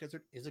 because Black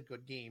Desert is a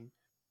good game,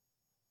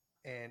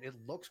 and it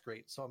looks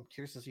great. So I'm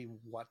curious to see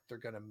what they're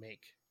gonna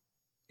make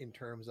in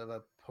terms of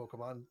a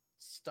Pokemon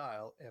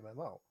style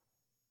MMO.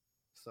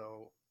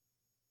 So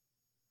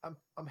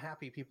I'm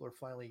happy people are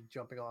finally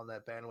jumping on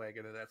that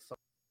bandwagon, and that's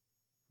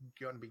something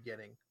going to be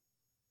getting.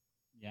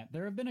 Yeah,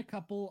 there have been a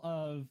couple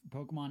of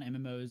Pokemon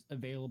MMOs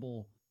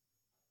available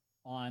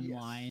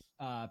online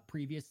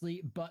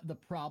previously, but the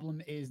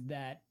problem is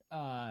that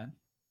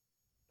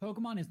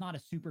Pokemon is not a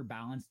super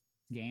balanced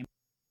game.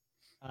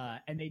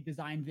 And they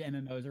designed the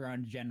MMOs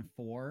around Gen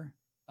 4.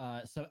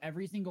 So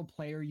every single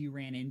player you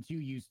ran into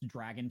used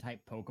dragon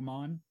type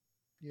Pokemon,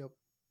 Yep.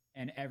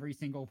 and every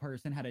single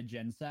person had a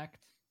Gensect.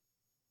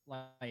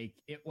 Like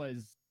it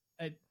was,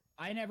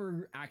 I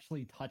never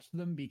actually touched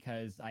them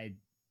because I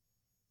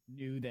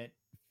knew that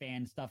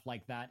fan stuff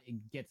like that,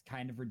 it gets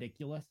kind of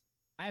ridiculous.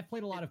 I have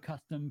played a lot of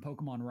custom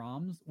Pokemon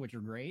ROMs, which are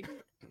great.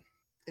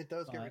 It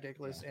does get But,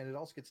 ridiculous, and it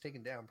also gets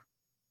taken down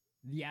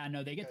Yeah,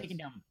 no, they get taken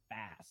Because- down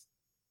fast.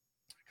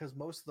 because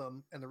most of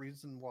them, and the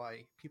reason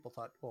why people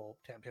thought, well,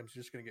 Tamtam's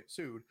just going to get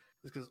sued,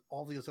 is because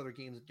all these other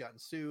games had gotten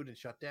sued and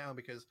shut down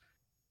because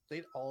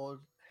they'd all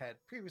had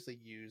previously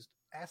used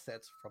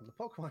assets from the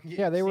Pokemon games.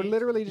 Yeah, they were See,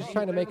 literally just they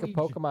trying to make a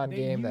literally ju- Pokemon they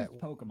game that,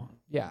 used Pokemon.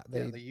 yeah,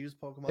 Yeah, they they use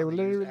Pokemon. they were use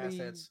literally-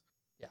 assets.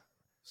 yeah.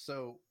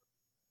 So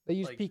they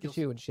use like, you'll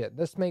Pikachu and shit.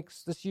 This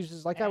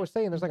uses, like I was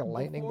saying, there's like a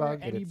lightning Before bug.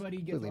 And it's anybody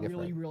gets completely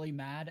really, different. really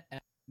mad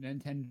at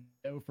Nintendo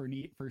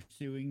for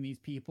suing these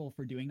people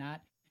for doing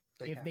that,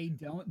 they if have they to.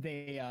 don't,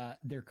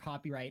 their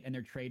copyright and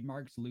their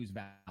trademarks lose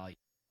value,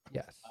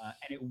 Yes. and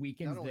it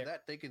weakens Not only their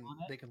that, they can on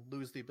it.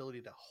 lose the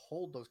ability to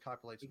hold those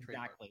copyrights and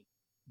trademarks. exactly.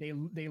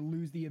 They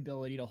lose the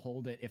ability to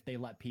hold it if they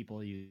let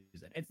people use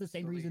it. It's the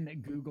same So the- reason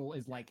that Google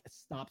is like,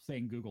 stop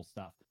saying Google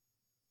stuff,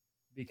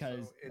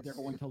 because So they're it's-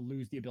 going to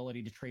lose the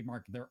ability to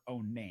trademark their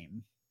own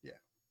name.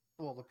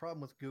 Well, the problem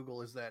with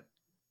Google is that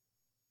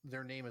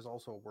their name is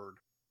also a word.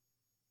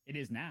 It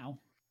is now.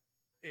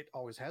 It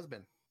always has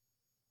been.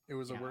 It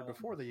was a Yeah. word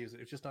before they used it.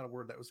 It's just not a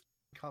word that was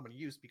in common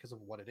use because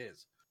of what it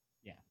is.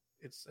 Yeah.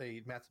 It's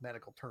a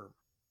mathematical term.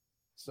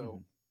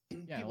 So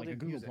Yeah, people like a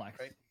didn't use it, Googleplex.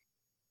 right?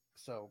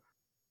 So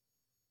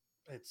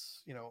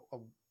it's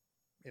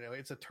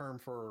it's a term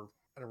for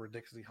a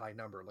ridiculously high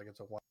number, like it's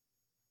a one,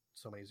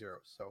 so many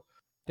zeros. So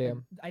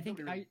Damn. I think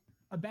Nobody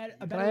a better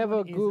Can I have a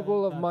one is,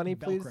 Google of money,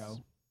 please?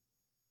 Velcro.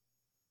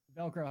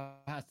 Velcro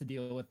has to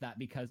deal with that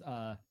because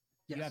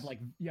yes,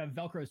 you have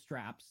Velcro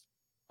straps,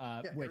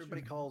 yeah, which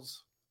everybody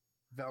calls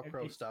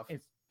Velcro it's- stuff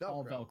It's Velcro,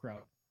 all Velcro,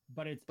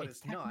 but it's not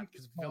technically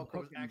because called Velcro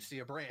is hook and- actually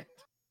a brand.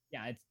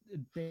 Yeah,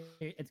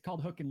 it's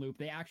called Hook and Loop.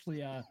 They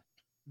actually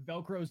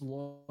Velcro's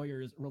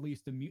lawyers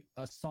released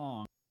a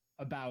song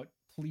about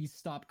please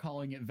stop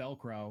calling it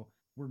Velcro.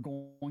 We're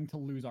going to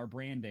lose our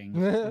branding.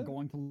 We're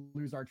going to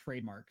lose our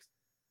trademarks.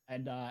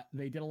 And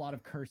they did a lot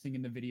of cursing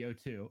in the video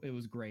too. It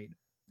was great.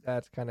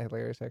 That's kind of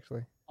hilarious,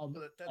 actually.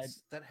 But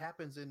that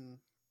happens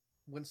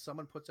when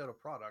someone puts out a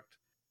product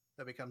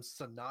that becomes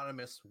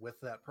synonymous with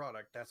that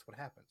product. That's what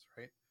happens,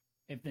 right?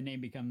 If the name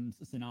becomes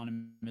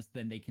synonymous,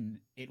 then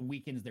it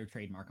weakens their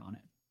trademark on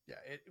it. Yeah,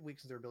 it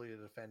weakens their ability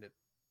to defend it.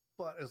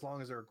 But as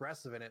long as they're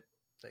aggressive in it,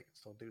 they can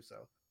still do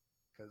so.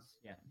 Because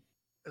Yeah.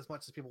 as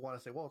much as people want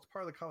to say, well, it's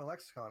part of the common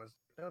lexicon,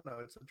 no,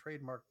 it's a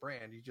trademark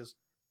brand. You just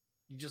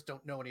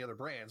don't know any other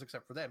brands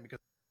except for them because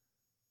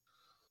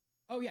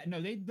Oh yeah,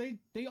 no,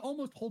 they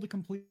almost hold a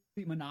complete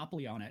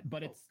monopoly on it,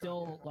 but Oh, it's God,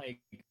 still yeah.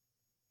 like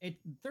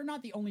they're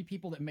not the only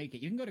people that make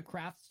it. You can go to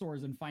craft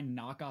stores and find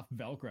knockoff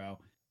Velcro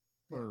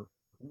for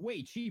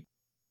way cheap.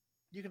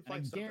 you can I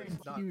find stuff that's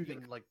guarantee not you that-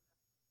 even like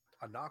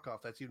a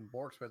knockoff that's even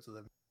more expensive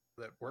than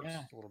that works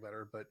Yeah. a little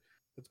better, but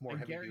it's more I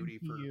heavy duty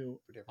guarantee you,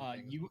 for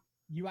different things.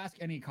 you ask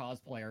any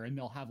cosplayer and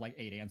they'll have like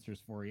 8 answers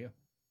for you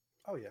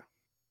Oh yeah.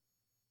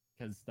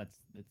 because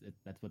that's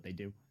what they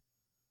do.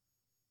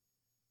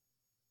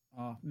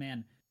 Oh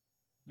man,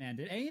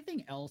 did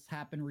anything else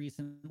happen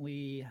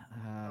recently?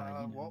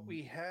 Well,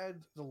 we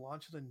had the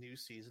launch of the new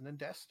season in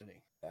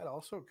Destiny. That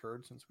also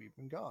occurred since we've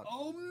been gone.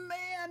 Oh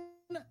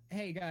man!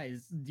 Hey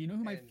guys, do you know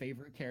who my And-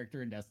 favorite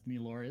character in Destiny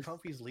lore is?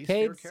 Comfy's least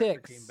Cade favorite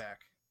character 6. came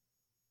back.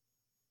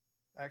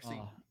 Actually,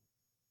 Oh,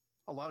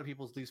 a lot of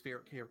people's least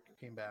favorite character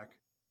came back,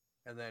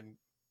 and then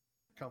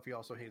Comfy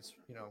also hates,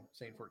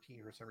 Saint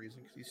 14 for some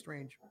reason because he's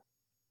strange.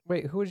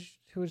 Wait, who's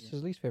Yeah.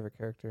 his least favorite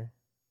character?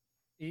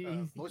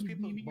 Most he's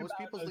people's memeing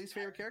about least Osiris.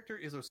 favorite character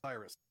is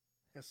Osiris.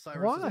 Osiris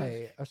is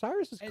Why?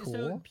 Osiris is And cool.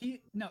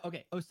 So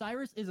okay,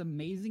 Osiris is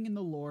amazing in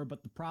the lore,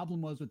 but the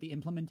problem was with the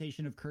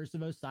implementation of Curse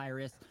of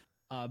Osiris.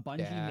 Bungie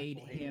Yeah. made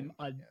People hate him him,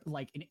 yeah.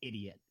 like an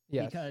idiot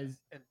Yes. because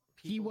and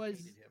he people was-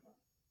 hated him.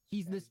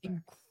 he's Yeah, this he's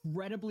back.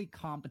 incredibly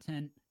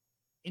competent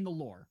in the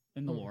lore.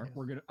 In the Mm. lore,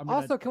 Yes. I'm gonna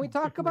Also, can we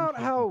talk about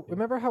differentiate how the two.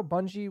 remember how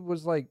Bungie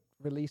was like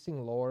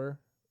releasing lore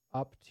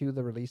up to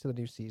the release of the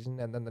new season,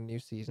 and then the new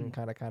season Mm.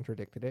 kind of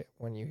contradicted it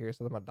when you hear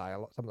some of the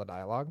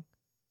dialogue?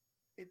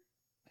 It-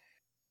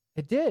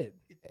 It did,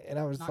 it- and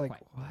I was Not like,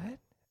 quite. "What?"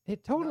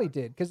 It totally Not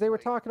did because they were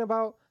quite. talking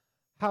about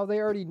how they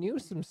already knew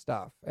some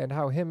stuff and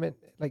how him and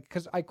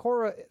because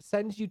Ikora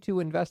sends you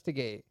to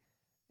investigate,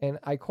 and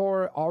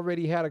Ikora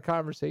already had a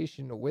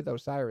conversation with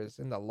Osiris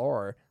in the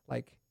lore,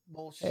 like.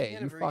 Well, she Hey,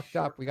 had a you very fucked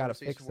up, short we gotta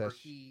fix conversation where this.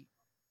 he-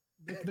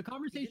 The he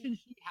conversation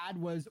she had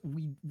was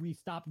we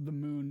stopped the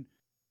moon,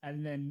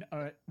 and then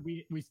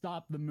we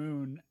stopped the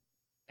moon,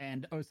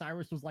 and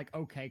Osiris was like,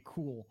 okay,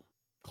 cool,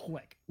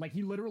 click. Like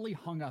he literally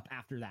hung up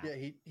after that.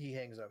 Yeah, he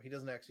hangs up. He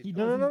doesn't actually. He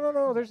No, no, doesn't- no,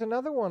 no, no. There's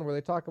another one where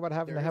they talk about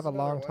having There to is have a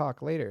another long one.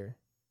 talk later.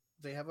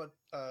 they have a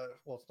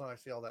well, it's not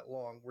actually all that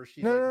long. Where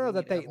she's No, like, no, no. "We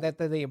That need to have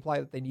a they imply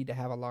that they need to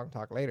have a long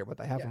talk later, but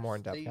they have a more Yes,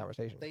 in depth they-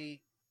 conversation.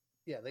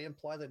 they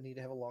imply that they need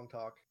to have a long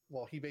talk.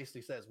 Well, he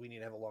basically says we need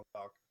to have a long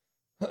talk,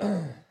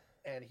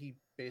 and he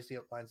basically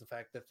outlines the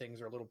fact that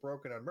things are a little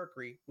broken on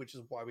Mercury, which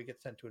is why we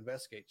get sent to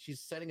investigate. She's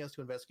sending us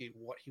to investigate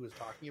what he was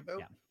talking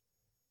about.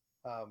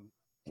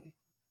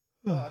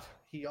 But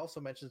he also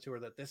mentions to her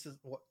that this is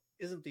what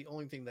isn't the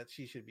only thing that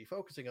she should be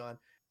focusing on.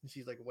 And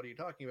she's like, "What are you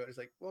talking about?" He's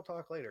like, "We'll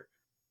talk later,"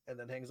 and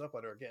then hangs up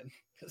on her again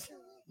because he's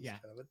Yeah.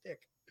 kind of a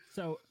dick.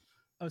 So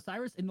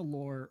Osiris in the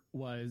lore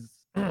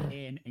was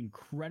an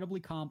incredibly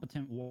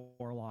competent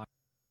warlock,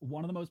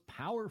 one of the most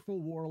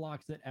powerful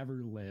warlocks that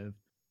ever lived.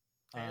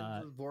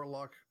 And the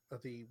warlock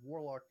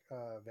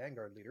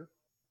vanguard leader.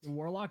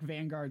 Warlock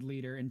Vanguard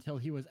leader until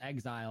he was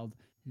exiled,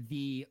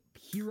 the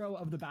hero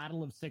of the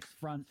Battle of Six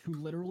Fronts, who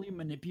literally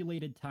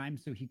manipulated time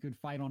so he could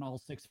fight on all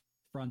six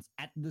fronts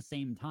at the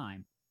same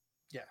time.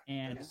 Yeah,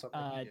 And that is something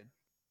he did.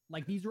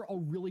 like these are all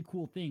really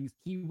cool things.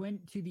 He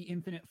went to the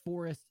Infinite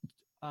Forest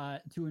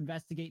to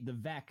investigate the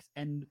Vex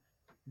and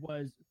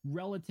was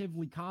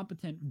relatively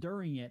competent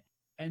during it.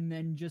 And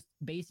then just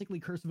basically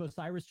Curse of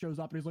Osiris shows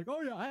up and he's like,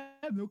 "Oh yeah, I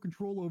have no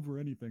control over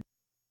anything.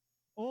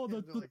 Oh, Yeah,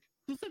 the, they're the, like,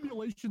 the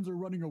simulations are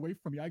running away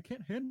from me. I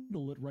can't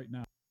handle it right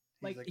now."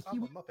 he's like, like, he I'm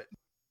a was- Muppet.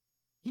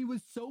 He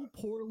was so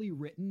poorly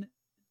written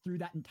through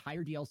that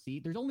entire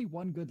DLC. There's only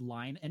one good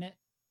line in it,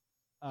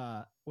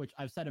 which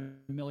I've said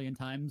a million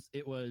times.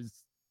 It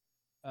was,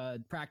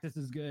 "Practice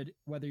is good,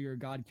 whether you're a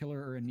god killer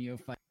or a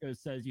neophyte." It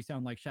says, "You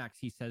sound like Shax."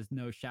 He says,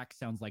 "No, Shax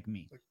sounds like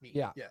me," Like me.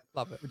 Yeah. Yeah.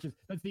 Love it.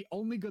 that's the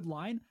only good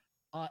line.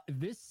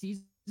 This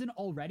season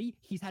already,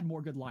 he's had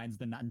more good lines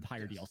than that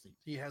entire Yes. DLC.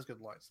 He has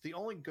good lines. The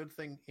only good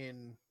thing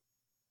in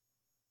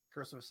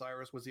Curse of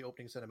Osiris was the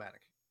opening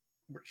cinematic,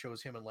 where it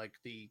shows him in like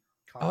the.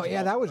 Oh,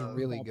 yeah, that was of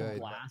really Vault of good.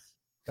 Glass.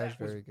 That was That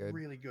very good.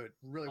 Really good.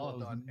 Really Oh, well it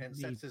was done. And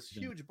sets this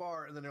amazing. huge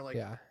bar, and then they're like,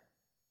 Yeah.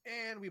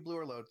 and we blew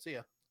our load. See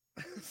ya.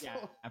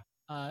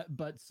 Yeah.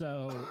 But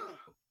so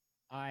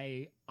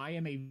I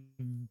am a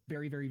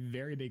very, very,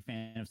 very big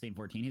fan of Saint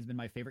 14. He's been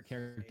my favorite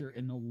character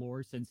in the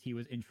lore since he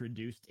was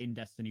introduced in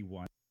Destiny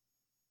 1.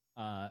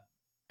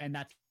 And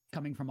that's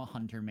coming from a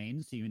hunter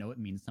main, so you know it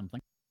means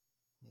something.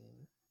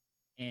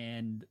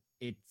 And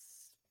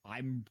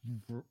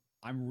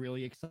I'm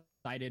really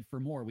excited for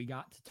more. We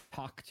got to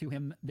talk to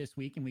him this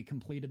week and we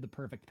completed the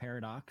perfect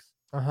paradox.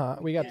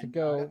 We got to And I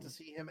go. got to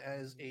see him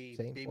as a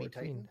Saint baby 14.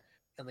 Titan,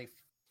 and they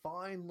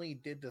finally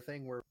did the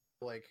thing where,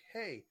 like,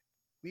 hey,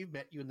 we've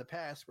met you in the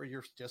past where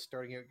you're just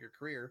starting out your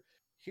career.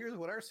 Here's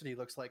what our city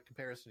looks like in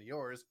comparison to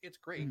yours. It's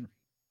great. Mhm.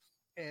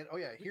 And oh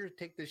yeah, here,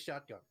 take this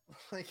shotgun.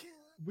 Like,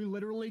 We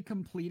literally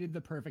completed the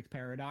perfect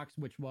paradox,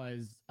 which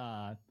was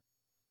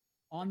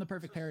on the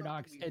perfect this is something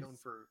paradox. we've known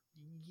It's for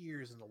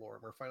years in the lore.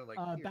 We're finally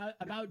like, here.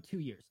 about 2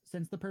 years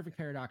since the perfect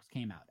paradox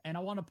came out. And I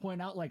want to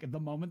point out, like, the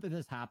moment that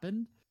this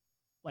happened,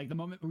 like the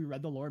moment we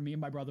read the lore, me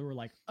and my brother were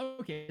like, oh,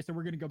 okay, so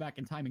we're gonna go back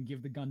in time and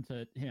give the gun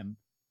to him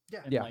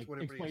Yeah, and Yeah. like what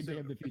everybody explain to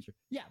him assumed. the future.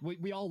 Yeah,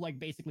 we all like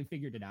basically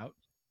figured it out.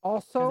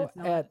 Also, it's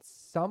not- at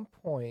some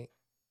point,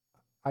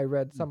 I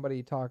read Hmm.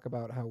 somebody talk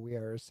about how we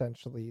are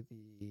essentially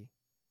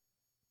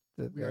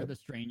We are the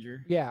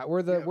stranger. yeah,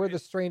 we're Yeah, the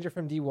stranger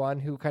from D1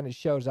 who kind of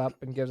shows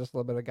up and gives us a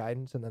little bit of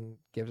guidance and then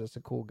gives us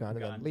a cool gun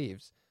and then Gun.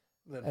 leaves.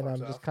 Then and fucks I'm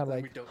just off, kinda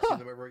then like, we don't huh. see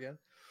them ever again.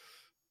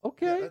 Yeah,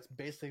 Okay. that's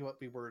basically what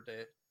we were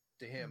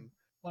to him.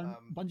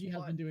 Bungie has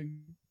but, been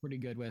doing pretty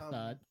good with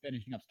um,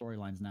 finishing up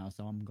storylines now,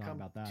 so I'm glad Come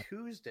about that.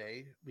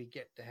 Tuesday, we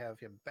get to have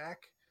him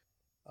back.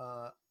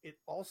 It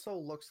also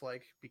looks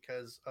like,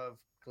 because of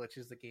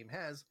glitches the game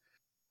has,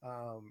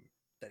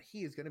 that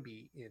he is going to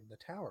be in the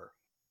tower.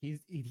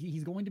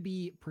 He's going to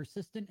be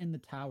persistent in the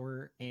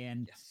tower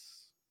and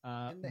Yes,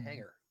 in in the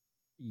hangar.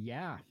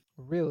 Yeah.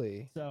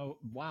 Really? So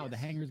wow, the Yes.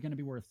 hangar is going to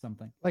be worth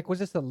something. Like, was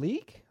this a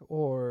leak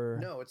or?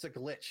 No, it's a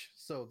glitch.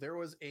 So there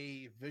was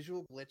a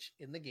visual glitch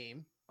in the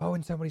game Oh,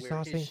 and somebody Where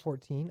saw his Saint sh-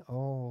 14.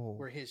 Oh.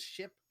 where his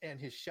ship and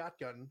his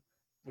shotgun,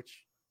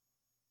 which,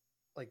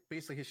 like,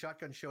 basically his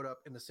shotgun showed up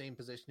in the same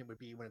position it would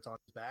be when it's on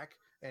his back,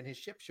 and his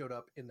ship showed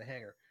up in the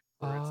hangar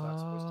where it's not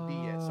supposed to be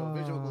yet. So a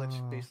visual glitch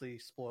Ah. basically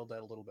spoiled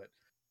that a little bit.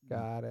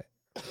 Got it.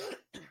 I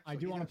So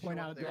do he's want gonna to point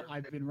show up out there. that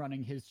I've been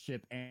running his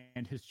ship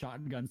and his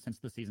shotgun since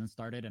the season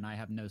started, and I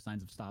have no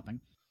signs of stopping.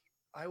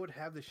 I would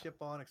have the ship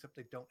on, except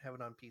they don't have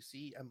it on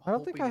PC. I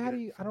don't think hoping I to had. get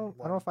it I don't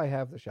know from if I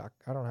have the shock.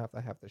 I don't have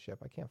to have the ship.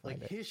 I can't like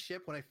find it. his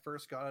ship when I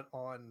first got it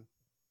on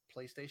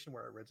PlayStation,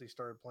 where I originally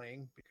started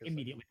playing because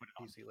Immediately I put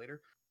it on. PC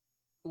later.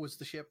 It was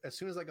the ship. As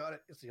soon as I got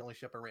it, it's the only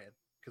ship I ran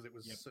because it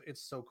was Yep.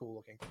 it's so cool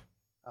looking.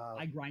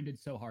 I grinded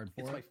so hard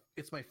for it.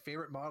 It's my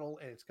favorite model,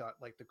 and it's got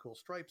like the cool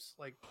stripes,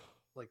 like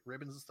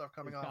ribbons and stuff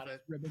coming It's off got it.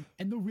 its ribbon.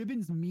 And the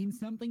ribbons mean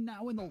something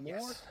now in the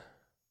lore.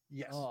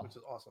 Yes, Oh. which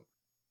is awesome.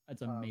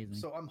 That's amazing.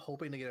 So I'm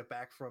hoping to get it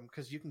back from,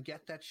 because you can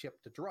get that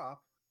ship to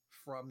drop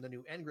from the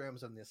new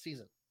engrams in this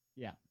season.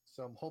 Yeah.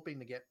 So I'm hoping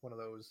to get one of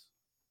those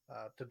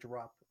to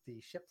drop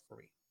the ship for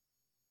me.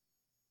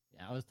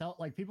 Yeah, I was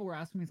like people were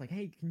asking me, it's like,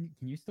 hey, can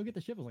you still get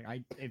the ship? I was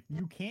like, if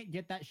you can't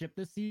get that ship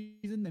this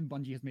season, then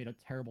Bungie has made a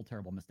terrible,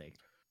 terrible mistake.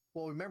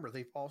 Well, remember,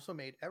 they've also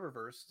made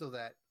Eververse so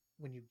that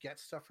when you get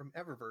stuff from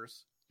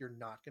Eververse, you're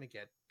not going to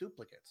get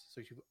duplicates. So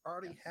if you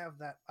already Yes. have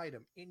that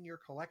item in your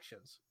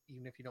collections,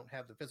 even if you don't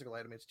have the physical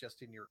item, it's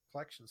just in your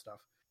collection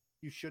stuff,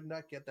 you should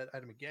not get that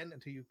item again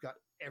until you've got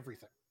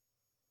everything,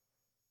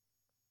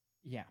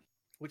 Yeah.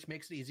 which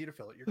makes it easy to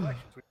fill out your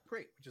collections, which is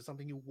great, which is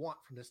something you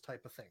want from this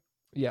type of thing.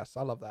 Yes,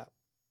 I love that.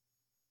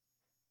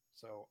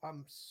 So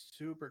I'm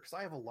super, because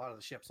I have a lot of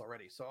the ships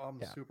already, so I'm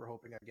Yeah. super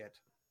hoping I get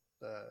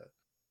the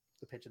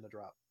pitch and the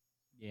drop.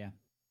 Yeah.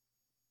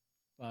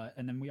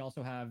 And then we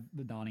also have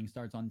the Dawning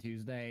starts on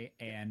Tuesday,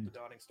 and The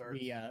dawning starts.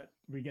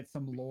 we get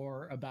some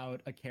lore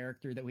about a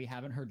character that we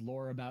haven't heard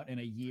lore about in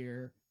a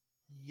year.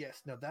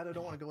 Yes, now that I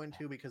don't want to go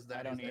into because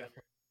that don't is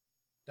either.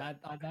 That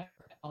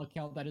I'll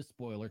count that as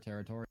spoiler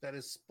territory. that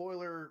is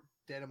spoiler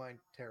Dead of Mine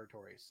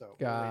territory. So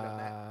we'll wait on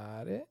that.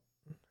 Got it.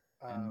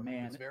 And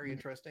man, it's very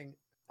interesting.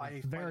 I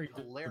it's find very it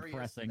hilarious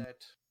depressing.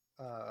 that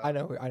I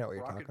know what you're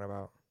Rocket- talking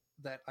about.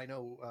 that I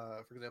know,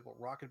 for example,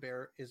 Rocket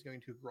Bear is going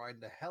to grind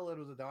the hell out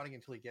of the Dawning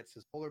until he gets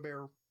his polar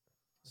bear.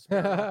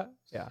 Yeah.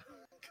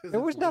 Because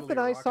There was it's literally nothing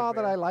a I Rocket saw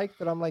that Bear. I liked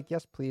that I'm like,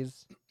 yes,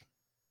 please.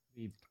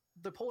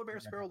 The polar bear Yeah.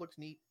 sparrow looks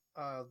neat.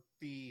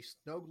 The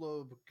snow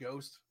globe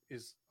ghost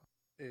is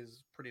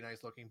pretty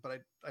nice looking,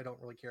 but I don't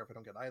really care if I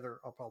don't get either.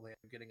 I'll probably end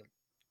up getting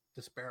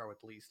the sparrow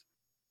at least,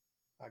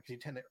 because you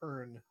tend to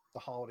earn the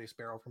holiday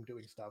sparrow from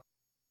doing stuff.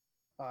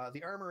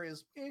 The armor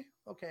is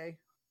okay.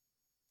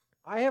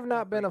 I have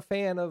not been a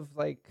fan of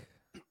like.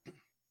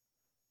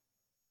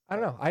 I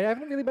don't know. I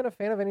haven't really been a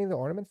fan of any of the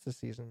ornaments this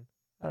season.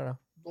 I don't know.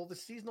 Well, the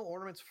seasonal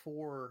ornaments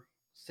for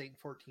Saint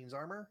 14's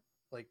armor,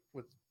 like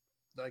with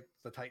like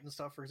the Titan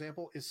stuff, for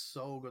example, is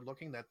so good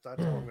looking that that's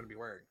all I'm going to be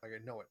wearing. Like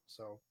I know it.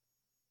 So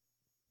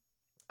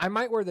I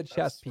might wear the That's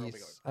chest where I'll be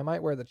piece. I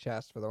might wear the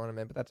chest for the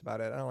ornament, but that's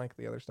about it. I don't like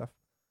the other stuff.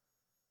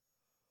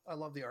 I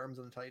love the arms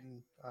of the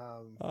Titan.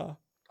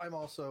 I'm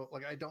also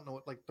like I don't know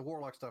what like the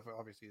Warlock stuff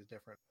obviously is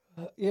different.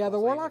 Yeah, the Also,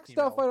 Warlock the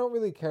stuff female. I don't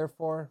really care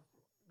for.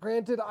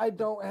 Granted, I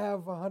don't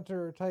have a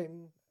Hunter or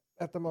Titan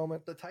at the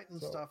moment. The Titan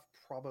So- stuff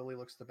probably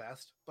looks the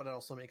best, but it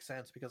also makes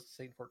sense because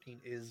Saint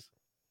 14 is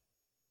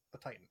a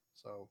Titan,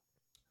 so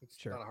it's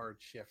Sure. not a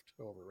hard shift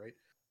over, right?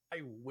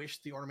 I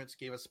wish the ornaments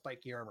gave us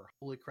spiky armor.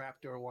 Holy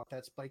crap, do I want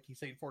that spiky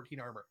Saint 14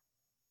 armor?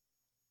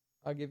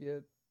 I'll give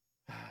you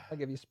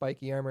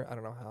spiky armor. I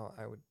don't know how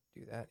I would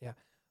do that. Yeah.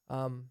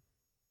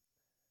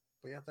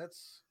 But yeah,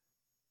 that's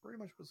pretty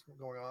much what's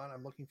going on.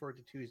 I'm looking forward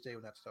to Tuesday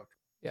when that stuff.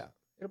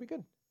 It'll be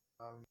good.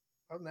 Other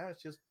than that,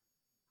 it's just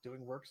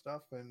doing work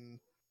stuff and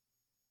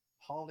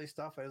holiday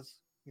stuff, as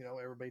you know,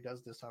 everybody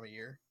does this time of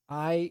year.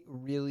 I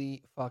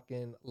really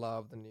fucking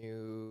love the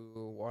new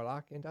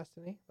Warlock in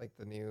Destiny. Like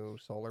the new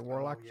Solar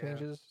Warlock yeah.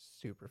 changes.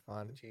 Super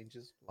fun. The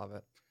changes. Love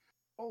it.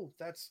 Oh,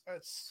 that's a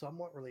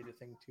somewhat related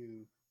thing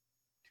to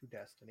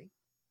Destiny.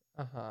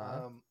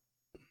 Uh-huh.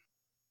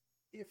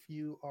 If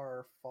you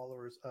are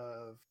followers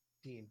of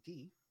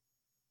D&D,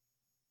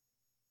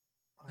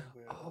 I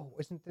will. Oh,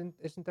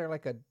 isn't there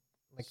like a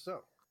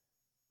So,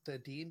 the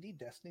D&D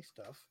Destiny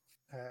stuff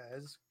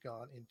has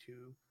gone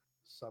into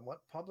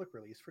somewhat public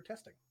release for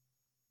testing.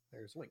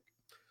 There's a link.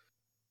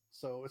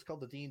 So it's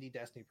called the D&D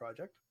Destiny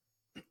Project.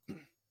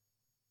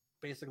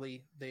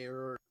 Basically,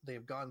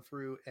 they've gone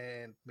through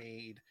and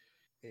made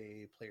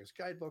a player's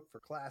guidebook for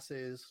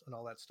classes and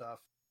all that stuff.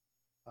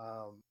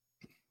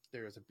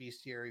 There's a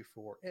bestiary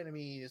for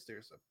enemies.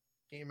 There's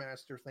a game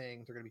master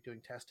thing. They're going to be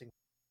doing testing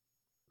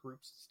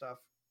groups and stuff.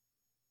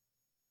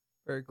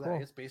 very That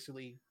cool? is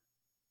basically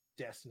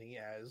Destiny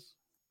as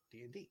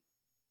D&D.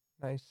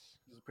 Nice.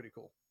 This is pretty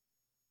cool.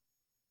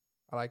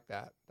 I like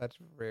that. That's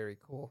very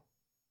cool.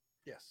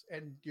 Yes,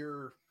 and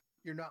you're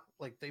not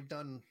like they've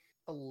done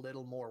a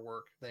little more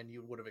work than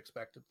you would have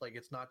expected. Like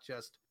it's not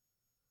just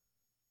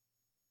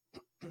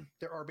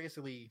there are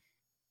basically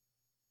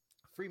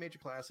 3 major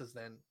classes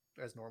then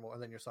as normal,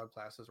 and then your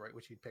subclasses, right,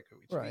 which you'd pick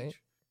each of Right.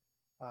 each.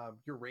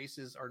 Your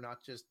races are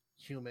not just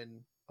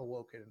human,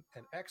 awoken,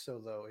 and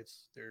exo though.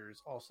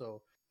 There's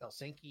also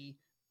Helsinki,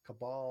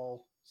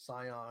 Cabal,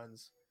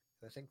 Scions,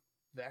 and I think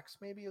Vex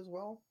maybe as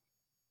well.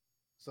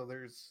 So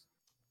there's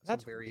some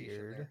That's variation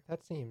weird. there.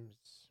 That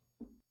seems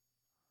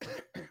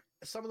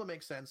Some of them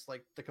make sense,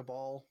 like the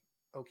Cabal.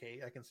 Okay,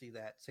 I can see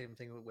that. Same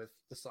thing with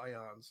the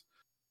Scions,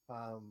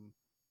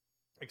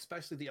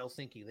 especially the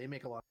Helsinki. They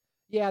make a lot.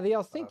 Yeah, the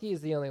Helsinki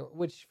is the only,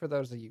 which for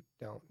those of you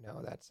who don't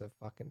know, that's the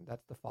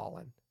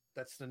Fallen.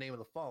 That's the name of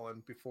the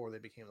Fallen before they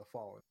became the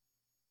Fallen.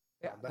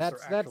 Yeah, that's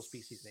their actual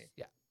species name.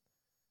 Yeah,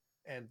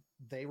 And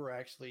they were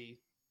actually,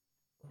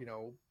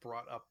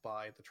 brought up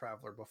by the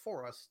Traveler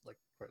before us, like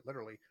quite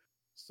literally.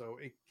 So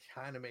it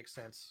kind of makes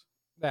sense.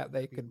 that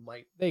they We could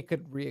might.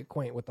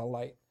 reacquaint with the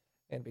light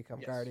and become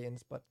Yes.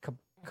 guardians, but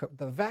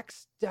the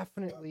Vex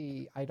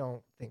definitely, I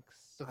don't think.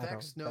 The I don't-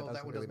 Vex, no, that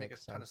doesn't one really doesn't make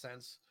a ton of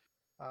sense.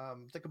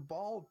 sense. The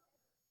Cabal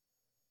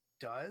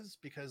does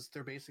because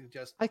they're basically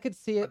just I could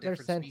see a it. They're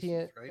different species,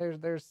 sentient.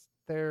 right?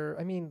 They're.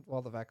 I mean,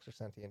 well, the Vex are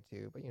sentient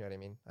too, but you know what I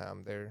mean.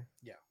 They're.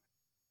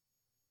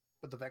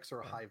 but the Vex are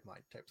a Yeah. hive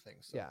mind type thing.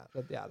 So,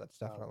 Yeah, that's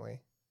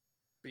definitely.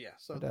 But yeah,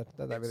 so that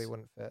really it's-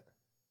 wouldn't fit.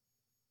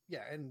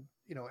 yeah, and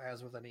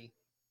as with any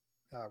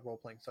role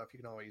playing stuff, you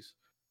can always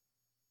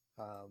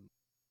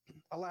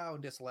allow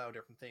and disallow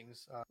different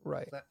things.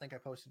 Right. That link I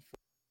posted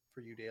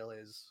for you, Dale,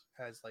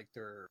 has like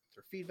their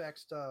feedback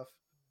stuff,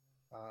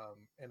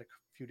 and a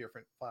few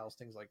different files,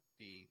 things like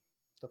the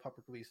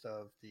public release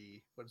of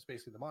what is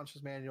basically the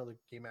Monsters Manual, the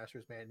Game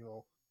Master's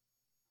Manual,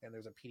 and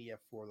there's a PDF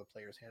for the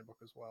Player's Handbook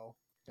as well.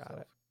 Got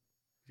it.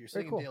 If you're Very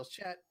sitting cool. in Dale's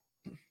chat,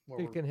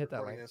 You can hit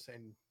that link. this,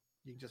 and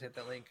you can just hit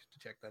that link to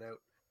check that out.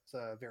 It's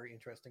a very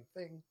interesting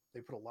thing.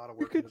 They put a lot of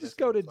You work could into just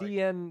this. go to It's like-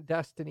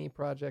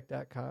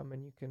 dndestinyproject.com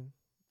and you can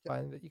Yep.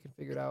 find that. You can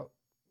figure it out.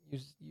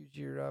 Use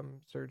your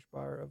search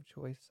bar of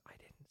choice. I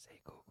didn't say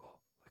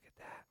Google. Look at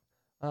that.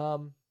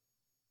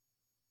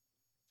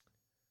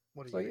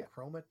 What are so you yeah. gonna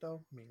Chrome it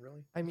though? I mean,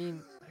 really? I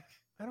mean,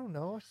 I don't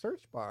know. A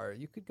search bar.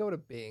 You could go to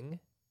Bing.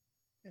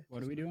 Yeah,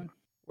 What are we doing?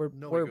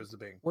 Nobody goes to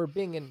Bing. We're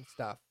Binging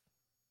stuff.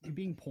 You're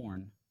being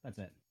porn. That's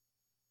it.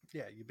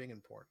 Yeah, you Bing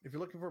and porn. If you're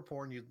looking for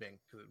porn, use Bing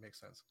because it makes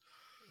sense.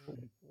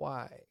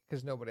 Why?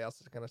 Because nobody else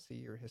is gonna see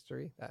your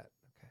history. That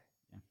okay?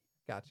 Yeah.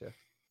 Gotcha.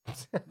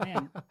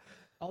 Man,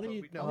 all But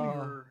these,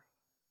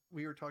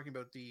 we were talking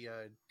about the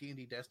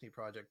D&D Destiny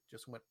project.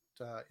 Just went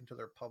into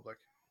their public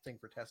thing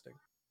for testing.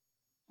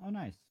 oh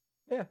nice.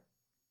 Yeah,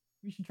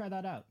 We should try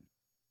that out.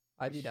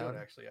 I'd We be should, down.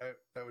 actually.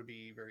 That would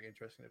be very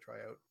interesting to try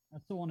out. I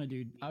still want to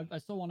do. I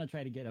still want to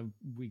try to get a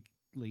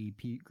weekly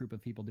group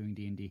of people doing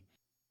D&D.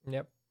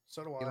 Yep.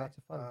 So do Be I. lots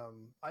of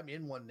fun. I'm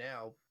in one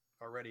now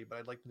already, but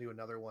I'd like to do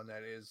another one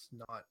that is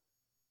not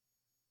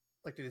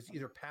like it is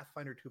either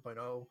Pathfinder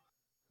 2.0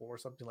 or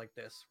something like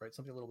this, right?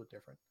 Something a little bit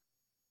different.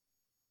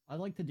 I'd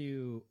like to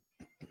do,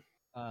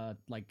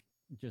 like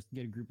just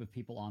get a group of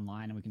people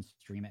online and we can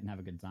stream it and have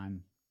a good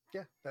time.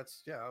 Yeah,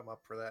 I'm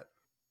up for that.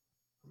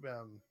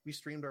 We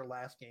streamed our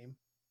last game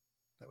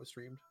that was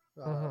streamed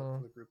for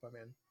the group I'm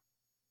in.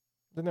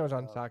 Then that was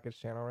on Uh, Sokka's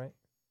channel, right?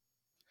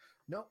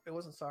 No, it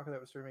wasn't Sokka that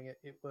was streaming it.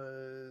 It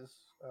was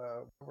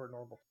over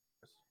normal.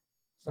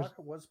 Was-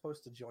 Sokka was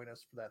supposed to join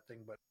us for that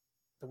thing, but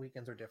the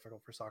weekends are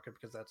difficult for Sokka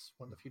because that's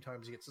one of the few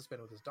times he gets to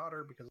spend with his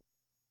daughter because of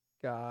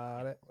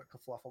Got it. like a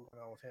fluffle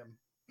going on with him.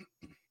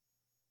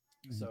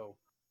 Mhm. So,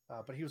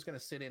 but he was going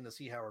to sit in to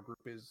see how our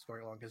group is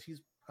going along because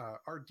he's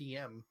our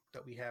DM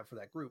that we have for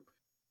that group.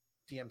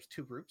 DM's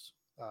two groups,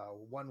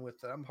 one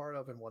with that I'm part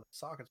of and one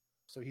Sokka.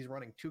 So he's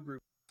running two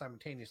groups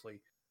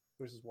simultaneously,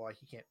 which is why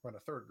he can't run a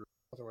third group.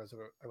 Otherwise,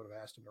 I would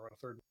have asked him to run a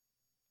third.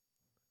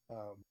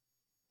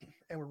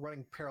 And we're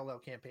running parallel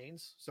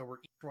campaigns, so we're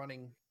each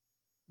running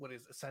what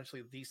is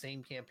essentially the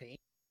same campaign,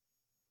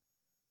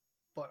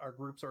 but our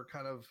groups are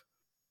kind of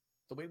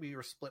the way we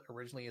were split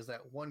originally. Is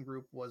that one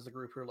group was the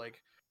group who are like,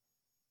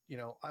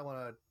 I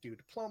want to do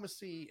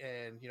diplomacy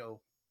and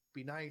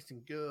be nice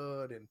and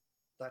good and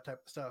that type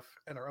of stuff,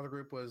 and our other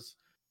group was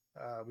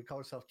we call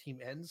ourselves Team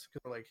Ends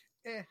because we're like,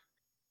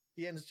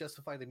 the ends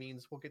justify the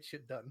means. We'll get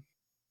shit done,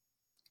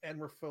 and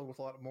we're filled with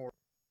a lot more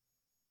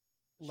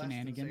less than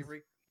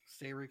Shenanigans.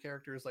 savory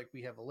characters. Like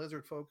we have a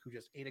lizard folk who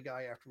just ate a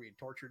guy after we had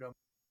tortured him.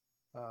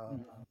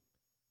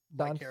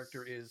 My Sounds-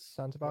 character is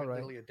sounds about quite right.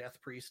 literally a death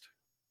priest.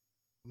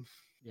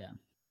 Yeah.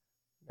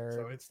 Nerd.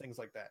 So it's things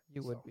like that.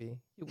 You would So be.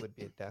 You would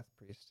be a death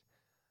priest.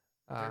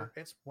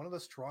 it's one of the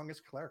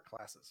strongest cleric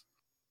classes.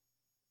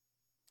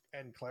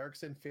 And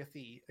clerics in 5th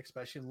E,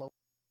 especially in low,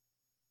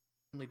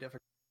 really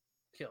difficult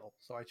to kill.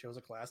 So I chose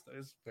a class that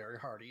is very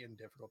hardy and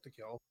difficult to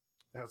kill.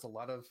 It has a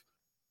lot of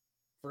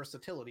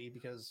versatility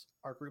because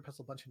our group has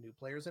a bunch of new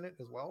players in it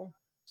as well.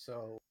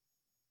 So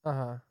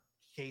Uh-huh. in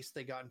case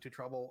they got into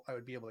trouble, I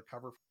would be able to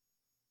cover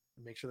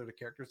and make sure that the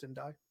characters didn't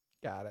die,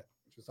 Got it.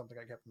 which is something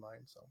I kept in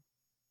mind. So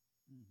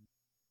Mhm.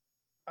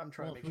 I'm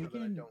trying Well, to if make we sure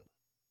that I can don't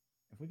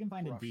If we can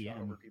find a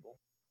roughshod over DM, people.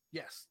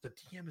 Yes, the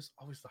DM is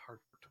always the hard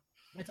part.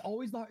 it's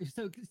always the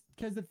so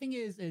because the thing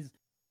is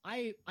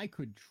I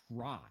could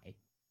try,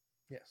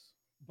 Yes.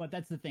 but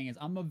that's the thing is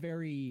I'm a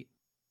very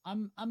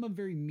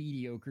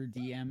mediocre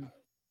DM.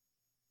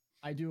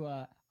 I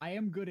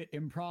am good at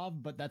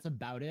improv, but that's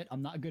about it.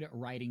 I'm not good at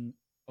writing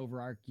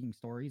overarching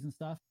stories and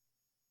stuff.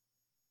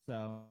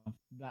 So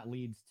that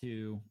leads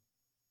to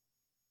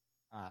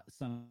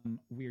some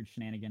weird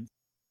shenanigans.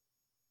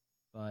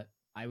 But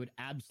I would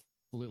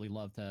absolutely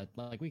love to,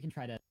 like, we can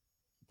try to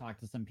talk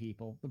to some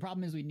people. The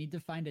problem is we need to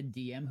find a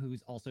DM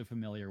who's also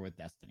familiar with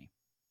Destiny.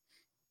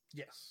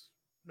 Yes.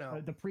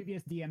 No. The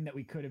previous DM that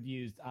we could have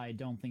used, I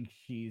don't think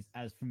she's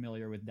as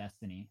familiar with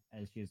Destiny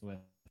as she is with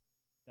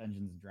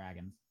Dungeons and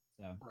Dragons.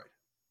 So Right.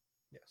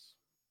 Yes.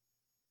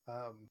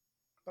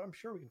 But I'm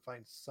sure we can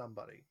find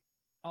somebody.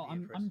 oh, Be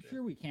I'm interested.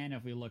 sure we can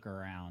if we look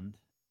around.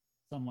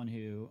 Someone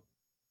who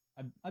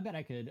I bet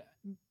I could.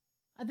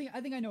 I think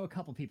I know a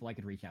couple people I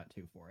could reach out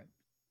to for it.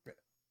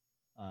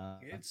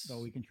 So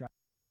we can try.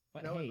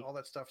 But and hey, all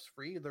that stuff's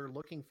free. They're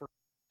looking for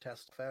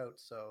test stuff out.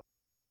 So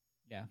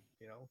yeah,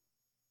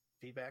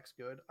 feedback's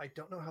good. I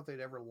don't know how they'd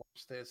ever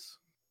launch this,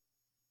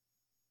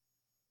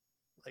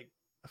 like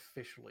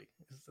officially.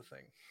 Is the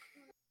thing.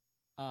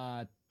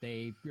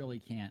 they really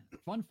can't.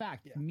 Fun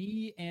fact: Yeah.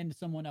 me and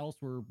someone else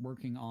were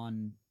working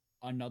on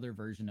another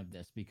version of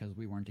this because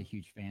we weren't a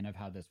huge fan of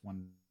how this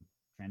one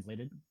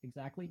translated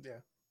exactly.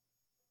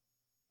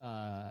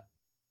 Yeah.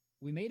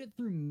 We made it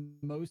through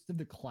most of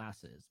the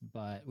classes,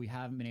 but we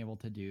haven't been able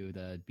to do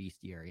the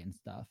bestiary and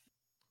stuff.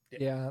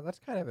 Yeah, that's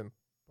kind of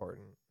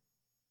important.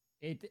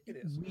 It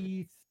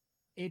is.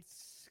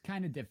 It's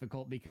kind of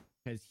difficult because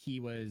he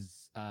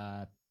was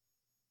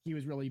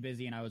really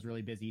busy and I was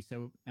really busy.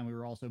 So, and we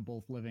were also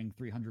both living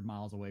 300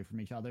 miles away from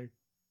each other.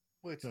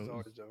 Which So is it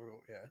always was-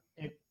 difficult,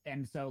 yeah.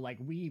 And so like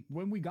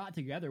when we got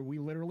together, we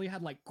literally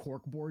had like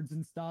cork boards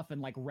and stuff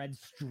and like red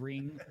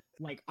string.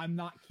 Like, I'm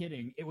not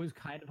kidding. It was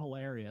kind of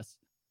hilarious.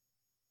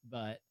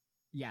 But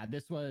yeah,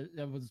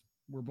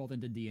 we're both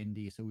into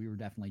D&D, so we were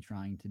definitely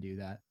trying to do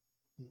that.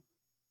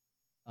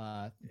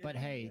 But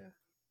hey,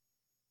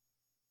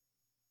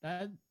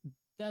 Yeah.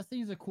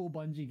 Destiny's a cool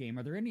Bungie game.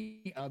 Are there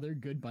any other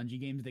good Bungie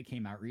games that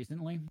came out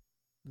recently?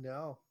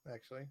 No,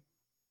 actually.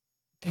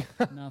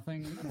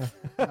 Nothing.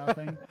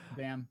 Nothing.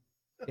 Damn.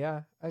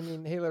 Yeah, I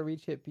mean, Halo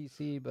Reach hit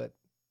PC, but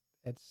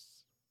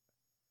it's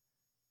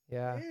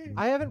yeah. Eh,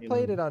 I haven't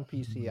played Halo- it on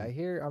PC.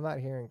 I'm not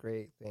hearing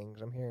great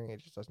things. I'm hearing it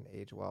just doesn't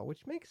age well,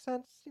 which makes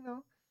sense.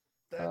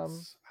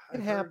 That's It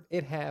I've heard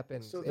it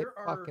happens. So it there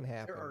are- fucking there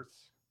happens. are-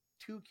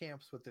 two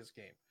camps with this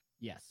game.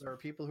 Yes. There are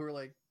people who are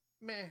like,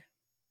 meh,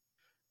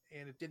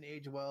 and it didn't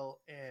age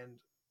well, and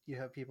you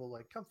have people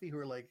like Comfy who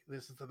are like,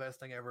 this is the best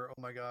thing ever.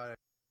 Oh my god.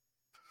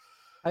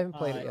 I haven't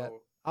played it yet.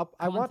 So,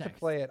 I want to Context.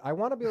 play it. I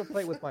want to be able to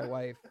play it with my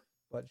wife,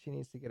 but she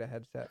needs to get a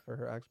headset for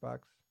her Xbox.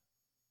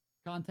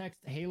 Context: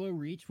 Halo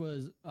Reach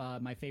was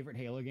my favorite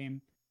Halo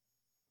game.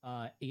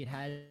 It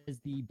has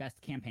the best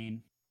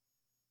campaign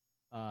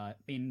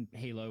in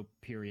Halo.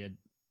 Period.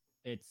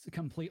 It's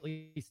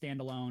completely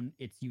standalone.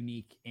 It's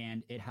unique,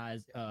 and it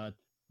has a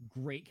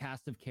great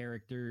cast of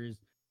characters.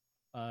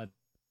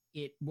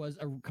 It was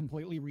a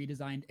completely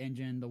redesigned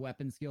engine. The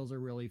weapon skills are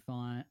really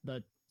fun.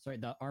 The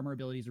armor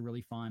abilities are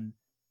really fun.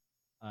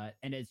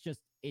 And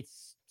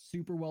it's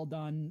super well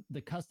done.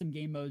 The custom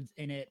game modes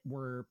in it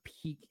were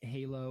peak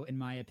Halo, in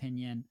my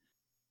opinion,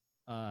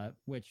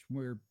 which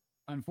we're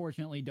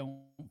unfortunately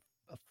don't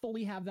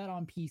fully have that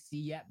on PC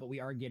yet, but we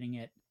are getting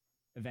it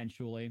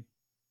eventually.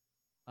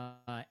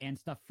 And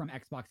stuff from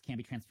Xbox can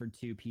be transferred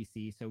to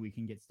PC, so we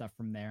can get stuff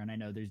from there. And I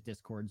know there's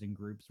discords and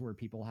groups where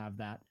people have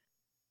that.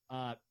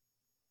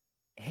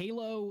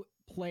 Halo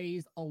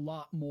plays a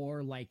lot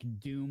more like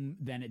Doom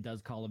than it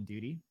does Call of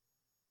Duty,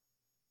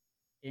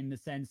 in the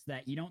sense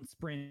that you don't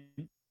sprint,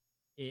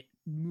 it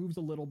moves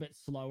a little bit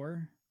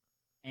slower,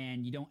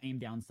 and you don't aim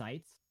down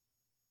sights.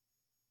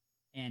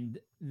 And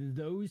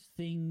those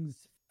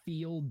things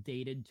feel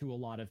dated to a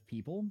lot of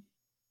people.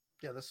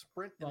 yeah, the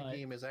sprint in the But-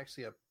 game is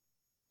actually a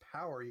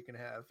power you can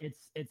have.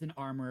 It's an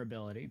armor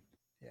ability.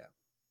 Yeah.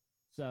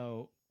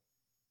 So,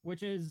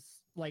 which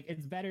is like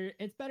it's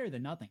better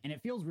than nothing, and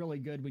it feels really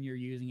good when you're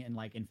using it in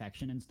like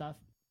infection and stuff.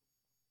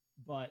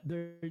 But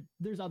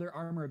there's other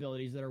armor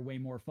abilities that are way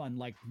more fun,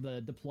 like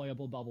the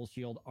deployable bubble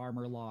shield,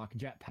 armor lock,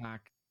 jetpack,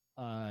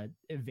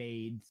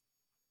 evades,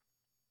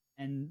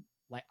 and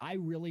like I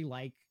really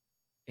like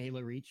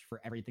Halo Reach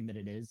for everything that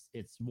it is.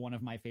 It's one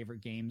of my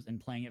favorite games, and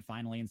playing it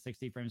finally in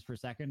 60 frames per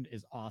second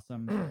is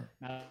awesome.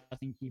 Mouse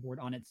and keyboard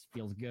on it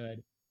feels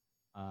good.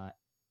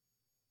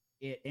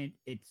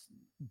 It's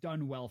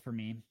done well for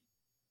me.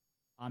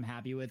 I'm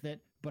happy with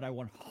it, but I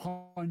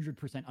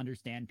 100%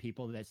 understand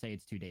people that say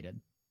it's too dated.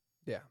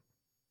 Yeah.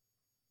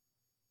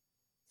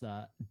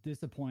 It's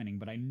disappointing,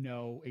 but I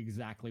know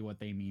exactly what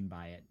they mean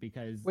by it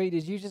because Wait,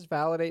 did you just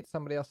validate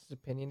somebody else's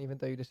opinion even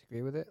though you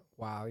disagree with it?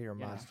 Wow, you're a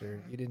Yeah. monster.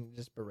 You didn't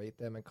just berate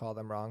them and call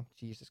them wrong.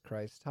 Jesus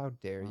Christ, how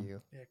dare Wow.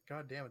 you? Yeah,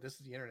 god damn it, this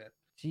is the internet.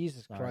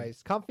 Jesus Sorry.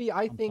 Christ. Comfy,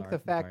 I I'm think sorry,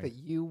 the I'm fact sorry. that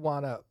you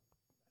want to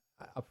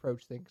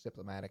approach things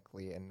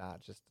diplomatically and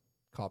not just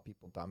call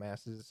people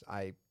dumbasses,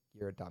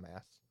 you're a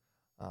dumbass.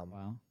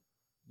 wow,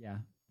 yeah,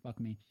 fuck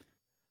me.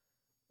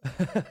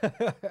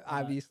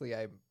 Obviously,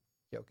 I'm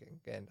joking,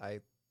 and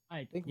I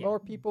I think yeah. more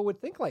people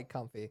would think like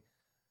Comfy.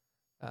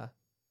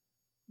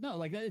 No,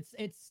 like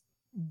it's.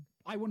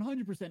 I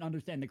 100%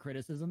 understand the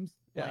criticisms.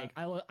 Yeah. Like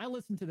I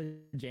listened to the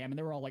jam and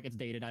they were all like, "It's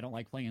dated. I don't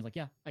like playing." It's like,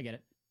 yeah, I get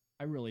it.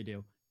 I really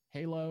do.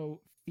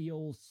 Halo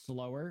feels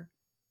slower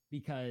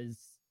because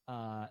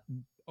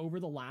over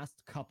the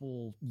last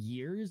couple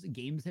years,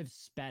 games have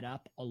sped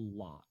up a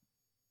lot.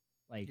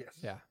 Like, Yes.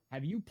 Yeah.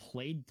 have you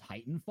played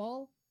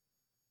Titanfall?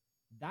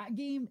 That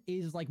game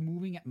is like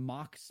moving at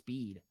Mach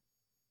speed.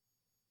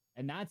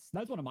 And that's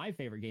one of my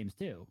favorite games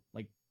too.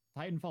 Like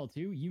Titanfall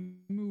 2, you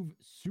move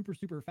super,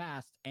 super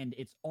fast and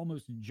it's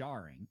almost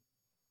jarring.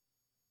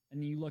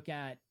 And you look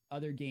at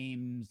other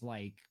games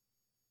like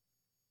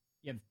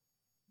you have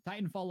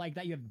Titanfall like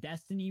that, you have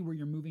Destiny where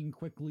you're moving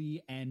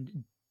quickly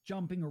and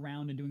jumping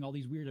around and doing all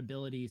these weird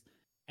abilities.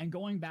 And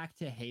going back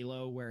to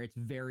Halo where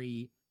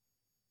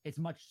it's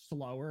much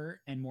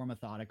slower and more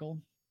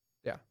methodical.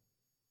 Yeah.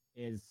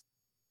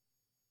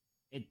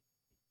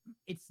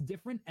 It's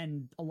different,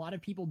 and a lot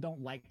of people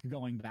don't like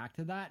going back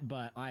to that,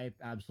 but I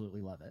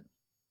absolutely love it.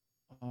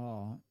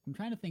 Oh, I'm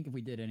trying to think if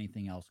we did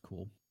anything else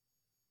cool.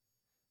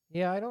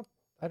 Yeah, I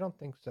don't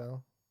think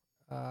so.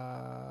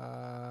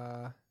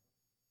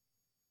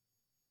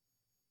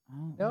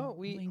 Oh, No, I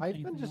don't think I've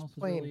been anything just else is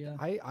playing. really,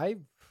 I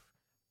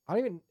don't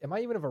even. Am I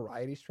even a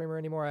variety streamer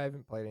anymore? I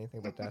haven't played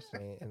anything but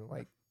Destiny in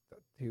like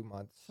 2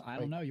 months. I Like,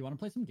 don't know. You want to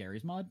play some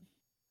Gary's mod?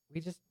 we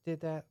just did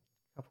that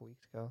a couple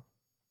weeks ago.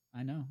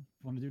 I know.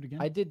 Want to do it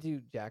again? I did do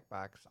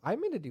Jackbox. I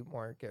mean to do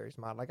more Gary's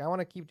mod. Like I want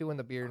to keep doing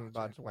the beer Oh, and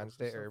buds Jackbox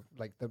Wednesday, is so or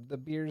like the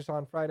beers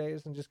on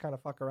Fridays, and just kind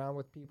of fuck around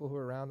with people who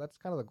are around. That's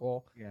kind of the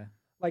goal. Yeah.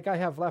 Like I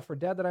have Left 4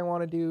 Dead that I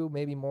want to do.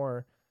 Maybe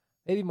more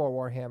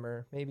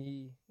Warhammer.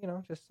 Maybe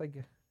just like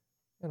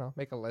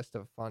make a list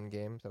of fun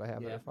games that I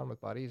have that Yeah. are fun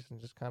with buddies,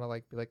 and just kind of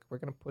like be like, we're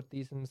gonna put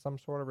these in some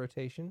sort of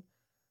rotation.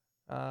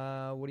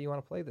 What do you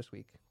want to play this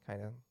week?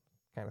 Kind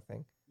of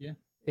thing. Yeah.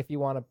 If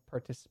you want to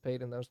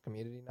participate in those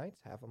community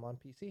nights, have them on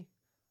PC,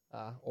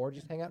 or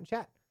just hang out and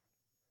chat.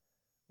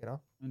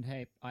 And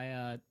hey,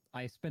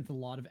 I spent a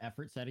lot of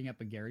effort setting up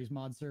a Gary's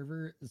mod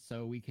server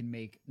so we can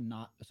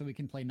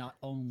play not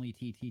only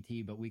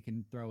TTT, but we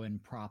can throw in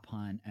Prop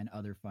Hunt and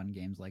other fun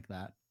games like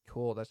that.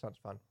 Cool. That sounds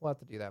fun. We'll have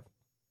to do that.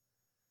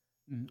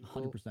 100%.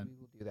 We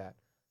will do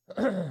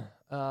that.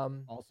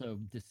 Also,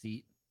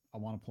 Deceit. I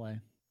want to play.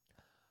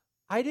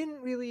 I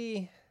didn't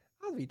really.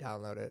 I'll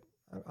re-download it.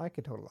 I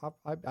could totally.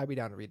 I'd be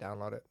down to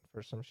re-download it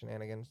for some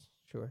shenanigans.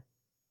 Sure.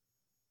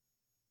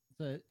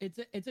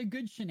 It's a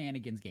good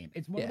shenanigans game.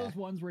 It's one of Yeah. those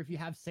ones where if you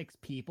have 6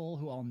 people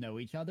who all know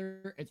each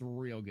other, it's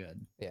real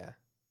good. Yeah.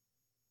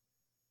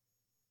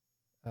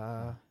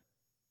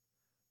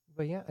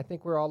 But yeah, I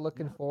think we're all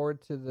looking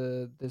forward to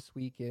this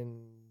week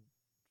in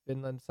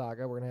Vinland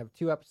Saga. We're gonna have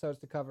 2 episodes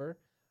to cover.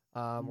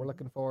 We're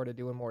looking forward to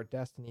doing more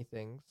Destiny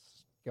things.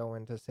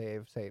 Going to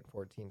save Saint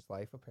 14's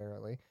life.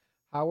 Apparently,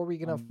 how are we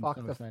gonna fuck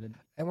so the? excited.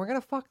 And we're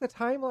gonna fuck the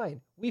timeline.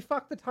 We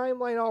fucked the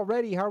timeline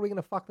already. How are we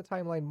gonna fuck the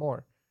timeline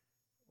more?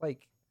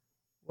 Like,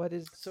 what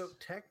is? So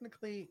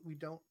technically, we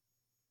don't.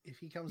 If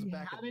he comes We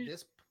back at haven't-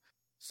 this,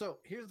 so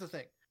here's the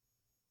thing.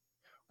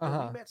 When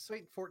we met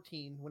Saint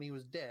 14 when he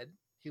was dead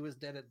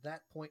at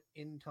that point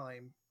in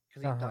time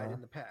because he died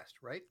in the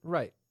past, right?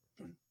 Right.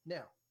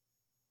 Now,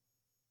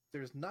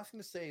 there's nothing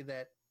to say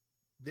that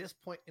this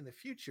point in the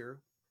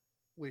future,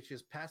 which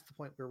is past the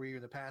point where we were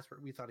in the past where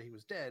we thought he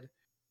was dead,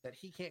 that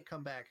he can't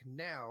come back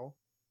now,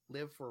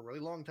 live for a really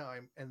long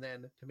time, and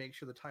then to make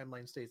sure the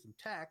timeline stays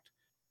intact,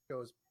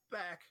 goes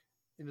back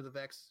into the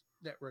Vex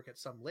network at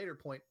some later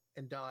point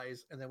and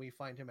dies, and then we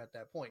find him at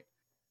that point.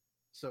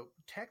 So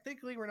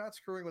technically, we're not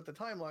screwing with the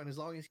timeline as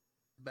long as he's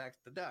back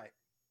to die.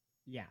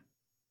 Yeah.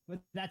 But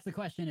that's the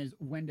question: is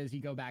when does he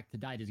go back to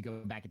die? Does he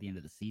go back at the end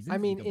of the season? I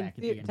Does he mean, go back at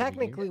the end of the year?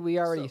 technically, we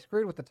already So-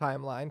 screwed with the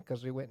timeline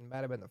because we went and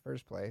met him in the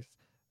first place.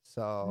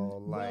 So, Well,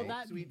 like,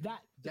 that So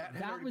that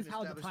had already was been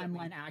how the established that we-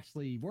 timeline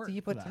actually worked. see,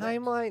 but though.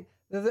 timeline,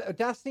 the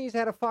Destiny's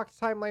had a fucked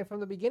timeline from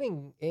the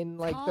beginning. In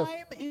like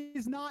Time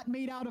is not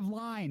made out of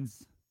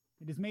lines.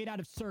 It is made out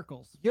of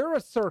circles. you're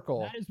a circle.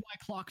 That is why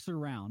clocks are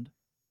round.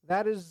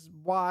 That is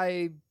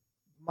why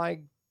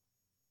my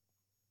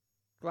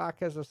Glock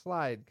has a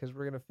slide, because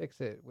we're gonna fix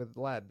it with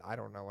lead. I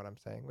don't know what I'm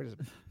saying. We're just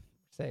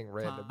saying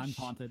random. Time's shit.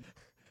 haunted.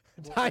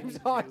 Time's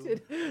What do you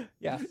haunted.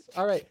 Yes.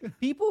 All right.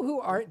 People who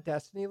aren't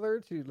Destiny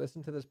nerds who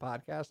listen to this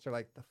podcast are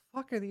like, the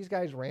fuck are these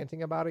guys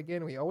ranting about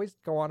again? We always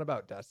go on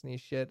about Destiny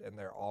shit, and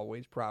they're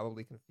always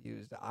probably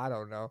confused. I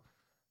don't know.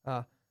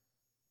 But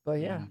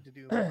yeah. We need to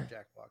do more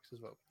Jackbox as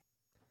well.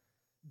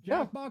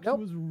 No, Jackbox nope.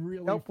 was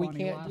really Nope, we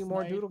funny can't last do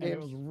more night, doodle and It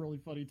games. was really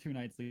funny 2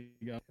 nights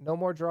ago. No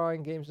more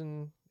drawing games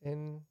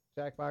in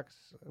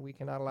Jackbox. We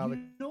cannot allow the.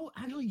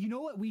 You know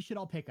what we should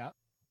all pick up?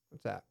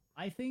 What's that?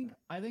 I think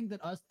that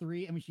us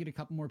 3, and we should get a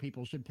couple more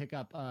people, should pick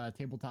up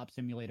Tabletop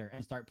Simulator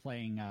and start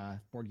playing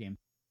board game.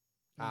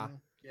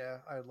 Yeah,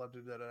 I'd love to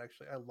do that.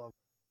 Actually, I love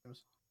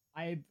games.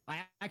 I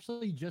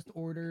actually just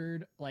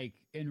ordered, like,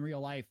 in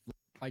real life,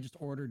 I just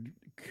ordered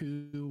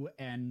Coup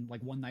and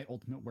like One Night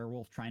Ultimate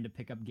Werewolf, trying to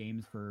pick up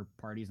games for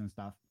parties and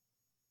stuff.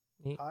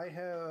 I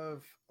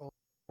have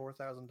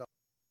 $4,000.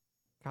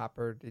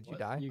 Copper, did you What?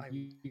 die?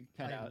 You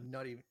cut out. I'm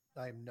not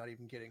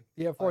even kidding.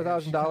 You have I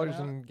have $4,000 shut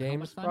in out. games, How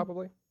much time?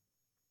 probably.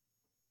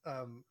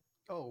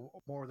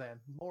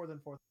 More than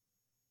 4,000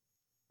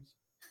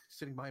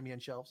 sitting behind me on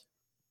shelves.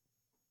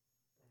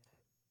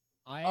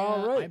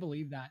 All right. I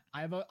believe that.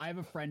 I have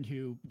a friend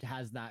who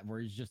has that, where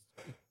he's just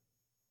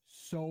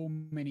so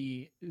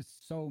many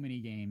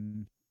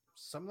games.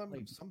 Some of them,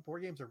 Like- some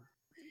board games are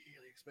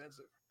really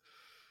expensive.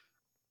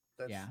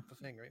 That's Yeah. the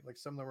thing, right? Like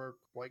some of them are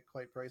quite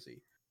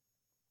pricey.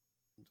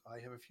 I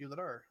have a few that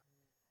are.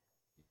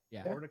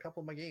 Yeah. Or a couple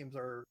of my games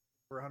are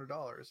for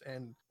 $100,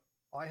 and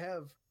I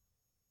have.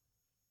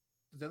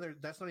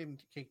 That's not even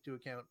to take into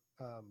account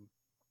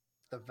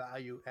the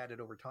value added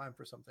over time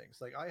for some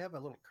things. Like I have a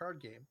little card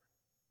game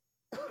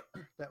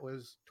that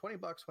was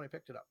 $20 when I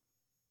picked it up.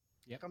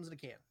 Yep. Comes in a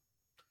can.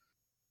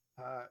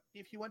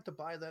 If you went to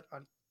buy that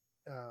on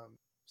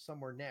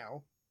somewhere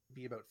now, it'd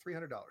be about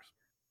 $300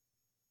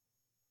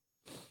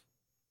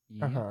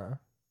 Yeah. Uh-huh.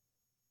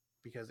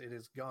 because it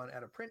is gone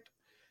out of print,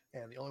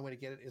 and the only way to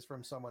get it is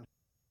from someone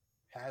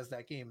who has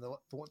that game.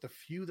 The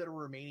few that are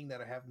remaining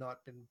that have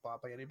not been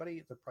bought by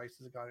anybody, the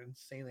prices have gone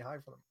insanely high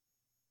for them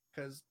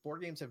because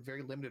board games have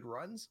very limited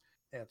runs,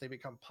 And if they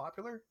become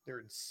popular, they're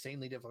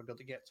insanely difficult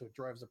to get, so it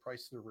drives the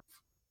price to the roof.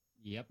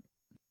 Yep.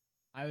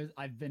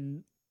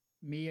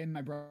 Me and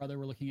my brother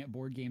were looking at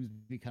board games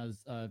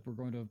because we're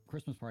going to a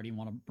Christmas party and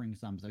want to bring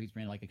some. So he's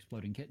bringing like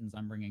Exploding Kittens.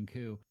 I'm bringing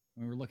Coup.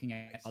 And we were looking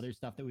at Nice. other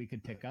stuff that we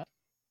could pick up.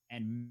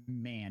 And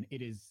man,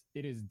 it is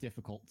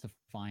difficult to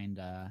find.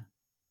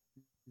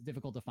 It's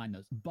difficult to find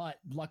those. But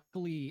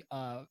luckily,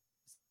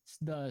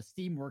 the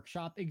Steam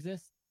Workshop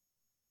exists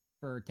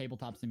for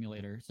Tabletop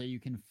Simulator, so you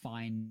can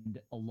find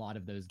a lot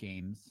of those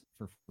games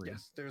for free.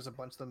 Yes, there's a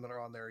bunch of them that are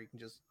on there. You can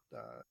just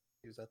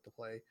use that to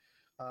play.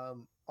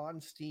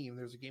 On Steam,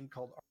 there's a game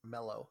called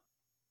Armello.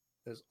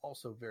 That is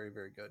also very,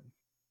 very good.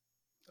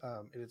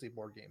 It is a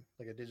board game,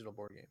 like a digital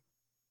board game.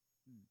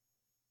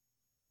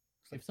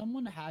 If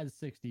someone has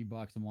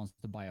 $60 and wants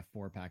to buy a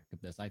 4-pack of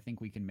this, I think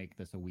we can make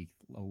this a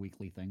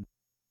weekly thing.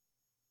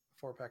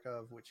 4-pack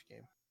of which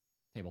game?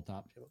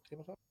 Tabletop.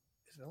 Tabletop?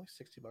 Is it only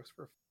 $60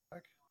 for a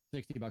 4-pack?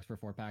 $60 for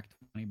 4-pack,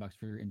 $20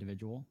 for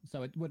individual.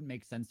 So it wouldn't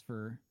make sense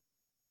for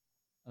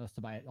us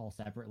to buy it all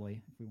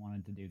separately if we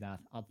wanted to do that.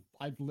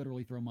 I'd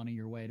literally throw money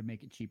your way to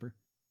make it cheaper.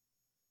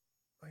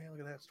 Oh yeah, look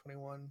at that. It's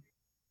 21.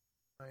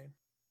 9.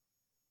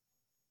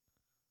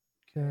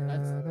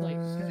 That's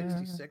like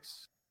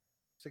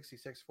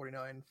 66,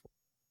 49.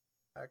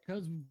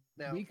 Because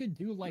Now, we could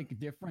do like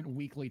different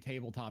weekly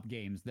tabletop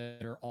games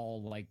that are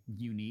all like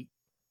unique.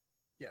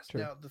 yes.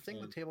 True. Now, the thing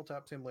with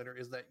Tabletop Simulator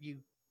is that you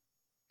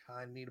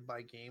kind of need to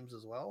buy games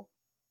as well.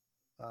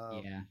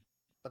 Yeah.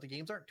 But the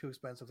games aren't too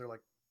expensive. They're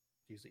like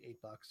usually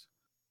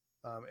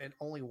 $8. And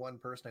only one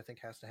person, I think,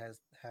 has to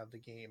have the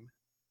game.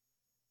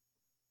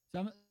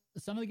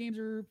 Some of the games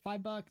are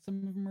 $5.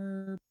 Some of them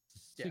are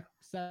Yeah. $6,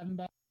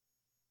 $7.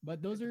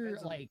 But those It are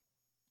depends on- like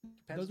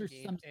Depends those on are the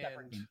game, some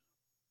separate games.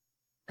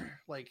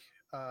 like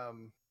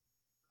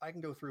I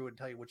can go through and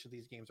tell you which of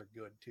these games are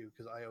good too,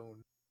 because I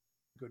own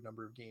a good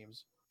number of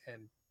games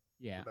and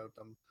Yeah. about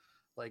them.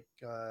 Like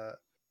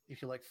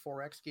if you like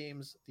 4X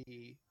games,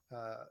 the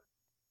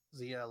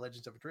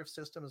Legends of Drift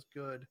system is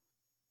good.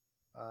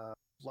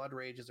 Blood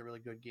Rage is a really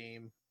good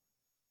game.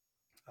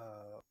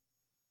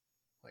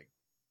 Like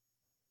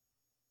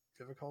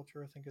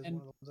Viviculture, I think, is And-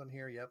 one of the ones on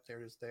here. Yep,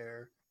 there it is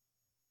there.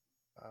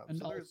 And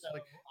So there's also,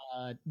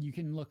 like you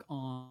can look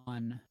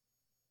on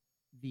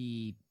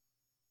the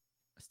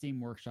Steam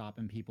Workshop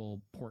and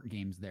people port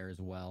games there as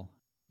well.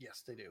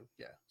 yes, they do.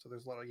 Yeah, so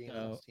there's a lot of games.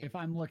 on So Steam if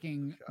I'm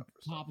looking Workshop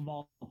for top stuff. of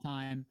all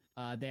time,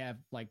 they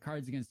have like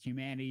Cards Against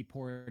Humanity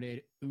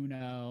ported,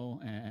 Uno,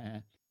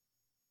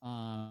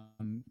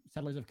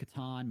 Settlers of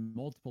Catan.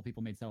 Multiple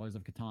people made Settlers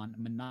of Catan,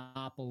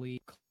 Monopoly,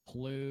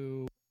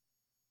 Clue,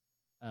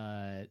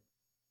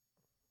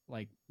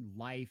 like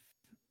Life,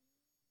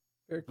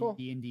 Very cool.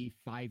 D&D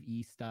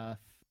 5e stuff.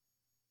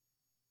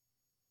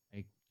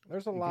 Like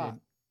There's a we lot.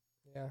 could-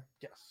 Yeah.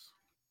 Yes,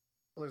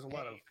 well, there's a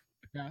lot of.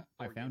 Yeah,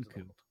 I board found games Coup.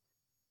 involved.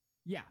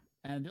 Yeah,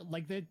 and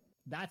like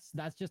that's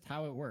just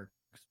how it works.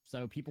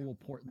 So people will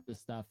port this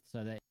stuff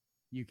so that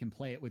you can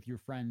play it with your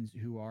friends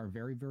who are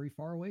very, very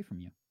far away from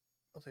you.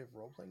 Oh, they have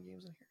role playing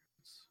games in here.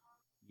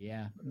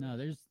 Yeah, no,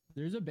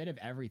 there's a bit of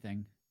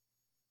everything.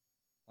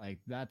 Like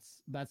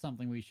that's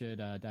something we should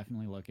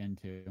definitely look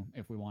into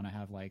if we want to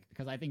have like,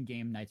 because I think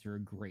game nights are a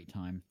great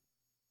time.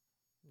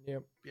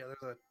 Yep. Yeah,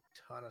 there's a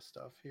ton of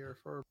stuff here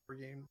for a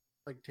game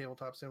like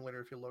Tabletop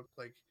Simulator. If you look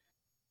like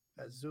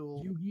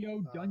Azul,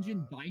 Yu-Gi-Oh!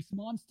 Dungeon Dice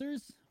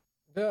Monsters.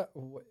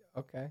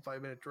 Okay.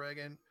 5-Minute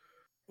Dragon.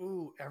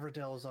 Ooh,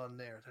 Everdell is on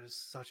there. That is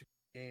such a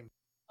good game.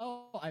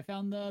 Oh, I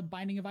found the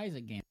Binding of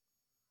Isaac game.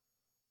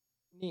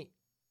 Neat.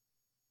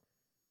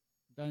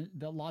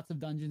 The lots of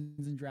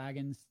Dungeons and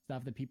Dragons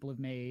stuff that people have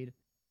made.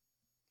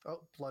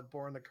 Oh,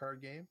 Bloodborne, the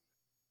card game.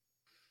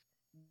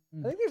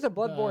 I think there's a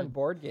Bloodborne The-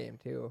 board game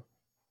too.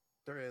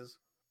 There is.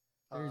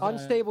 There's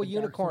Unstable a Dark Souls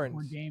Unicorns.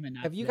 board game, and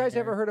Have that's you guys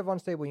there. ever heard of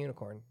Unstable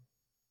Unicorn?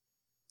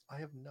 I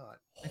have not.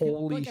 I feel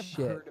Holy like I've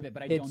shit. heard of it,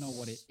 but I It's don't know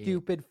what it is.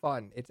 stupid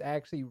fun. It's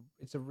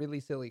a really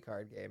silly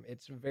card game.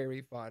 It's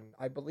very fun.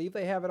 I believe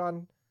they have it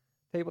on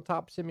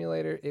Tabletop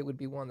Simulator. It would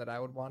be one that I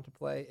would want to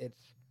play.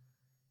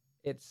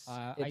 It's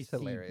I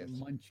hilarious. see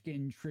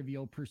Munchkin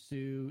Trivial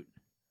Pursuit.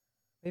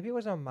 Maybe it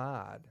was a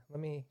mod. Let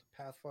me.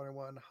 Pathfinder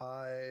 1,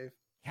 Hive,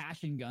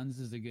 Cash and Guns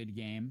is a good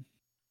game.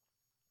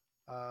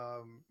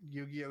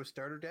 Yu-Gi-Oh!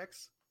 Starter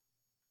decks.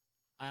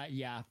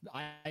 Yeah,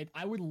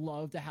 I would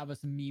love to have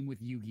us meme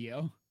with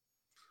Yu-Gi-Oh.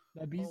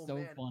 That'd be Oh, so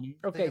man. funny.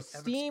 They Okay, have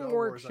Epic Steam Spell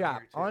Wars on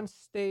Workshop. here, too.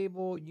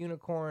 Unstable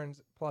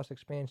Unicorns plus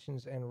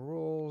expansions and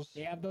rules.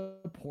 They have the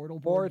Portal Or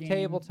board game.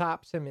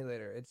 Tabletop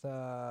Simulator. It's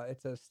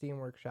a Steam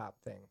Workshop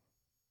thing.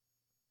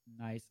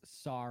 Nice.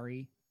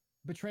 Sorry.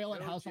 Betrayal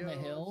at House on the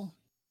Hill.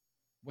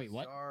 Wait,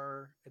 what?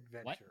 Bizarre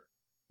Adventure.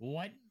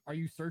 What? Are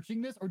you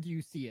searching this or do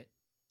you see it?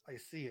 I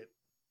see it.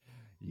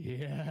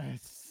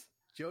 Yes.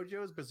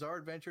 JoJo's Bizarre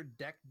Adventure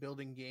deck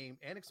building game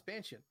and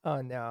expansion.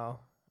 Oh no.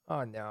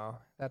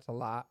 That's a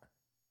lot.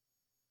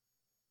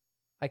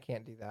 I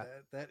can't do that.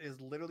 That is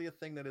literally a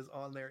thing that is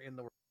on there in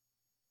the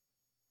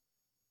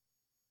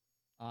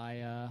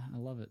I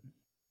love it.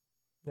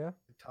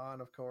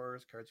 Catan, of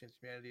course, Cards Against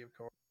Humanity, of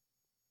course.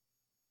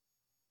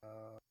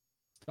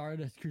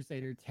 Stardust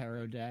Crusader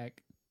Tarot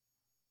deck.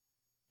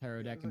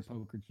 Tarot deck and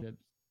poker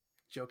chips.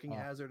 Joking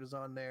Hazard is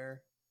on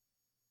there.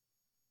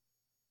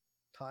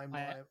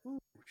 Timeline.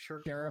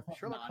 Sheriff of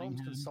Sherlock Holmes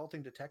Nottingham.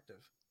 Consulting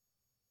Detective.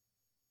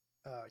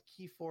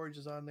 Keyforge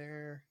is on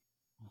there.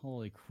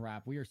 Holy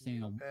crap! We are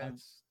seeing I'm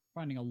Neopets.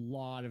 finding a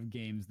lot of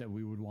games that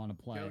we would want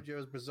to play.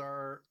 JoJo's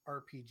Bizarre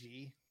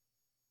RPG.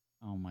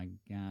 Oh my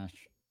gosh!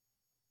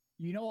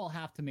 You know I'll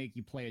have to make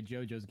you play a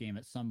JoJo's game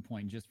at some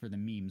point just for the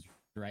memes,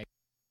 right?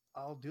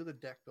 I'll do the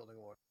deck building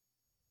one.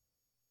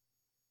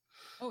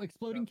 Oh,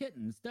 Exploding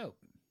Kittens, dope.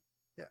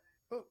 Yeah.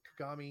 Oh,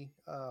 Kagami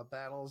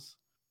battles.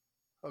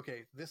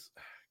 Okay, this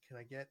can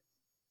I get?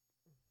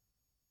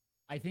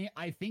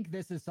 I think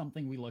this is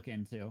something we look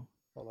into.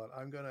 Hold on,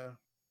 I'm gonna.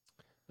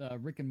 The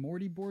Rick and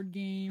Morty board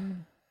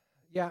game.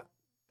 Yeah,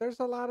 there's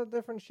a lot of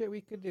different shit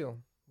we could do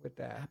with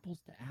that. Apples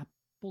to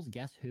Apples.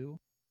 Guess who?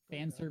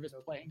 Fan service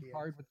playing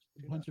card with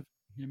a bunch of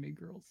anime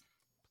girls.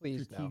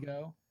 Please no.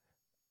 Stratego.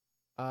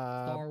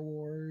 Star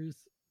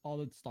Wars. All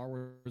the Star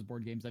Wars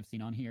board games I've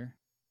seen on here.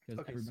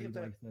 Okay, see everybody if,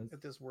 likes those.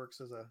 if this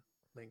works as a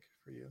link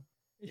for you.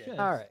 It Yeah. should.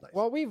 All right. Nice.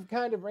 Well, we've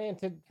kind of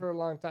ranted for a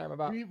long time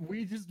about. We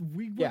went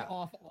Yeah.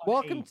 off. On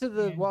Welcome a to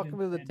the tangent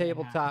and a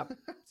tabletop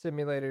half.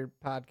 simulator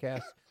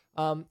podcast.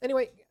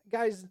 Anyway,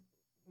 guys,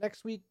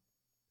 next week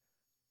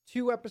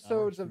 2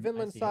 episodes of I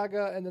Vinland see it.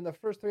 Saga, and then the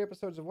first 3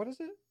 episodes of what is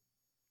it?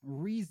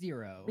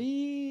 ReZero.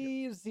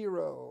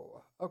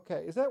 ReZero.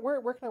 Okay, is that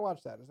where can I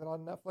watch that? Is it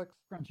on Netflix?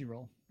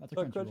 Crunchyroll. That's a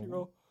Oh,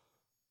 Crunchyroll.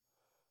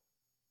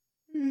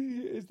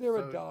 Is there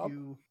a So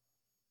dub?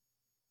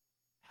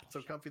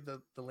 So Comfy,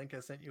 the link I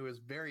sent you is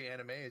very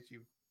anime, as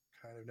you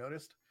kind of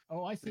noticed.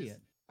 Oh, I see It's-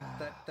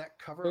 it. That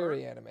cover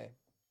Very art anime.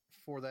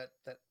 for that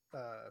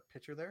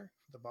picture there,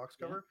 the box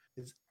Yeah. cover,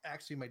 is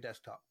actually my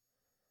desktop.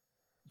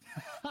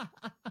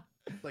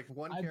 Like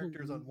one I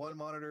character is on believe- one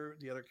monitor,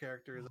 the other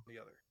character is on the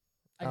other.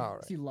 I All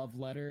right. see Love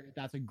Letter.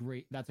 That's a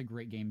great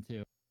game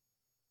too.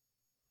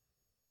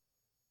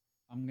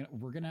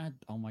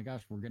 Oh my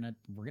gosh, we're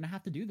gonna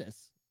have to do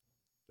this.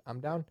 I'm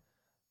down.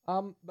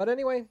 But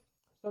anyway,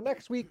 so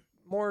next week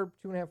more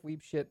 2.5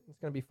 Weeb shit. It's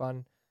gonna be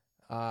fun.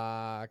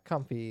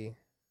 Comfy.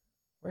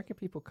 Where can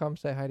people come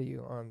say hi to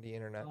you on the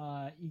internet?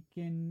 You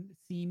can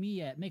see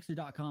me at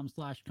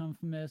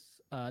mixer.com/Confamous,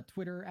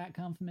 Twitter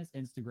 @Confamous,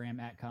 Instagram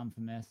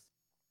 @Confamous,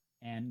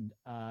 and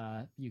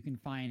you can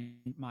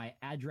find my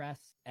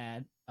address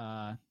at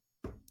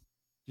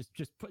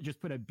just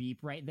put a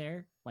beep right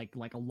there, like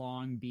a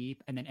long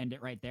beep, and then end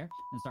it right there,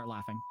 and start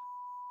laughing.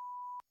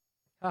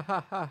 Ha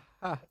ha ha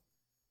ha.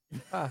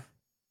 Ha.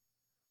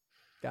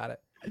 Got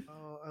it.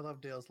 Oh, I love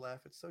Dale's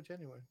laugh. It's so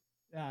genuine.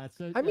 Yeah,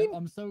 so I mean,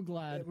 I'm so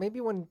glad.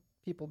 Maybe when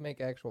people make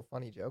actual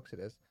funny jokes, it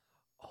is.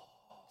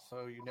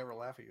 So you never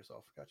laugh at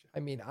yourself. Gotcha. I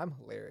mean, I'm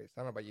hilarious.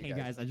 I don't know about you Hey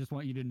guys, I just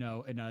want you to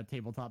know, in a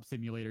tabletop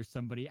simulator,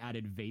 somebody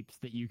added vapes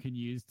that you can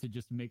use to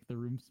just make the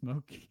room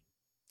smoke.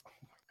 Oh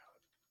my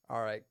god.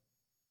 All right.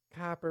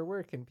 Copper,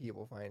 where can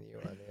people find you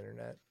on the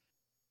internet?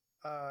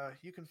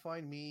 You can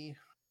find me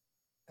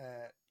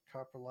at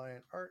Copper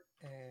Lion Art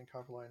and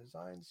Copper Lion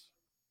Designs.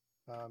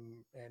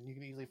 And you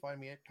can easily find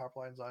me at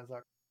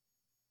copperliondesigns.com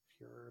if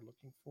you're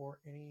looking for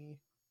any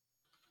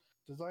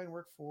design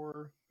work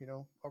for,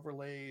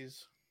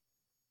 overlays,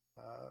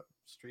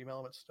 stream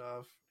element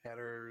stuff,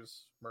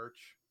 headers,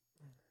 merch.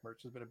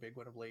 Merch has been a big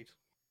one of late.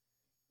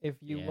 If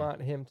you Yeah.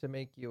 want him to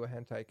make you a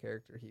hentai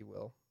character, he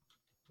will.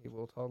 He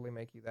will totally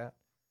make you that.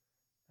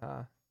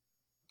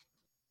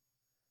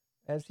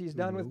 As he's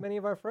done with True. many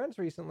of our friends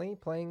recently,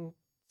 playing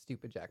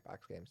stupid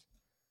Jackbox games.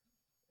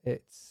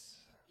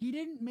 It's He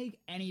didn't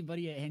make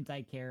anybody a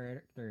hentai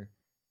character.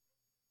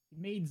 He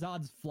made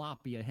Zod's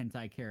floppy a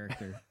hentai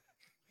character.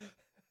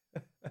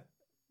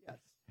 yes.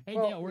 Hey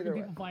Well, Dale, where either can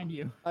way. people find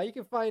you? You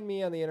can find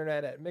me on the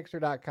internet at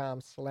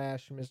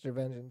mixer.com/Mr.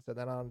 Vengeance, and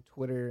then on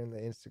Twitter and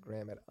the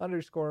Instagram at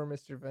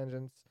 _Mr.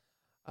 Vengeance.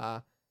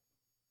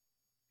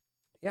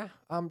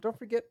 Don't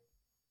forget,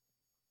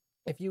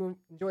 if you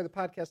enjoy the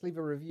podcast, leave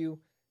a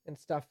review and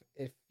stuff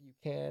if you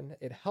can.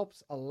 It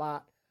helps a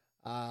lot.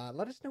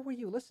 Let us know where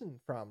you listen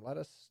from. Let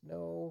us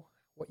know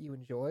what you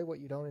enjoy, what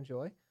you don't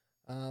enjoy.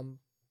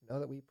 Know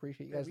that we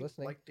appreciate you guys We'd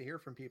listening. like to hear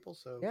from people,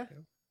 so Yeah.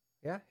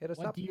 Yeah, hit us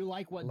What up. do you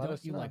like? What Let don't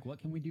us you know. like? What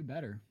can we do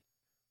better?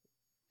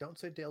 don't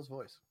say Dale's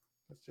voice.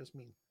 That's just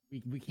mean.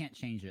 We can't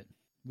change it.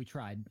 We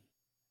tried.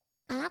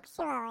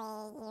 Actually,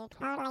 you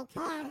totally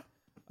can.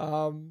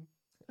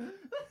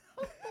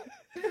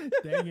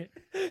 Dang it.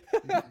 You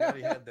forgot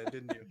he had that,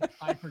 didn't you?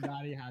 I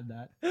forgot he had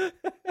that.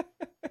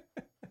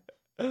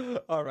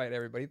 All right,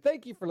 everybody.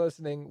 Thank you for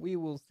listening. We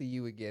will see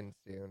you again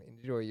soon.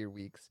 Enjoy your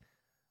weeks.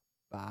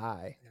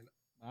 Bye.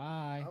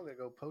 Bye. I'm gonna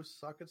go post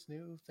Socket's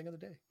new thing of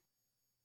the day.